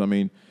civilians. I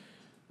mean,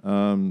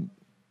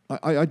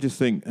 I just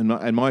think,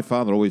 and my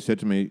father always said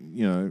to me,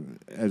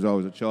 as I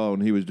was a child,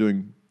 and he was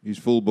doing his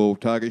full bore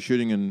target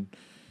shooting, and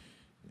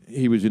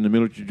he was in the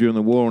military during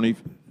the war,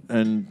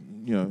 and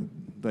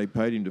they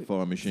paid him to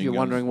fire machine If you're guns.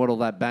 wondering what all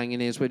that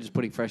banging is, we're just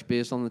putting fresh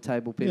beers on the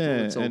table, people.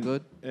 It's all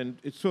good. And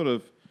it's sort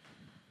of,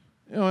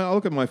 I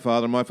look at my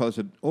father, and my father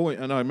said,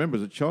 and I remember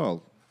as a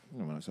child,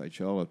 when I say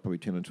child, I was probably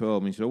 10 or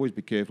 12, he said, always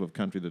be careful of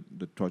country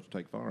that tries to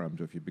take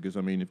firearms off you, because,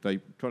 I mean, if they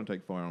try to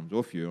take firearms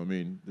off you, I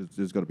mean,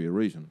 there's got to be a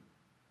reason.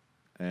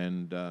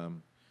 And,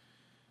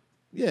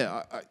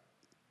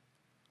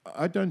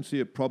 I don't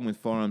see a problem with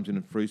firearms in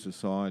a free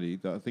society.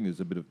 I think there's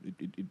a bit of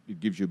it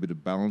gives you a bit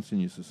of balance in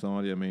your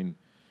society. I mean,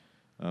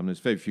 there's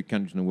very few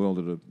countries in the world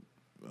that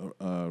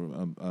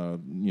are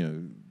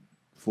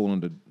fall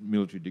under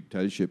military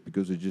dictatorship,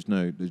 because there's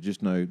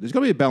got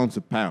to be a balance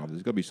of power.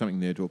 There's got to be something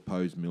there to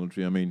oppose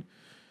military. I mean,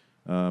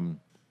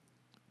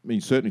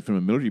 certainly from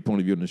a military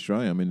point of view in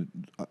Australia, I mean,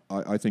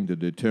 I think the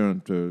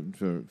deterrent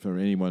for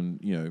anyone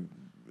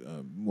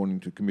wanting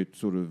to commit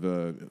sort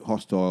of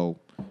hostile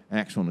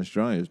acts on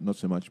Australia is not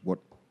so much what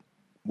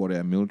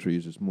our military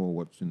is, it's more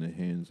what's in the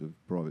hands of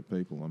private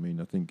people. I mean,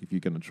 I think if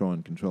you're going to try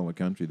and control a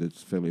country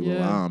that's fairly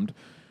well armed,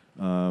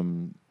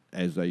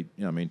 as they,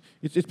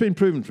 it's been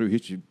proven through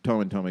history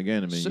time and time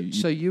again. I mean,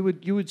 so you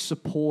would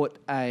support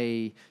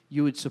a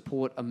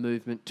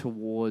movement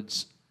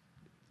towards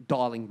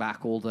dialing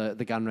back all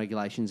the gun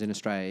regulations in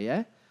Australia,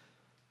 yeah?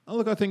 Oh,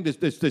 look, I think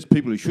there's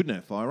people who shouldn't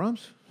have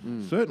firearms,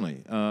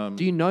 certainly.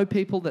 Do you know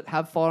people that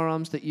have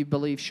firearms that you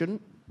believe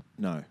shouldn't?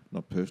 No,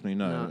 not personally.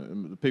 No,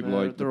 the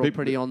people they're all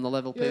pretty on the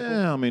level. People.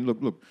 Yeah, I mean,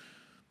 look.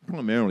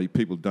 Primarily,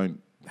 people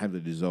don't have the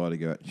desire to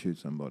go out and shoot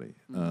somebody.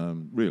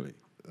 Really.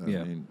 I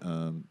mean,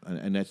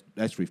 and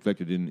that's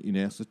reflected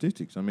in our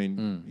statistics. I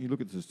mean, you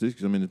look at the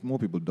statistics. I mean, there's more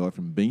people die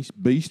from bee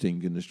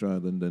sting in Australia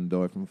than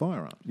die from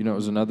firearms. You know, it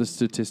was another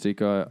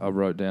statistic I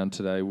wrote down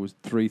today was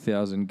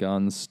 3,000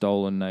 guns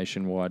stolen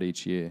nationwide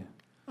each year.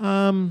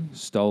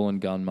 Stolen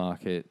gun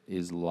market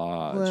is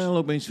large. Well,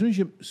 I mean, as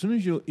soon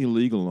as you're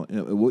illegal,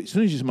 as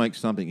soon as you make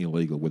something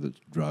illegal, whether it's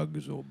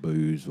drugs or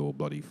booze or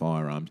bloody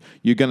firearms,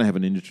 you're going to have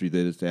an industry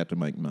there that's out to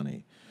make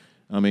money.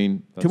 I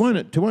mean, to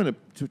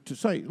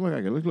say, look,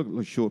 okay, look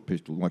at short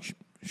pistol, like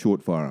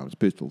short firearms,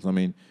 pistols. I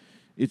mean,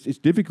 it's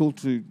difficult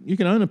to. You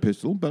can own a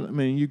pistol, but I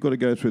mean, you've got to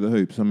go through the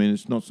hoops. I mean,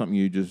 it's not something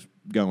you just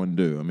go and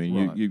do. I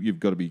mean, right. you've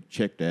got to be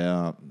checked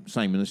out.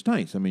 Same in the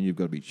States. I mean, you've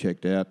got to be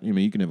checked out. I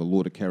mean, you can have a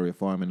law to carry a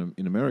firearm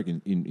in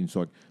America.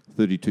 Inside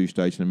 32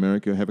 states in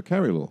America have a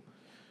carry law,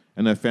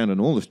 and they found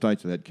in all the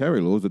states that had carry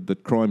laws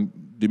that crime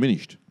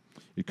diminished.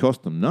 It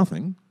cost them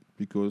nothing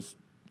because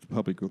the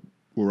public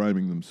were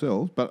aiming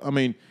themselves. But I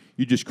mean,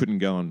 you just couldn't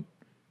go and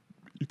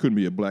you couldn't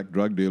be a black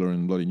drug dealer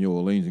in bloody New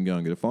Orleans and go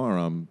and get a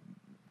firearm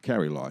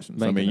carry license.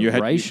 Making I mean, you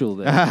had racial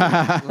there.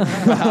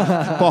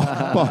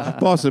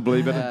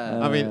 Possibly, but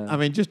I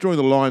mean, just drawing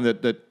the line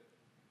that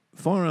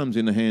firearms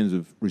in the hands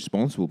of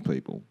responsible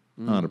people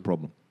aren't a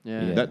problem.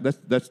 Yeah.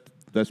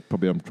 That's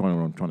probably what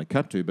I'm trying to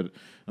cut to. But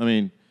I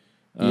mean,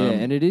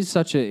 and it's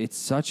such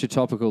a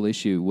topical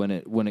issue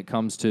when it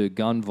comes to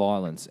gun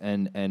violence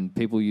and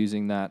people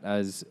using that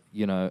as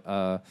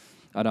an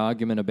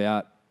argument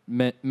about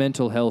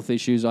mental health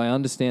issues. I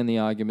understand the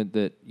argument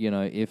that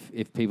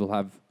if people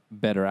have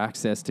better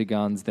access to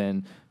guns,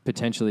 then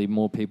potentially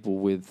more people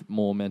with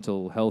more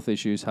mental health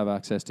issues have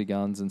access to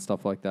guns and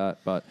stuff like that.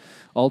 But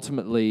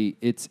ultimately,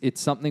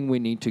 it's something we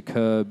need to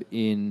curb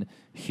in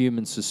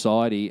human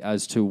society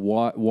as to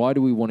why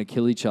do we want to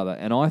kill each other.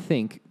 And I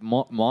think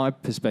my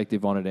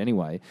perspective on it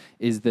anyway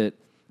is that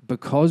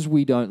because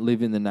we don't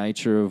live in the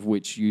nature of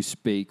which you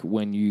speak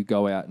when you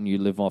go out and you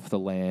live off the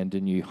land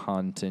and you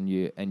hunt and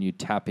you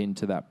tap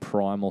into that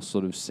primal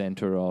sort of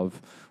center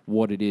of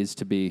what it is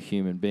to be a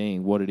human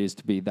being, what it is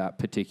to be that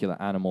particular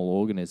animal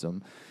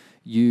organism,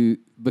 you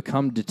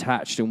become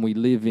detached, and we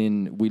live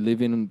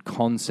in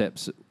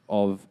concepts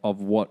of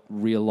what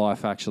real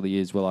life actually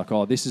is. We're like,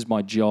 oh, this is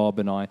my job,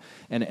 and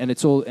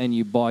it's all, and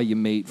you buy your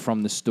meat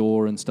from the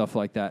store and stuff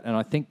like that. And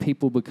I think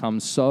people become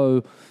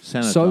so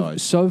far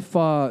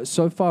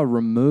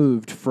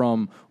removed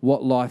from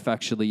what life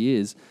actually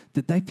is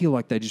that they feel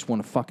like they just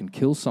want to fucking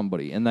kill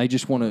somebody, and they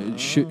just want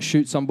to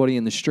shoot somebody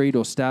in the street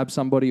or stab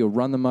somebody or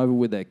run them over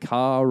with their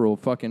car or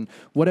fucking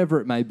whatever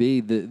it may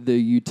be. The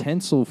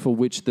utensil for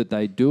which that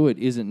they do it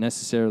isn't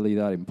necessarily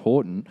that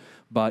important,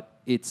 but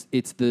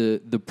it's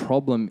the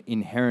problem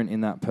inherent in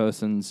that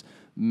person's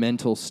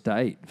mental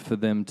state for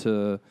them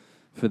to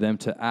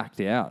act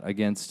out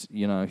against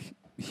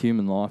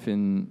human life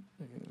in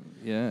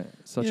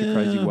such a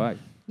crazy way.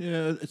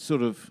 Yeah, it's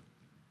sort of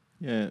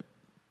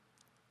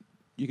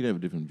you could have a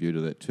different view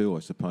to that too, I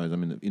suppose. I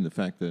mean, in the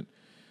fact that,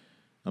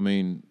 I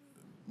mean,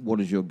 what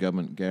does your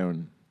government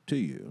guarantee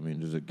you? I mean,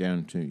 does it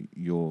guarantee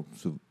your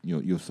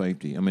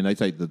safety? I mean, they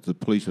say that the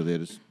police are there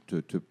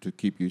to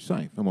keep you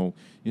safe. And well,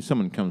 if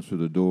someone comes through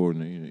the door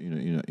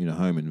in a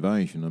home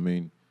invasion, I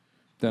mean,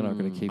 they're not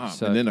going to keep you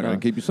safe. And they're not going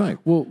to keep you safe.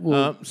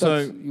 Well,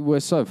 so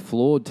we're so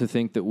flawed to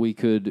think that we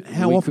could.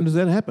 How often does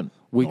that happen?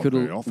 We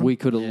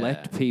could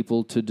elect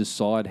people to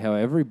decide how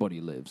everybody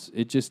lives.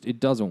 It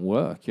doesn't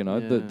work.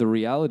 The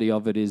reality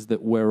of it is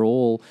that we're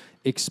all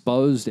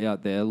exposed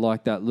out there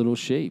like that little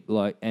sheep.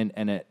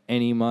 And at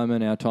any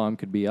moment our time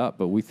could be up.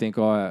 But we think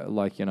our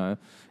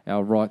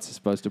rights are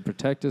supposed to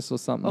protect us or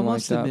something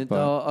like that. I must admit,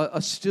 though, I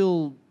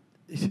still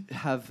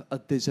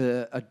there's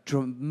a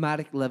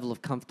dramatic level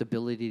of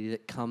comfortability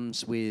that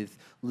comes with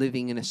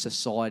living in a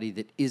society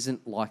that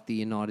isn't like the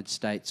United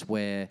States,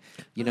 where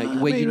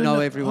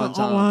everyone's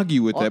I'll armed.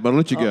 argue with that, but I'll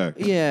let you go.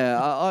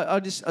 I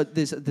just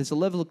there's a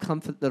level of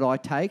comfort that I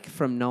take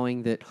from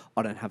knowing that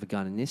I don't have a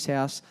gun in this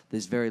house.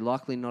 There's very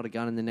likely not a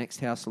gun in the next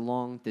house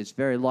along. There's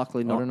very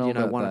likely I not don't know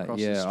about one that. across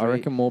the Yeah, street. I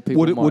reckon more people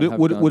Would it might have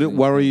guns would it in-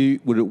 worry you?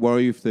 Would it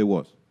worry you if there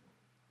was?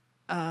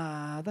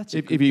 That's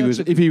If he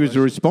was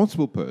a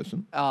responsible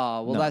person.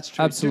 Oh, well, No, that's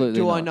true. absolutely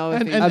Do I not. know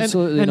if And, he... and, and,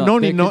 Absolutely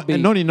and not.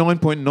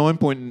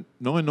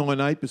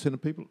 99.998%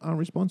 of people are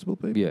responsible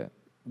people. Yeah,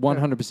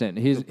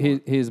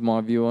 100%. Here's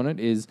my view on it: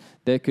 is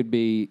there could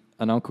be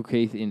an Uncle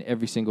Keith in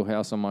every single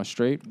house on my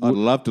street. I'd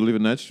love to live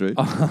in that street.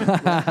 Talk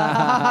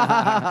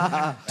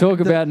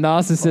about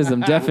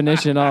narcissism.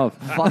 Definition of.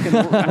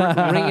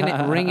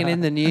 fucking ringing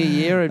in the new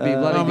year, it'd be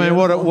bloody I mean,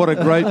 what a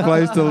great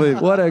place to live.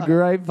 What a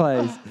great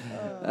place.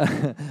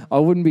 I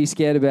wouldn't be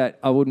scared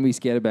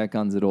about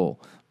guns at all.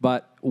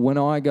 But when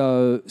I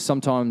go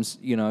sometimes,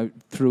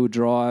 through a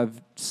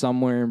drive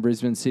somewhere in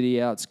Brisbane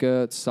City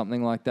outskirts,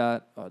 something like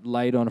that,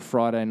 late on a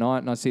Friday night,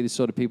 and I see this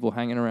sort of people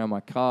hanging around my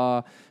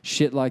car,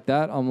 shit like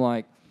that, I'm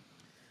like,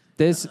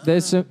 there's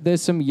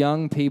some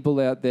young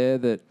people out there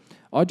that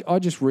I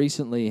just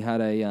recently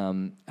had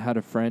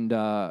a friend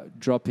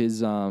drop his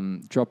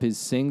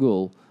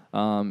single.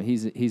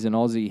 He's an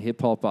Aussie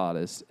hip hop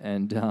artist,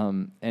 and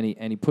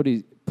he put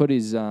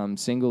his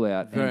single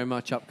out. Very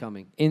much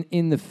upcoming.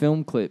 In the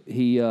film clip,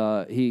 he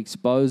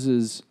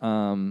exposes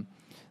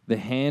the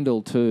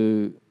handle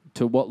to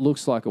what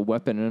looks like a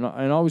weapon, and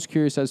I was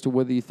curious as to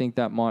whether you think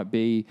that might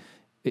be.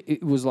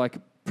 It was like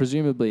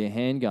presumably a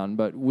handgun,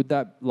 but would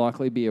that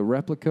likely be a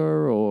replica,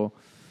 or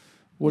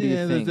what do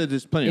you think?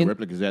 There's plenty of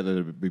replicas out there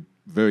that would be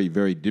very,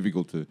 very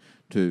difficult to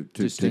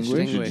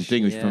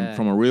distinguish yeah.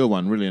 from a real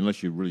one, really,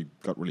 unless you really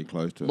got really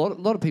close to A it.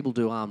 lot of people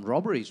do armed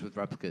robberies with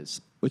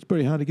replicas. It's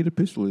very hard to get a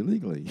pistol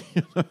illegally.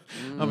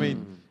 I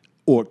mean,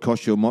 or it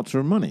costs you a monster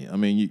of money. I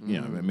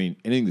mean,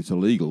 anything that's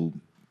illegal,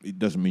 it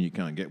doesn't mean you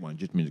can't get one. It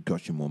just means it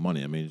costs you more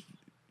money. I mean,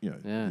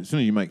 as soon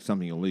as you make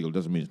something illegal, it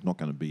doesn't mean it's not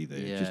going to be there.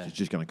 Yeah. It's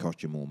just going to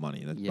cost you more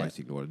money. That's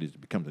basically what it is.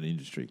 It becomes an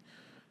industry.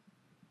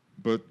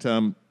 But,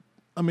 do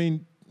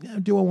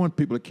I want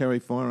people to carry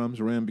firearms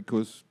around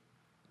because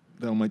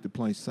they'll make the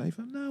place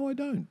safer? No, I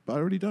don't. I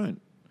really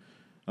don't.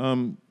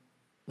 And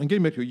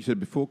getting back to what you said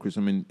before, Chris,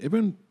 I mean,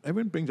 everyone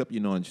brings up the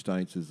United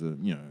States as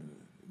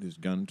this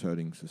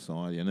gun-toting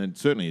society, and then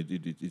certainly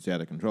it's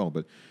out of control.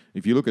 But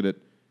if you look at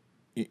it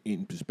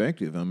in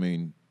perspective, I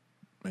mean,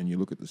 and you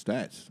look at the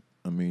stats,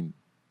 I mean,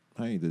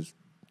 hey, there's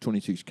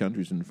 26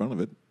 countries in front of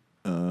it.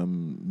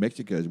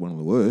 Mexico is one of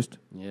the worst.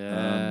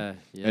 And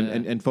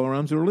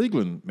firearms are illegal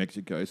in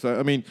Mexico. So,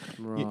 I mean,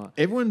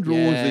 everyone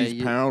draws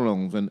these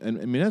parallels. And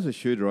I mean, as a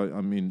shooter,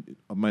 I've made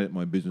it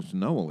my business to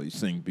know all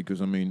these things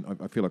because, I mean,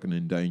 I feel like an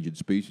endangered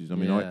species. I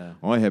mean,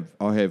 I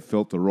have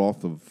felt the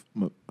wrath of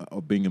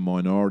being a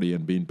minority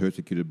and being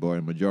persecuted by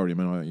a majority. I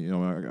mean,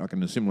 I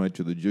can assimilate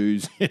to the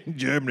Jews in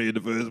Germany in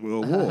the First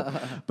World War.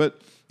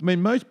 But, I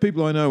mean, most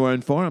people I know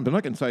own firearms. And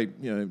I can say,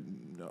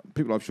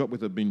 people I've shot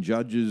with have been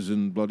judges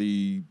and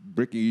bloody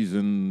brickies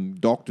and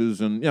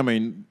doctors, and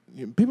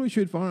people who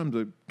shoot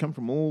firearms come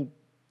from all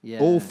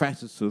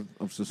facets of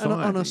society.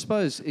 And I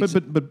suppose,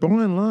 but by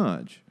and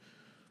large,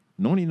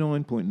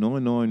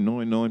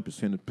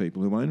 99.9999% of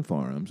people who own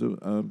firearms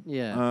are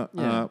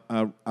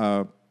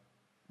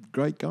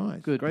great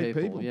guys, Good great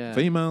people, yeah.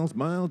 females,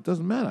 males,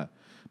 doesn't matter.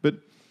 But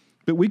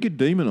we get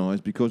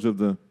demonised because of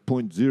the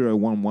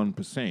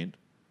 0.011%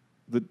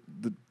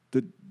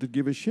 that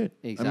give a shit.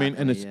 Exactly, I mean,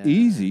 and it's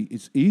easy.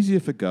 It's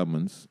easier for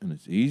governments, and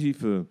it's easy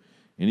for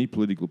any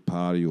political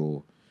party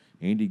or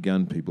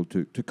anti-gun people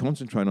to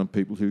concentrate on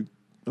people who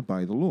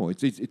obey the law.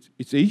 It's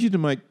easy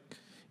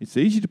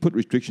to put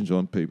restrictions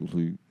on people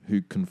who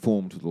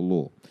conform to the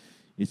law.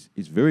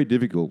 It's very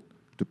difficult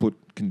to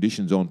put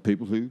conditions on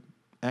people who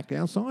act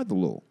outside the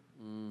law.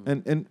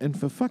 And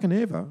for fucking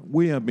ever,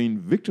 we are being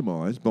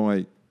victimised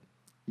by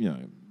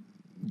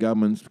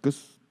governments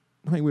because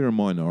hey, we're a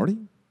minority.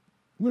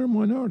 We're a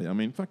minority. I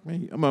mean, fuck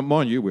me.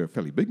 Mind you, we're a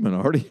fairly big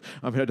minority.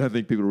 I mean, I don't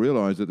think people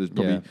realise that there's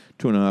probably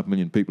 2.5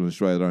 million people in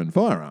Australia that own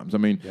firearms. I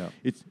mean,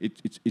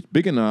 it's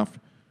big enough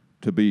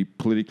to be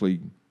politically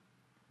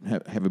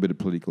have a bit of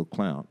political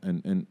clout,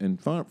 and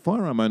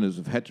firearm owners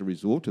have had to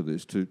resort to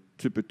this to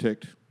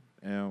protect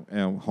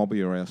our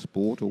hobby or our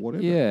sport or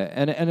whatever. Yeah,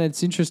 and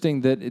it's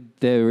interesting that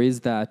there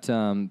is that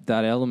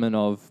that element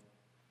of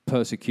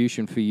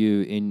persecution for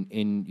you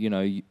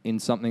in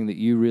something that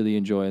you really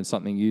enjoy and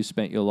something you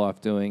spent your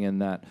life doing,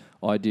 and that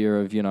idea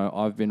of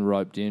I've been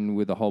roped in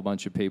with a whole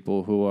bunch of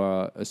people who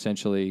are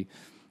essentially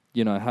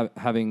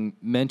having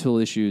mental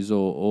issues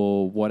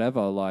or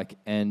whatever, like,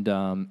 and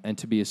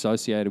to be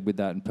associated with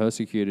that and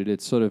persecuted,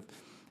 it's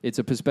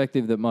a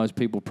perspective that most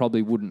people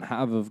probably wouldn't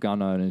have of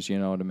gun owners. You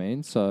know what I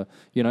mean? So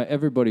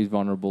everybody's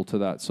vulnerable to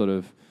that sort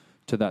of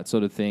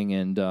thing,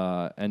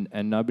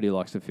 and nobody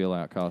likes to feel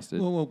outcasted.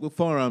 Well,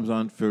 firearms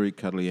aren't very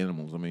cuddly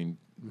animals. I mean,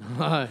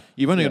 No.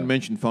 You've only got to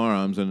mention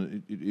firearms,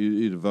 and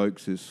it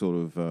evokes this sort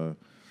of,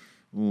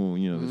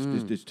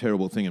 this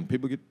terrible thing, and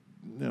people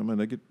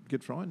they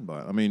get frightened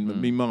by it. I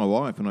mean, my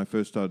wife, when I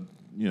first started,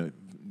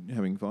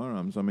 having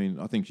firearms, I mean,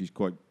 I think she's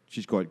quite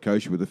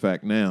kosher with the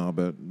fact now,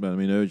 but I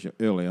mean,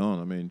 early on,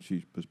 I mean,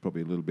 she was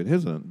probably a little bit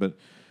hesitant, but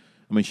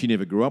I mean, she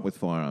never grew up with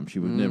firearms. She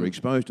was never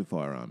exposed to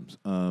firearms.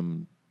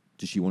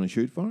 Does she want to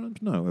shoot firearms?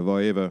 No. Have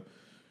I ever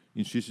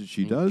insisted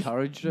she does?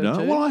 Encouraged her No.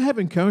 to? Well, I have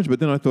encouraged, but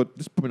then I thought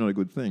this is probably not a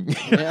good thing.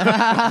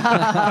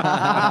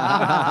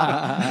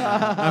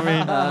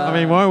 I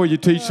mean, why would you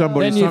teach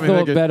somebody Then you something?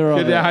 thought better of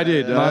it. Yeah, I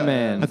did. My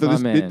man, I thought my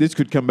this, man. this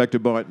could come back to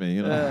bite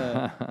me.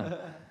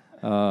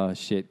 Oh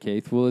shit,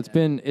 Keith. Well, it's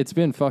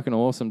been fucking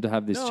awesome to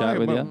have this chat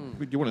with you.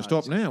 Do you want to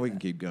stop now? We can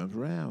keep going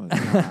for hours.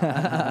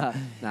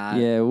 Nah.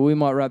 Yeah, well, we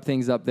might wrap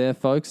things up there,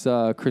 folks.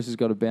 Chris has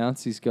got to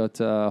bounce. He's got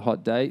a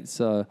hot date,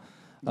 so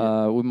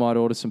we might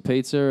order some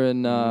pizza,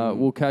 and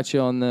we'll catch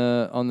you on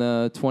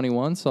the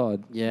 21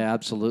 side. Yeah,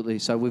 absolutely.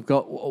 So we've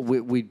got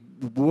we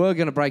were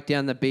going to break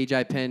down the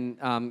BJ Penn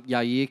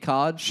Yair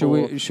card Should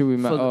we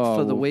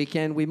for the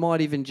weekend. We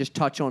might even just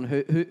touch on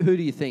who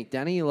do you think,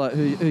 Danny? Like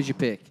who's your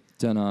pick?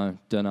 Don't know.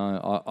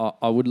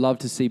 I would love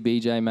to see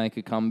BJ make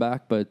a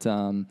comeback, but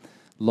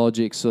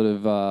logic sort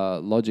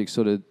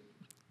of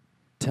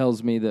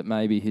tells me that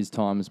maybe his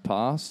time has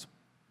passed.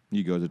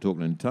 You guys are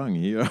talking in tongue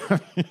here.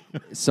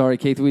 Sorry,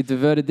 Keith, we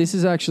diverted. This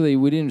is actually,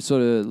 we didn't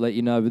sort of let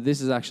you know, but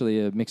this is actually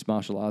a mixed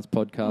martial arts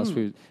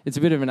podcast. It's a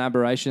bit of an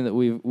aberration that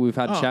we've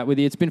had a chat with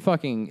you. It's been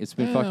fucking awesome.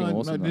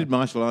 I did though.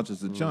 martial arts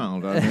as a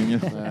child. I mean,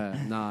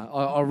 No,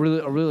 I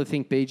really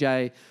think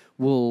BJ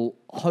will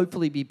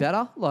hopefully be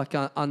better, like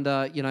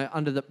under the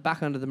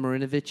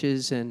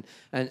Marinoviches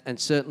and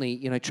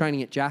certainly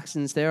training at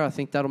Jackson's there. I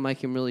think that'll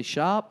make him really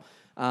sharp.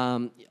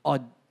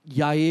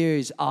 Yair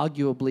is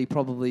arguably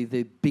probably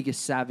the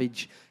biggest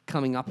savage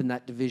coming up in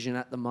that division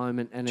at the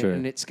moment, and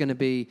it's going to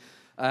be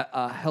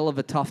a hell of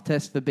a tough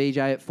test for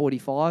BJ at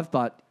 45.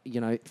 But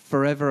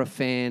forever a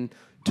fan,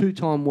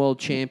 two-time world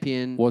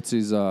champion. What's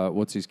his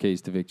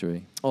keys to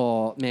victory?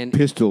 Oh man,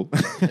 pistol.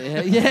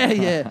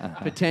 yeah,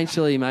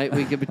 potentially, mate.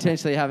 It could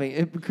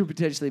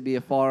potentially be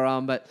a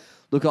firearm, but.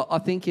 Look, I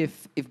think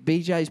if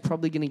BJ is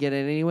probably going to get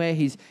it anywhere,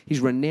 he's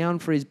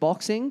renowned for his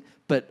boxing,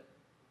 but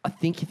I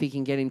think if he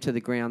can get him to the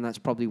ground, that's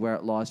probably where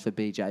it lies for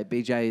BJ.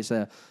 BJ is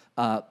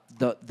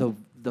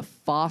the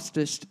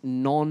fastest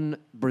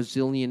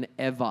non-Brazilian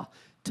ever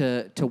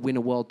to win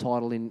a world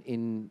title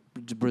in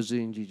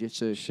Brazilian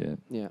Jiu-Jitsu. Shit.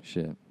 Yeah.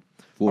 Shit.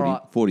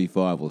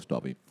 45 will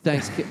stop him.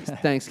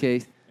 Thanks,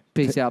 Keith.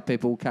 Peace out,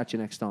 people. We'll catch you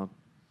next time.